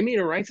gonna pay me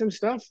to write some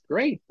stuff.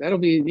 Great, that'll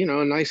be,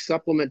 a nice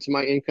supplement to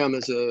my income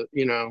as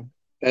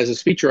as a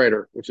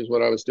speechwriter, which is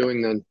what I was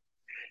doing then.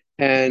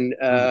 And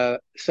Mm.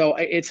 so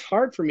it's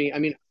hard for me. I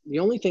mean, the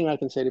only thing I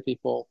can say to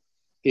people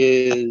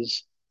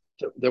is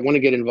that want to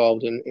get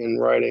involved in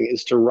writing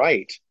is to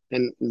write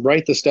and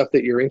write the stuff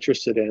that you're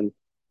interested in,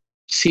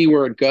 see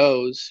where it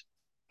goes,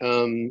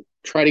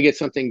 try to get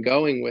something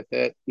going with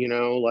it,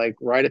 like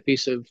write a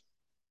piece of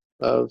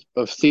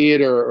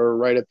theater or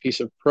write a piece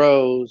of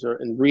prose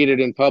and read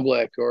it in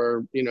public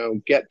or,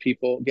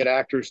 get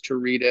actors to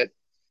read it.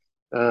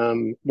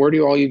 Where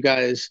do all you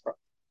guys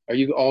are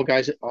you all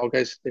guys are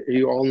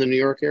you all in the New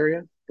York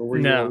area or where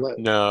do you all No, live?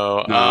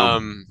 No, No.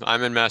 I'm in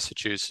I'm in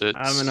Massachusetts.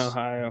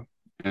 Ohio.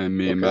 And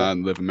me and Okay. Matt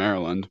live in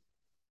Maryland.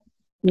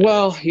 Yeah.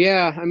 Well,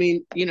 yeah, I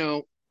mean,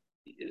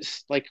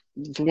 it's like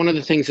one of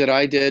the things that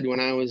I did when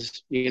I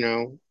was,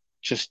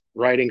 just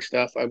writing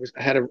stuff. I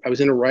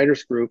was in a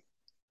writers group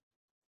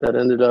that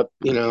ended up,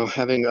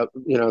 having a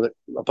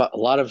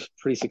lot of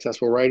pretty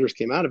successful writers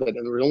came out of it,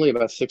 and there were only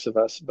about six of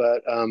us,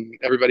 but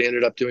everybody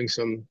ended up doing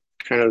some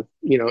kind of,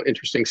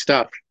 interesting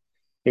stuff,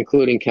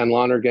 including Ken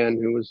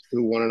Lonergan,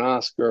 who won an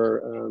Oscar,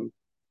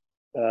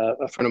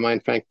 a friend of mine,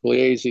 Frank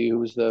Pugliese, who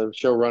was the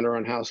showrunner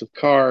on House of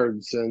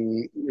Cards,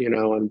 and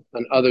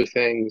and other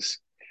things,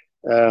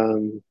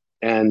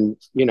 and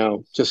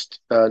just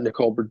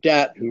Nicole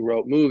Burdett, who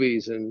wrote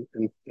movies and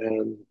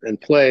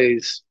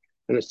plays,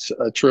 and it's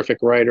a terrific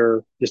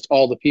writer. Just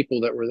all the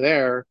people that were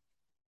there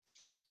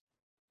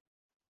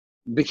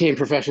became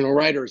professional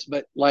writers,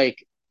 but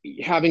like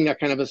having that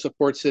kind of a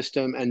support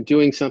system and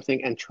doing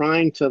something and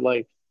trying to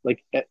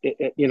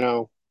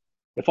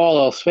if all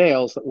else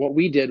fails, what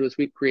we did was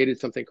we created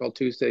something called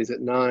Tuesdays at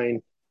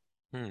 9,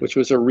 Hmm. which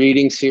was a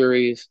reading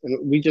series.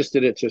 And we just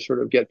did it to sort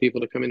of get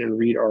people to come in and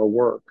read our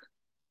work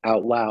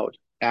out loud,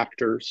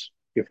 actors,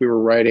 if we were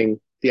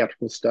writing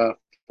theatrical stuff,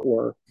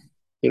 or,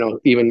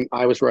 even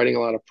I was writing a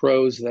lot of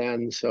prose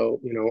then. So,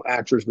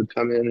 actors would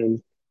come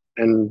in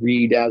and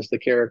read as the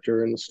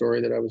character in the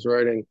story that I was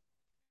writing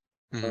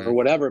or Hmm.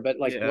 whatever. But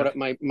like Yeah. what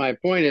my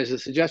point is, the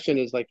suggestion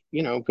is like,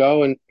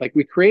 go and like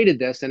we created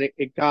this and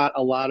it got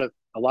a lot of,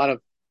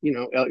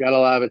 it got a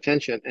lot of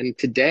attention. And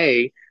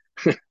today,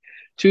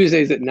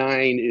 Tuesdays at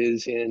 9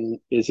 is in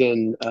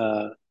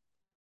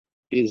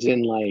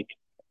like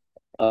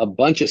a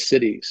bunch of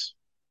cities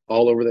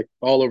all over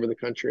the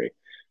country.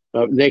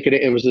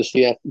 It was this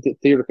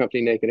theater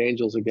company, Naked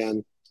Angels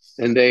again,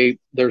 and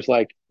there's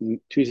like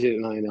Tuesdays at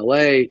 9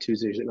 L.A.,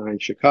 Tuesdays at 9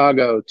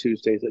 Chicago,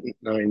 Tuesdays at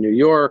 9 New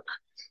York.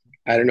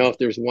 Hmm. I don't know if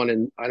there's one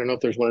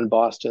in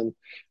Boston,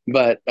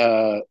 but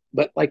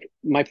like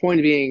my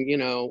point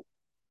being,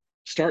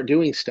 start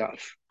doing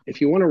stuff. If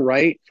you want to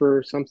write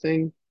for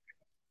something,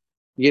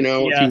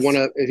 Yes.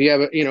 if you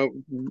have a,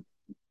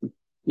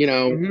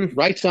 Mhm.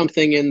 write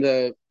something in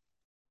the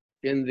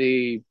in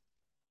the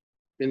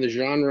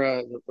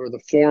genre or the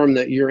form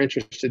that you're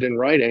interested in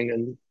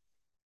writing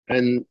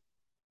and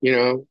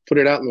put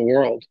it out in the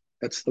world.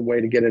 That's the way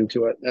to get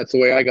into it. That's the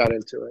way I got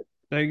into it,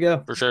 There you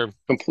go. For sure.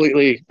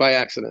 completely by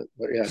accident,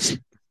 but yeah.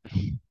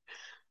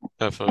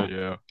 Definitely.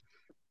 Yeah.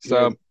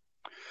 Yeah.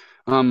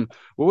 So,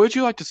 what would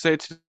you like to say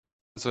to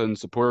and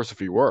supporters of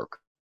your work?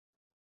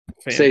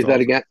 Say Fans that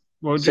also. again.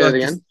 What would you Say that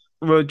like to again.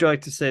 What would you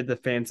like to say to the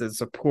fans and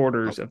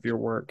supporters of your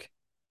work?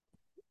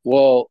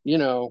 Well,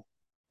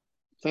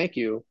 thank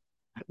you.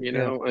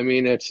 Yeah. I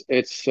mean, it's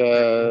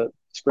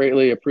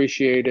greatly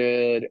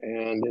appreciated,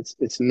 and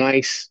it's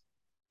nice.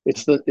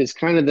 It's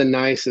kind of the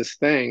nicest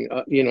thing.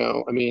 I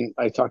mean,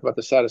 I talk about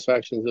the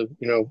satisfactions of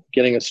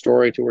getting a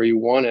story to where you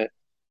want it,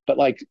 but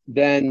like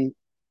then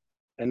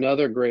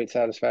another great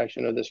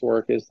satisfaction of this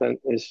work is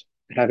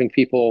having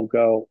people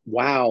go,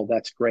 wow,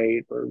 that's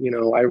great, or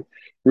I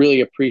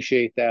really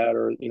appreciate that,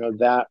 or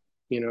that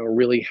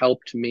really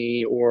helped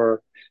me,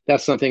 or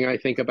that's something I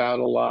think about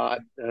a lot.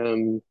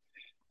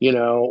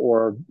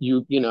 Or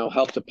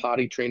help to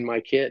potty train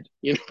my kid.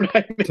 You know what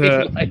I mean?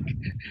 To Like,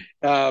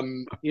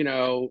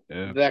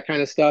 Yeah. that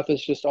kind of stuff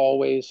is just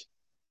always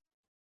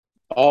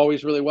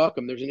really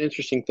welcome. There's an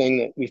interesting thing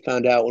that we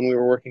found out when we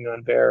were working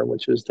on Bear,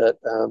 which was that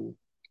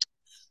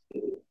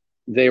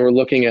they were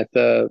looking at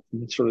the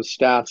sort of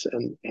stats,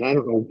 and I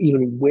don't know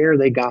even where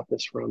they got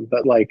this from,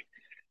 but like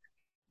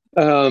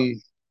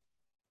um,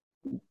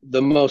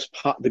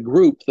 the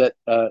group that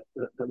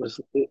was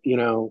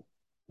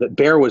that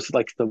Bear was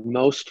like the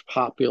most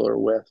popular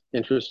with,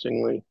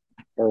 interestingly,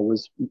 or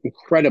was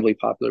incredibly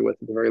popular with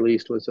at the very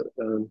least, was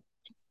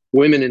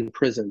women in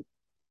prison,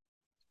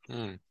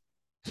 Hmm.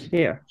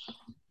 yeah.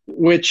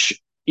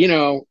 which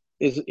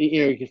is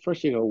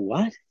first you go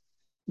what,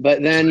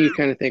 but then you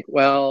kind of think,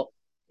 well,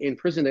 in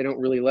prison they don't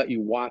really let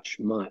you watch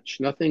much,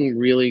 nothing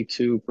really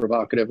too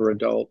provocative or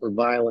adult or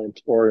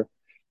violent or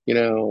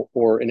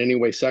or in any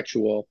way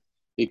sexual,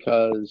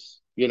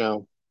 because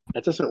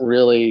that doesn't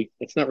really,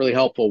 it's not really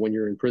helpful when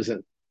you're in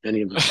prison,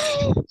 any of these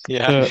episodes.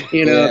 Yeah.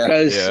 You know, Yeah.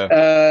 because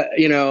Yeah.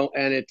 you know,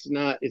 and it's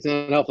not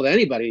helpful to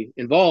anybody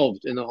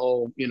involved in the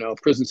whole, you know,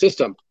 prison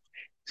system.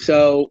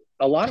 So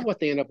a lot of what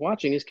they end up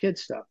watching is kid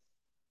stuff.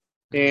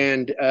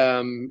 Yeah.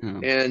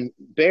 And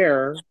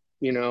Bear,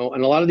 you know,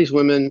 and a lot of these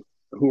women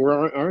who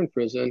are in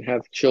prison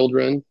have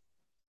children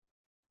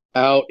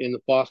out in the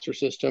foster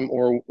system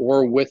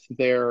or with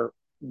their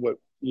what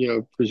you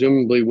know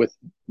presumably with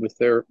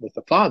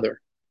the father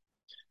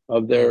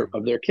of their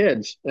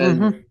kids. And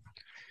Mm-hmm.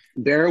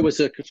 Bear was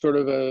a sort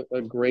of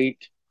a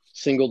great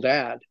single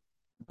dad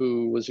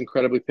who was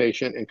incredibly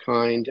patient and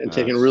kind and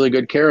taking Yes. really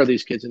good care of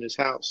these kids in his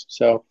house.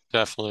 So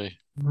Definitely.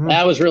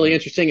 that was really Yeah.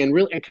 interesting and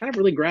really and kind of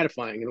really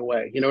gratifying in a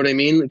way. You know what I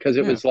mean? Because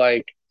it Yeah. was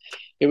like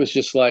it was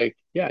just like,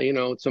 yeah, you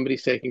know,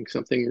 somebody's taking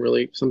something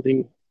really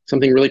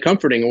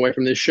comforting away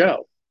from this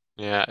show.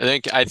 Yeah,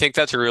 I think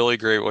that's a really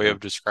great way of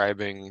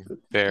describing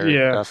Bear.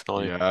 Yeah.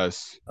 Definitely.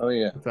 Yes. Oh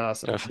yeah, That's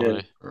awesome. Yeah,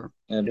 Definitely. Sure.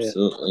 yeah.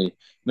 absolutely.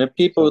 And if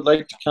people would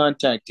like to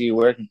contact you,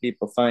 where can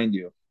people find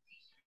you?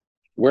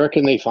 Where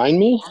can they find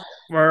me?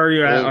 Where are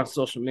you at Uh, on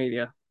social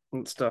media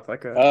and stuff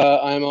like that?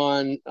 I'm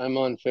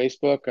on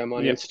Facebook. I'm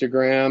on Yep.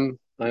 Instagram.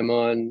 I'm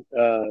on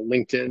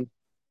LinkedIn.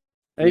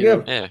 There you You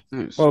know. go. Yeah.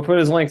 Nice. Well, put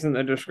his links in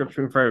the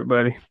description for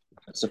everybody.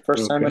 It's the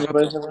first time Okay.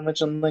 anybody's ever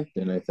mentioned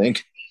LinkedIn, I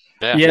think.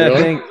 Yeah. Yeah, I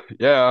Really? think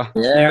Yeah.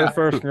 you're Yeah. the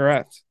first.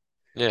 Congrats.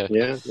 Yeah.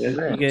 Yeah, yeah,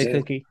 You get a yeah.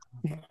 cookie.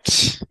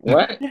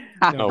 What?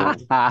 No,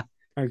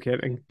 I'm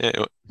kidding.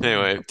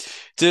 Anyway,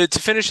 to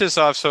finish this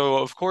off, so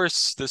of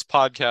course this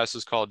podcast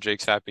is called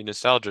Jake's Happy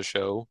Nostalgia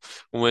Show.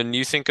 When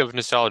you think of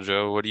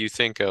nostalgia, what do you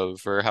think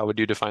of, or how would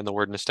you define the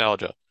word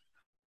nostalgia?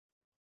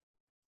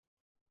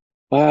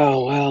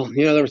 Wow, well,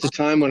 you know, there was a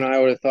time when I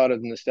would have thought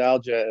of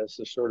nostalgia as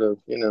the sort of,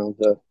 you know,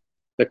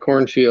 the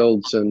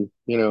cornfields and,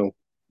 you know,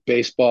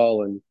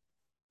 baseball and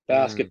Mm,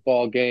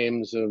 basketball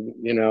games of,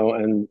 you know,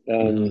 mhm.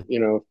 and you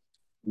know,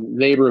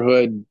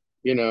 neighborhood,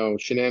 you know,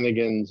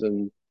 shenanigans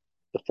and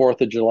the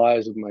 4th of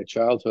July's of my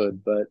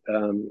childhood, but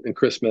and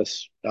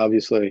Christmas,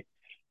 obviously.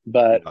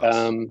 But Yes.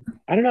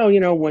 I don't know, you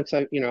know, once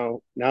I, you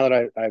know, now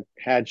that I've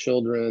had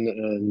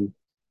children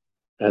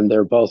and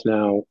they're both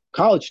now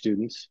college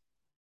students,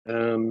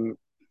 um,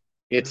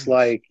 it's Nice.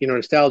 like, you know,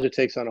 nostalgia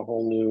takes on a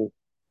whole new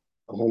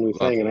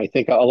thing. And Level. I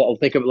think I'll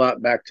think a lot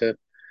back to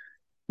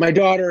my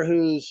daughter,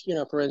 who's, you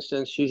know, for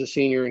instance, she's a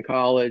senior in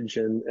college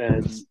and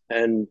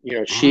you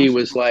know, she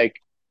was Awesome.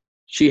 like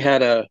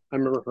I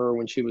remember her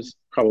when she was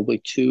probably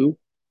 2,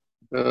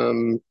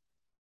 um,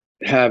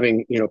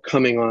 having, you know,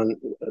 coming on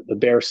the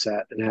Bear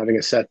set and having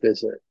a set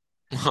visit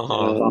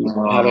Oh,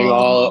 and having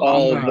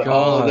Oh my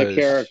all of the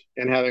character gosh.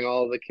 and having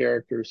all of the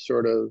characters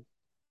sort of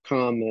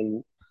come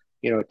and,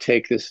 you know,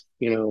 take this,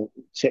 you know,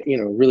 you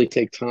know, really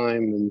take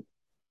time and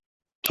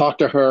talk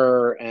to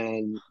her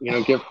and, you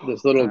know, give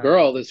this little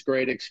girl this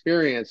great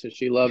experience. And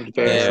she loved That's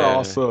Bear, yeah.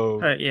 awesome.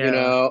 you Yeah.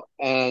 know,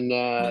 and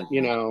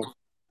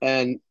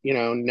you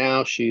know,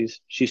 now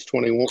she's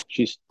 21,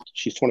 she's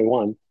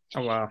 21,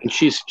 Oh wow. and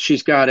she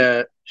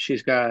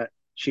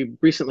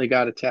recently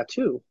got a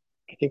tattoo.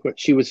 I think what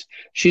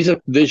she's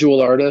a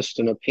visual artist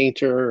and a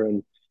painter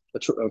and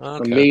an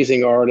Okay.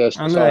 amazing artist,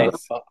 Oh,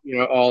 nice. you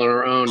know, all on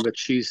her own. But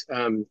she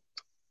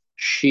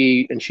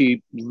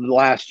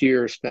last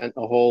year spent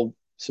a whole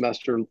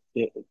semester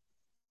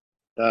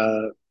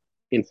uh,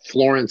 in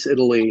Florence,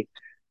 Italy,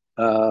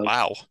 uh,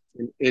 Wow.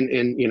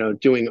 in you know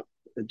doing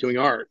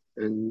art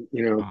and,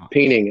 you know, Oh,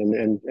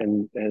 painting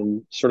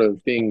and sort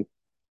of being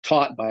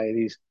taught by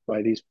these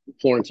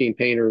Florentine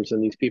painters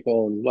and these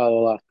people and blah blah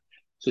blah.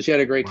 So she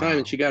had a great time, and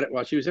wow. she got it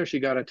while she was there. She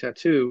got a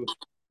tattoo,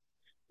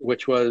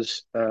 which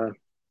was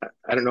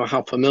I don't know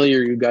how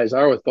familiar you guys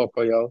are with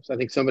Pocoyo. I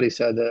think somebody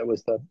said that it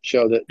was the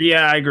show that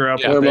Yeah, I grew up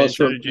Yeah. with we're it, and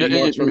so did Yeah, Jake.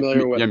 yeah, most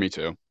familiar with. yeah, me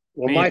too.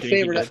 Well, Me and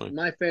Jakey did. Definitely.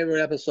 my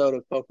favorite episode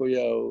of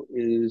Pocoyo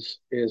is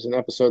an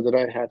episode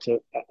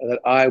that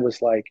I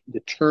was like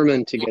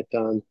determined to get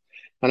done,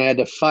 and I had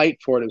to fight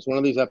for it. It was one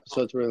of these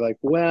episodes where like,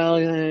 well,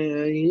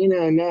 you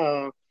know,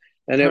 no,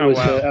 and it Oh was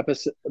wow. the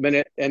episode. I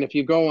mean, and if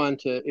you go on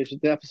to, it's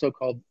the episode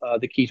called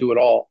 "The Key to It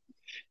All,"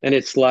 and Mm.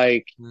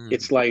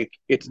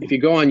 it's if you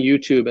go on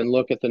YouTube and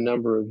look at the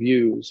number of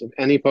views of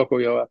any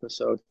Pocoyo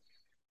episode,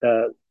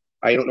 uh,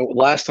 I don't know.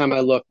 Last time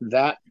I looked,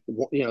 that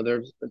you know,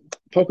 there's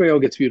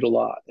Pocoyo gets viewed a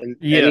lot, and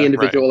any Yeah. Right.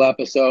 individual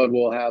episode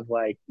will have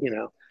like, you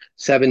know,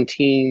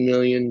 17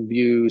 million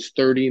views,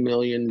 30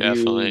 million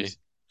Definitely. views,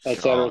 et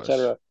cetera, et Gosh.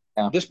 cetera.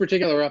 Yeah. This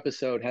particular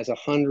episode has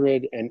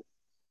 100 and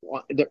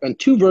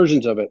two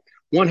versions of it.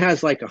 One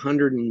has like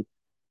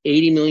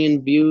 180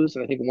 million views,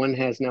 and I think one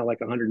has now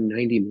like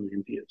 190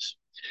 million views.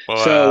 So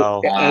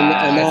Wow. and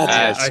I see it.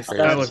 That's I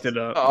crazy. looked it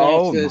up. that's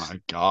Oh this my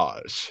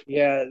gosh.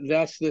 yeah,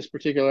 that's this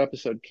particular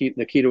episode,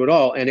 the key to it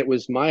all, and it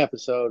was my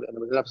episode, and it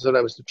was an episode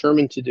I was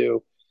determined to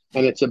do,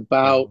 and it's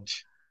about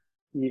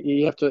Wow.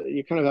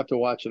 you kind of have to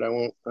watch it. I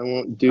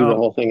won't do the Oh,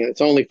 whole thing, and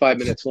it's only 5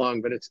 minutes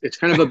long, but it's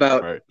kind of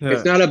about Right. yeah.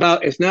 it's not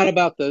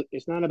about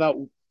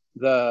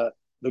the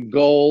the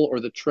goal or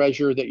the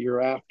treasure that you're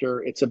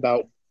after. It's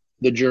about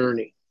the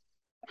journey.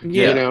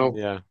 you know,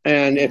 Yeah.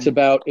 and it's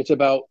about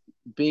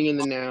being in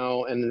the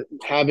now and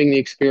having the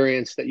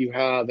experience that you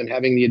have and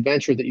having the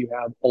adventure that you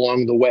have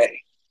along the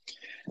way.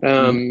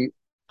 And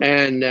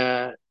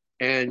the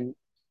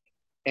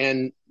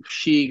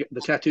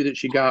tattoo that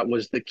she got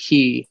was the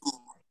key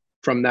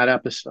from that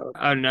episode.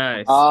 Oh,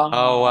 nice.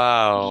 Oh,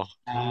 wow.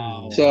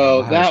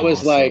 So that is that was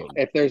awesome. like,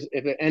 if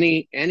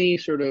any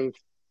sort of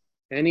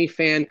any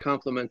fan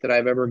compliment that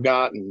I've ever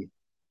gotten,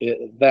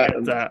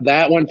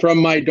 that one from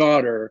my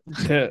daughter,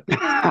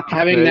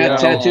 having that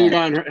tattooed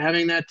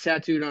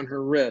on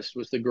her wrist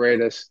was the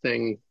greatest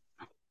thing.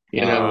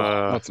 You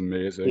know, that's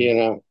amazing. you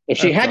know, if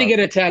she had to get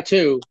a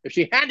tattoo, the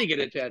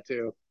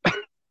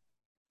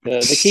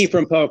key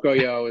from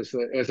Pocoyo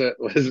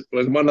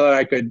was one that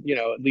I could, you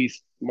know, at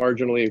least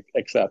marginally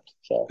accept.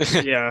 So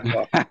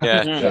Yeah.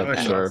 Yeah, for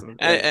sure. Awesome.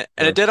 And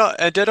I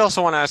did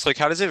also want to ask, like,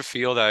 how does it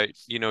feel that,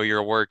 you know,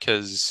 your work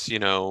has, you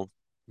know,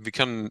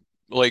 become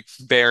like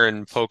Bear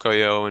and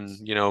Pocoyo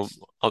and, you know,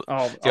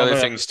 the other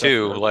things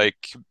too,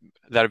 like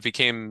that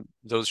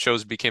those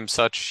shows became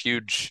such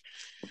huge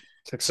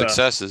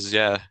successes.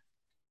 Yeah.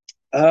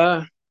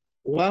 Well,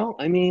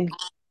 I mean,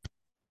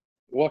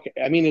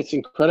 it's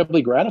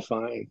incredibly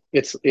gratifying.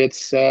 It's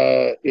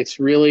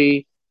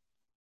really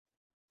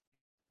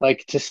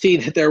like to see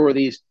that there were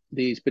these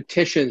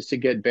petitions to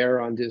get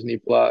Bear on Disney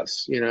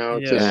Plus, you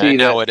know, to see and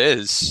now that, it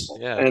is.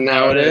 Yeah. and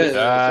now it is.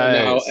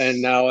 Nice. And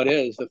now it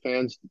is. The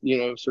fans, you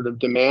know, sort of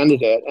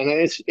demanded it. And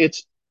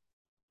it's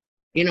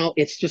you know,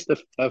 it's just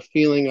a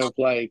feeling of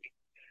like,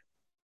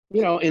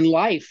 you know, in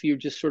life, you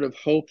just sort of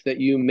hope that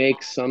you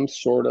make some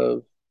sort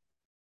of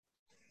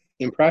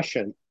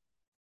impression,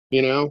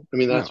 you know? I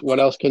mean, that's what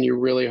else can you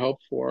really hope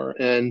for?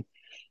 And,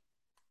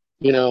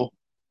 you know,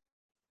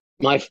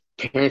 my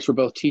parents were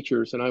both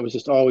teachers, and I was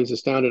just always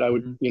astounded. I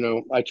would, you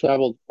know, I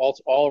traveled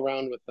all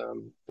around with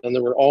them, and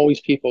there were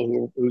always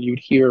people who you'd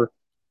hear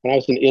when I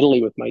was in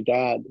Italy with my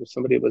dad.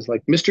 Somebody was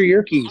like, "Mr.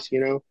 Yerkes,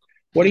 you know,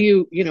 what are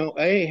you, you know,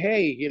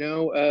 hey, you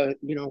know,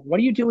 what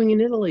are you doing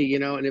in Italy, you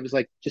know?" And it was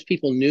like just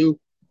people knew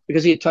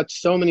because he had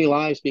touched so many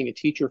lives being a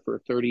teacher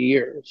for 30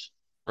 years.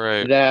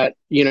 Right. That,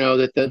 you know,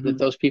 that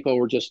those people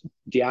were just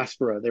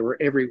diaspora. They were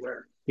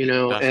everywhere, you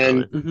know.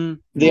 Definitely. And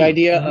the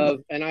idea of,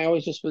 and I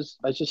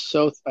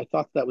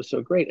thought that was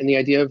so great. And the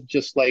idea of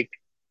just like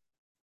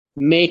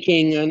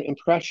making an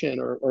impression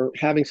or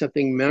having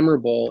something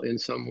memorable in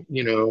some,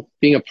 you know,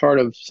 being a part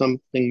of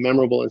something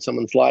memorable in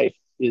someone's life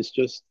is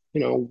just,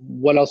 you know,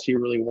 what else do you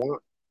really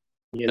want?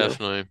 You know?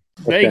 Definitely.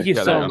 Thank you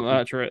so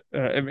much,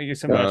 thank you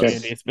so much,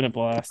 Andy. It's been a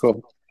blast.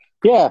 Cool.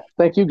 Yeah,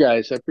 thank you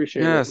guys. I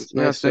appreciate it. It's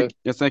nice thank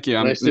you.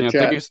 Nice to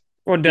chat.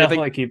 We'll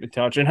definitely keep in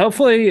touch, and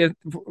hopefully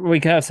we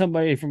can have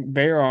somebody from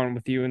Bear on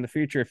with you in the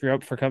future if you're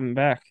up for coming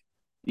back.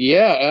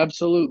 Yeah,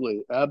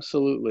 absolutely. Yes.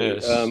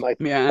 I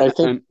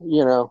think,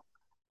 you know,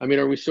 I mean,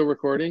 are we still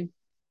recording?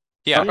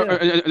 Yeah.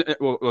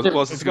 Well,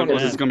 this is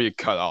gonna be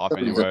cut off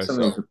anyway.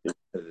 So.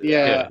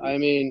 Yeah, I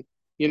mean,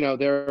 you know,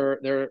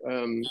 they're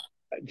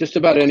just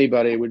about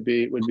anybody would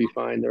be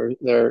fine.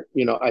 They're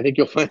you know, I think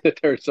you'll find that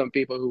there are some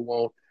people who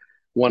won't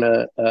want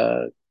to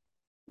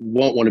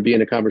be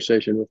in a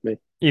conversation with me.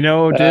 You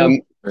know,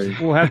 dude,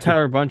 we'll have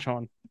Tyler Bunch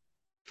on.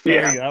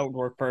 Yeah, that would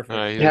work perfect.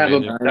 I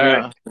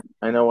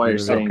know why you're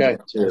saying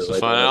that too. This is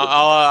fun.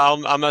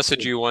 I'll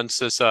message you once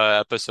this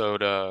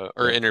episode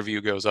or interview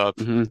goes up.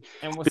 And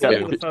we'll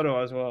send you the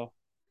photo as well.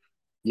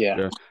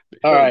 Yeah.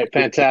 All right.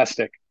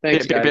 Fantastic.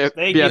 Thanks, guys.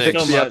 Thank you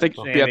so much.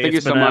 Thank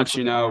you so much.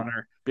 You know,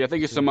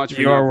 thank you so much.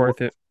 You are worth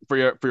it for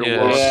your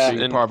work,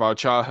 being part of our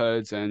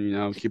childhoods, and you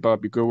know, keep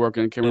up your good work.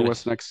 And Kimmy,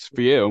 what's next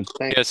for you?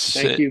 Thank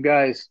you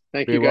guys.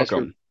 Thank you guys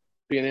for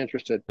being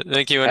interested.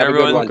 Thank you, and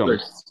everyone.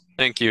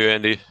 Thank you,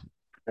 Andy.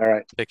 All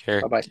right. Take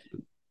care. Bye.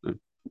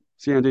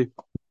 See you, Andy.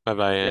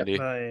 Bye, Andy.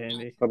 Bye,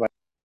 Andy. Bye.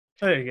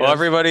 Well,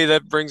 everybody,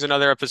 that brings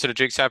another episode of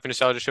Jake's Happy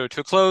Nostalgia Show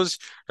to a close.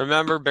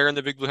 Remember, Bear in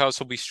the Big Blue House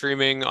will be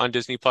streaming on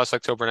Disney Plus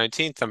October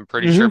 19th. I'm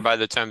pretty sure by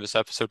the time this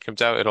episode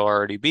comes out, it'll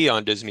already be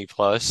on Disney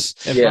Plus.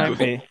 It might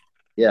be.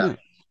 Yeah.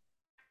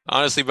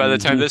 Honestly, by the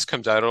time this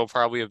comes out, it'll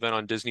probably have been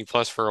on Disney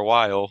Plus for a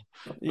while.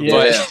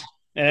 Yeah.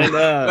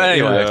 But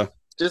anyway.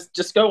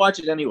 Just go watch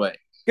it anyway.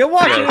 Go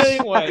watch it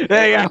anyway.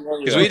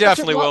 Because we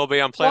definitely will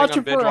be. I'm planning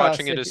on binge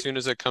watching it as soon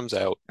as it comes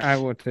out. I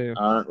will too.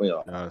 Aren't we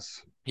all?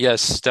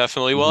 Yes,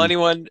 definitely. Well,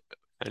 anyway.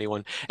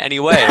 Anyone.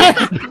 Anyway.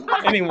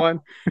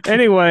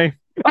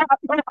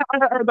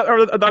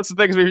 That's the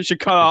things we should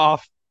cut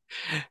off.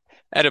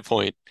 Edit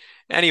point.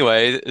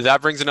 Anyway,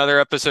 that brings another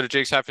episode of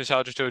Jake's Happy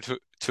Nostalgia Show to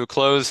a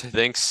close.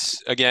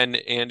 Thanks again,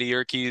 Andy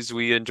Yerkes.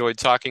 We enjoyed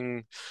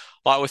talking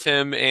a lot with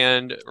him.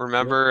 And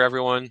remember,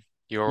 everyone,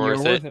 you're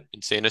worth it.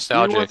 And stay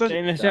nostalgic.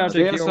 Stay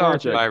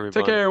nostalgic. Bye, everyone.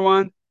 Take care,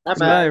 everyone.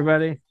 Bye,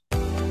 everybody.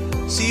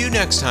 See you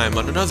next time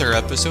on another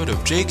episode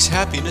of Jake's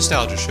Happy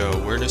Nostalgia Show,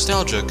 where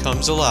nostalgia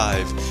comes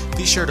alive.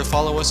 Be sure to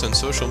follow us on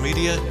social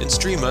media and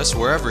stream us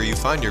wherever you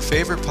find your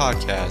favorite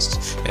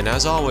podcasts. And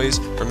as always,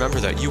 remember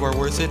that you are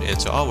worth it and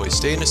to always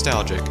stay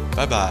nostalgic.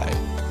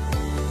 Bye-bye.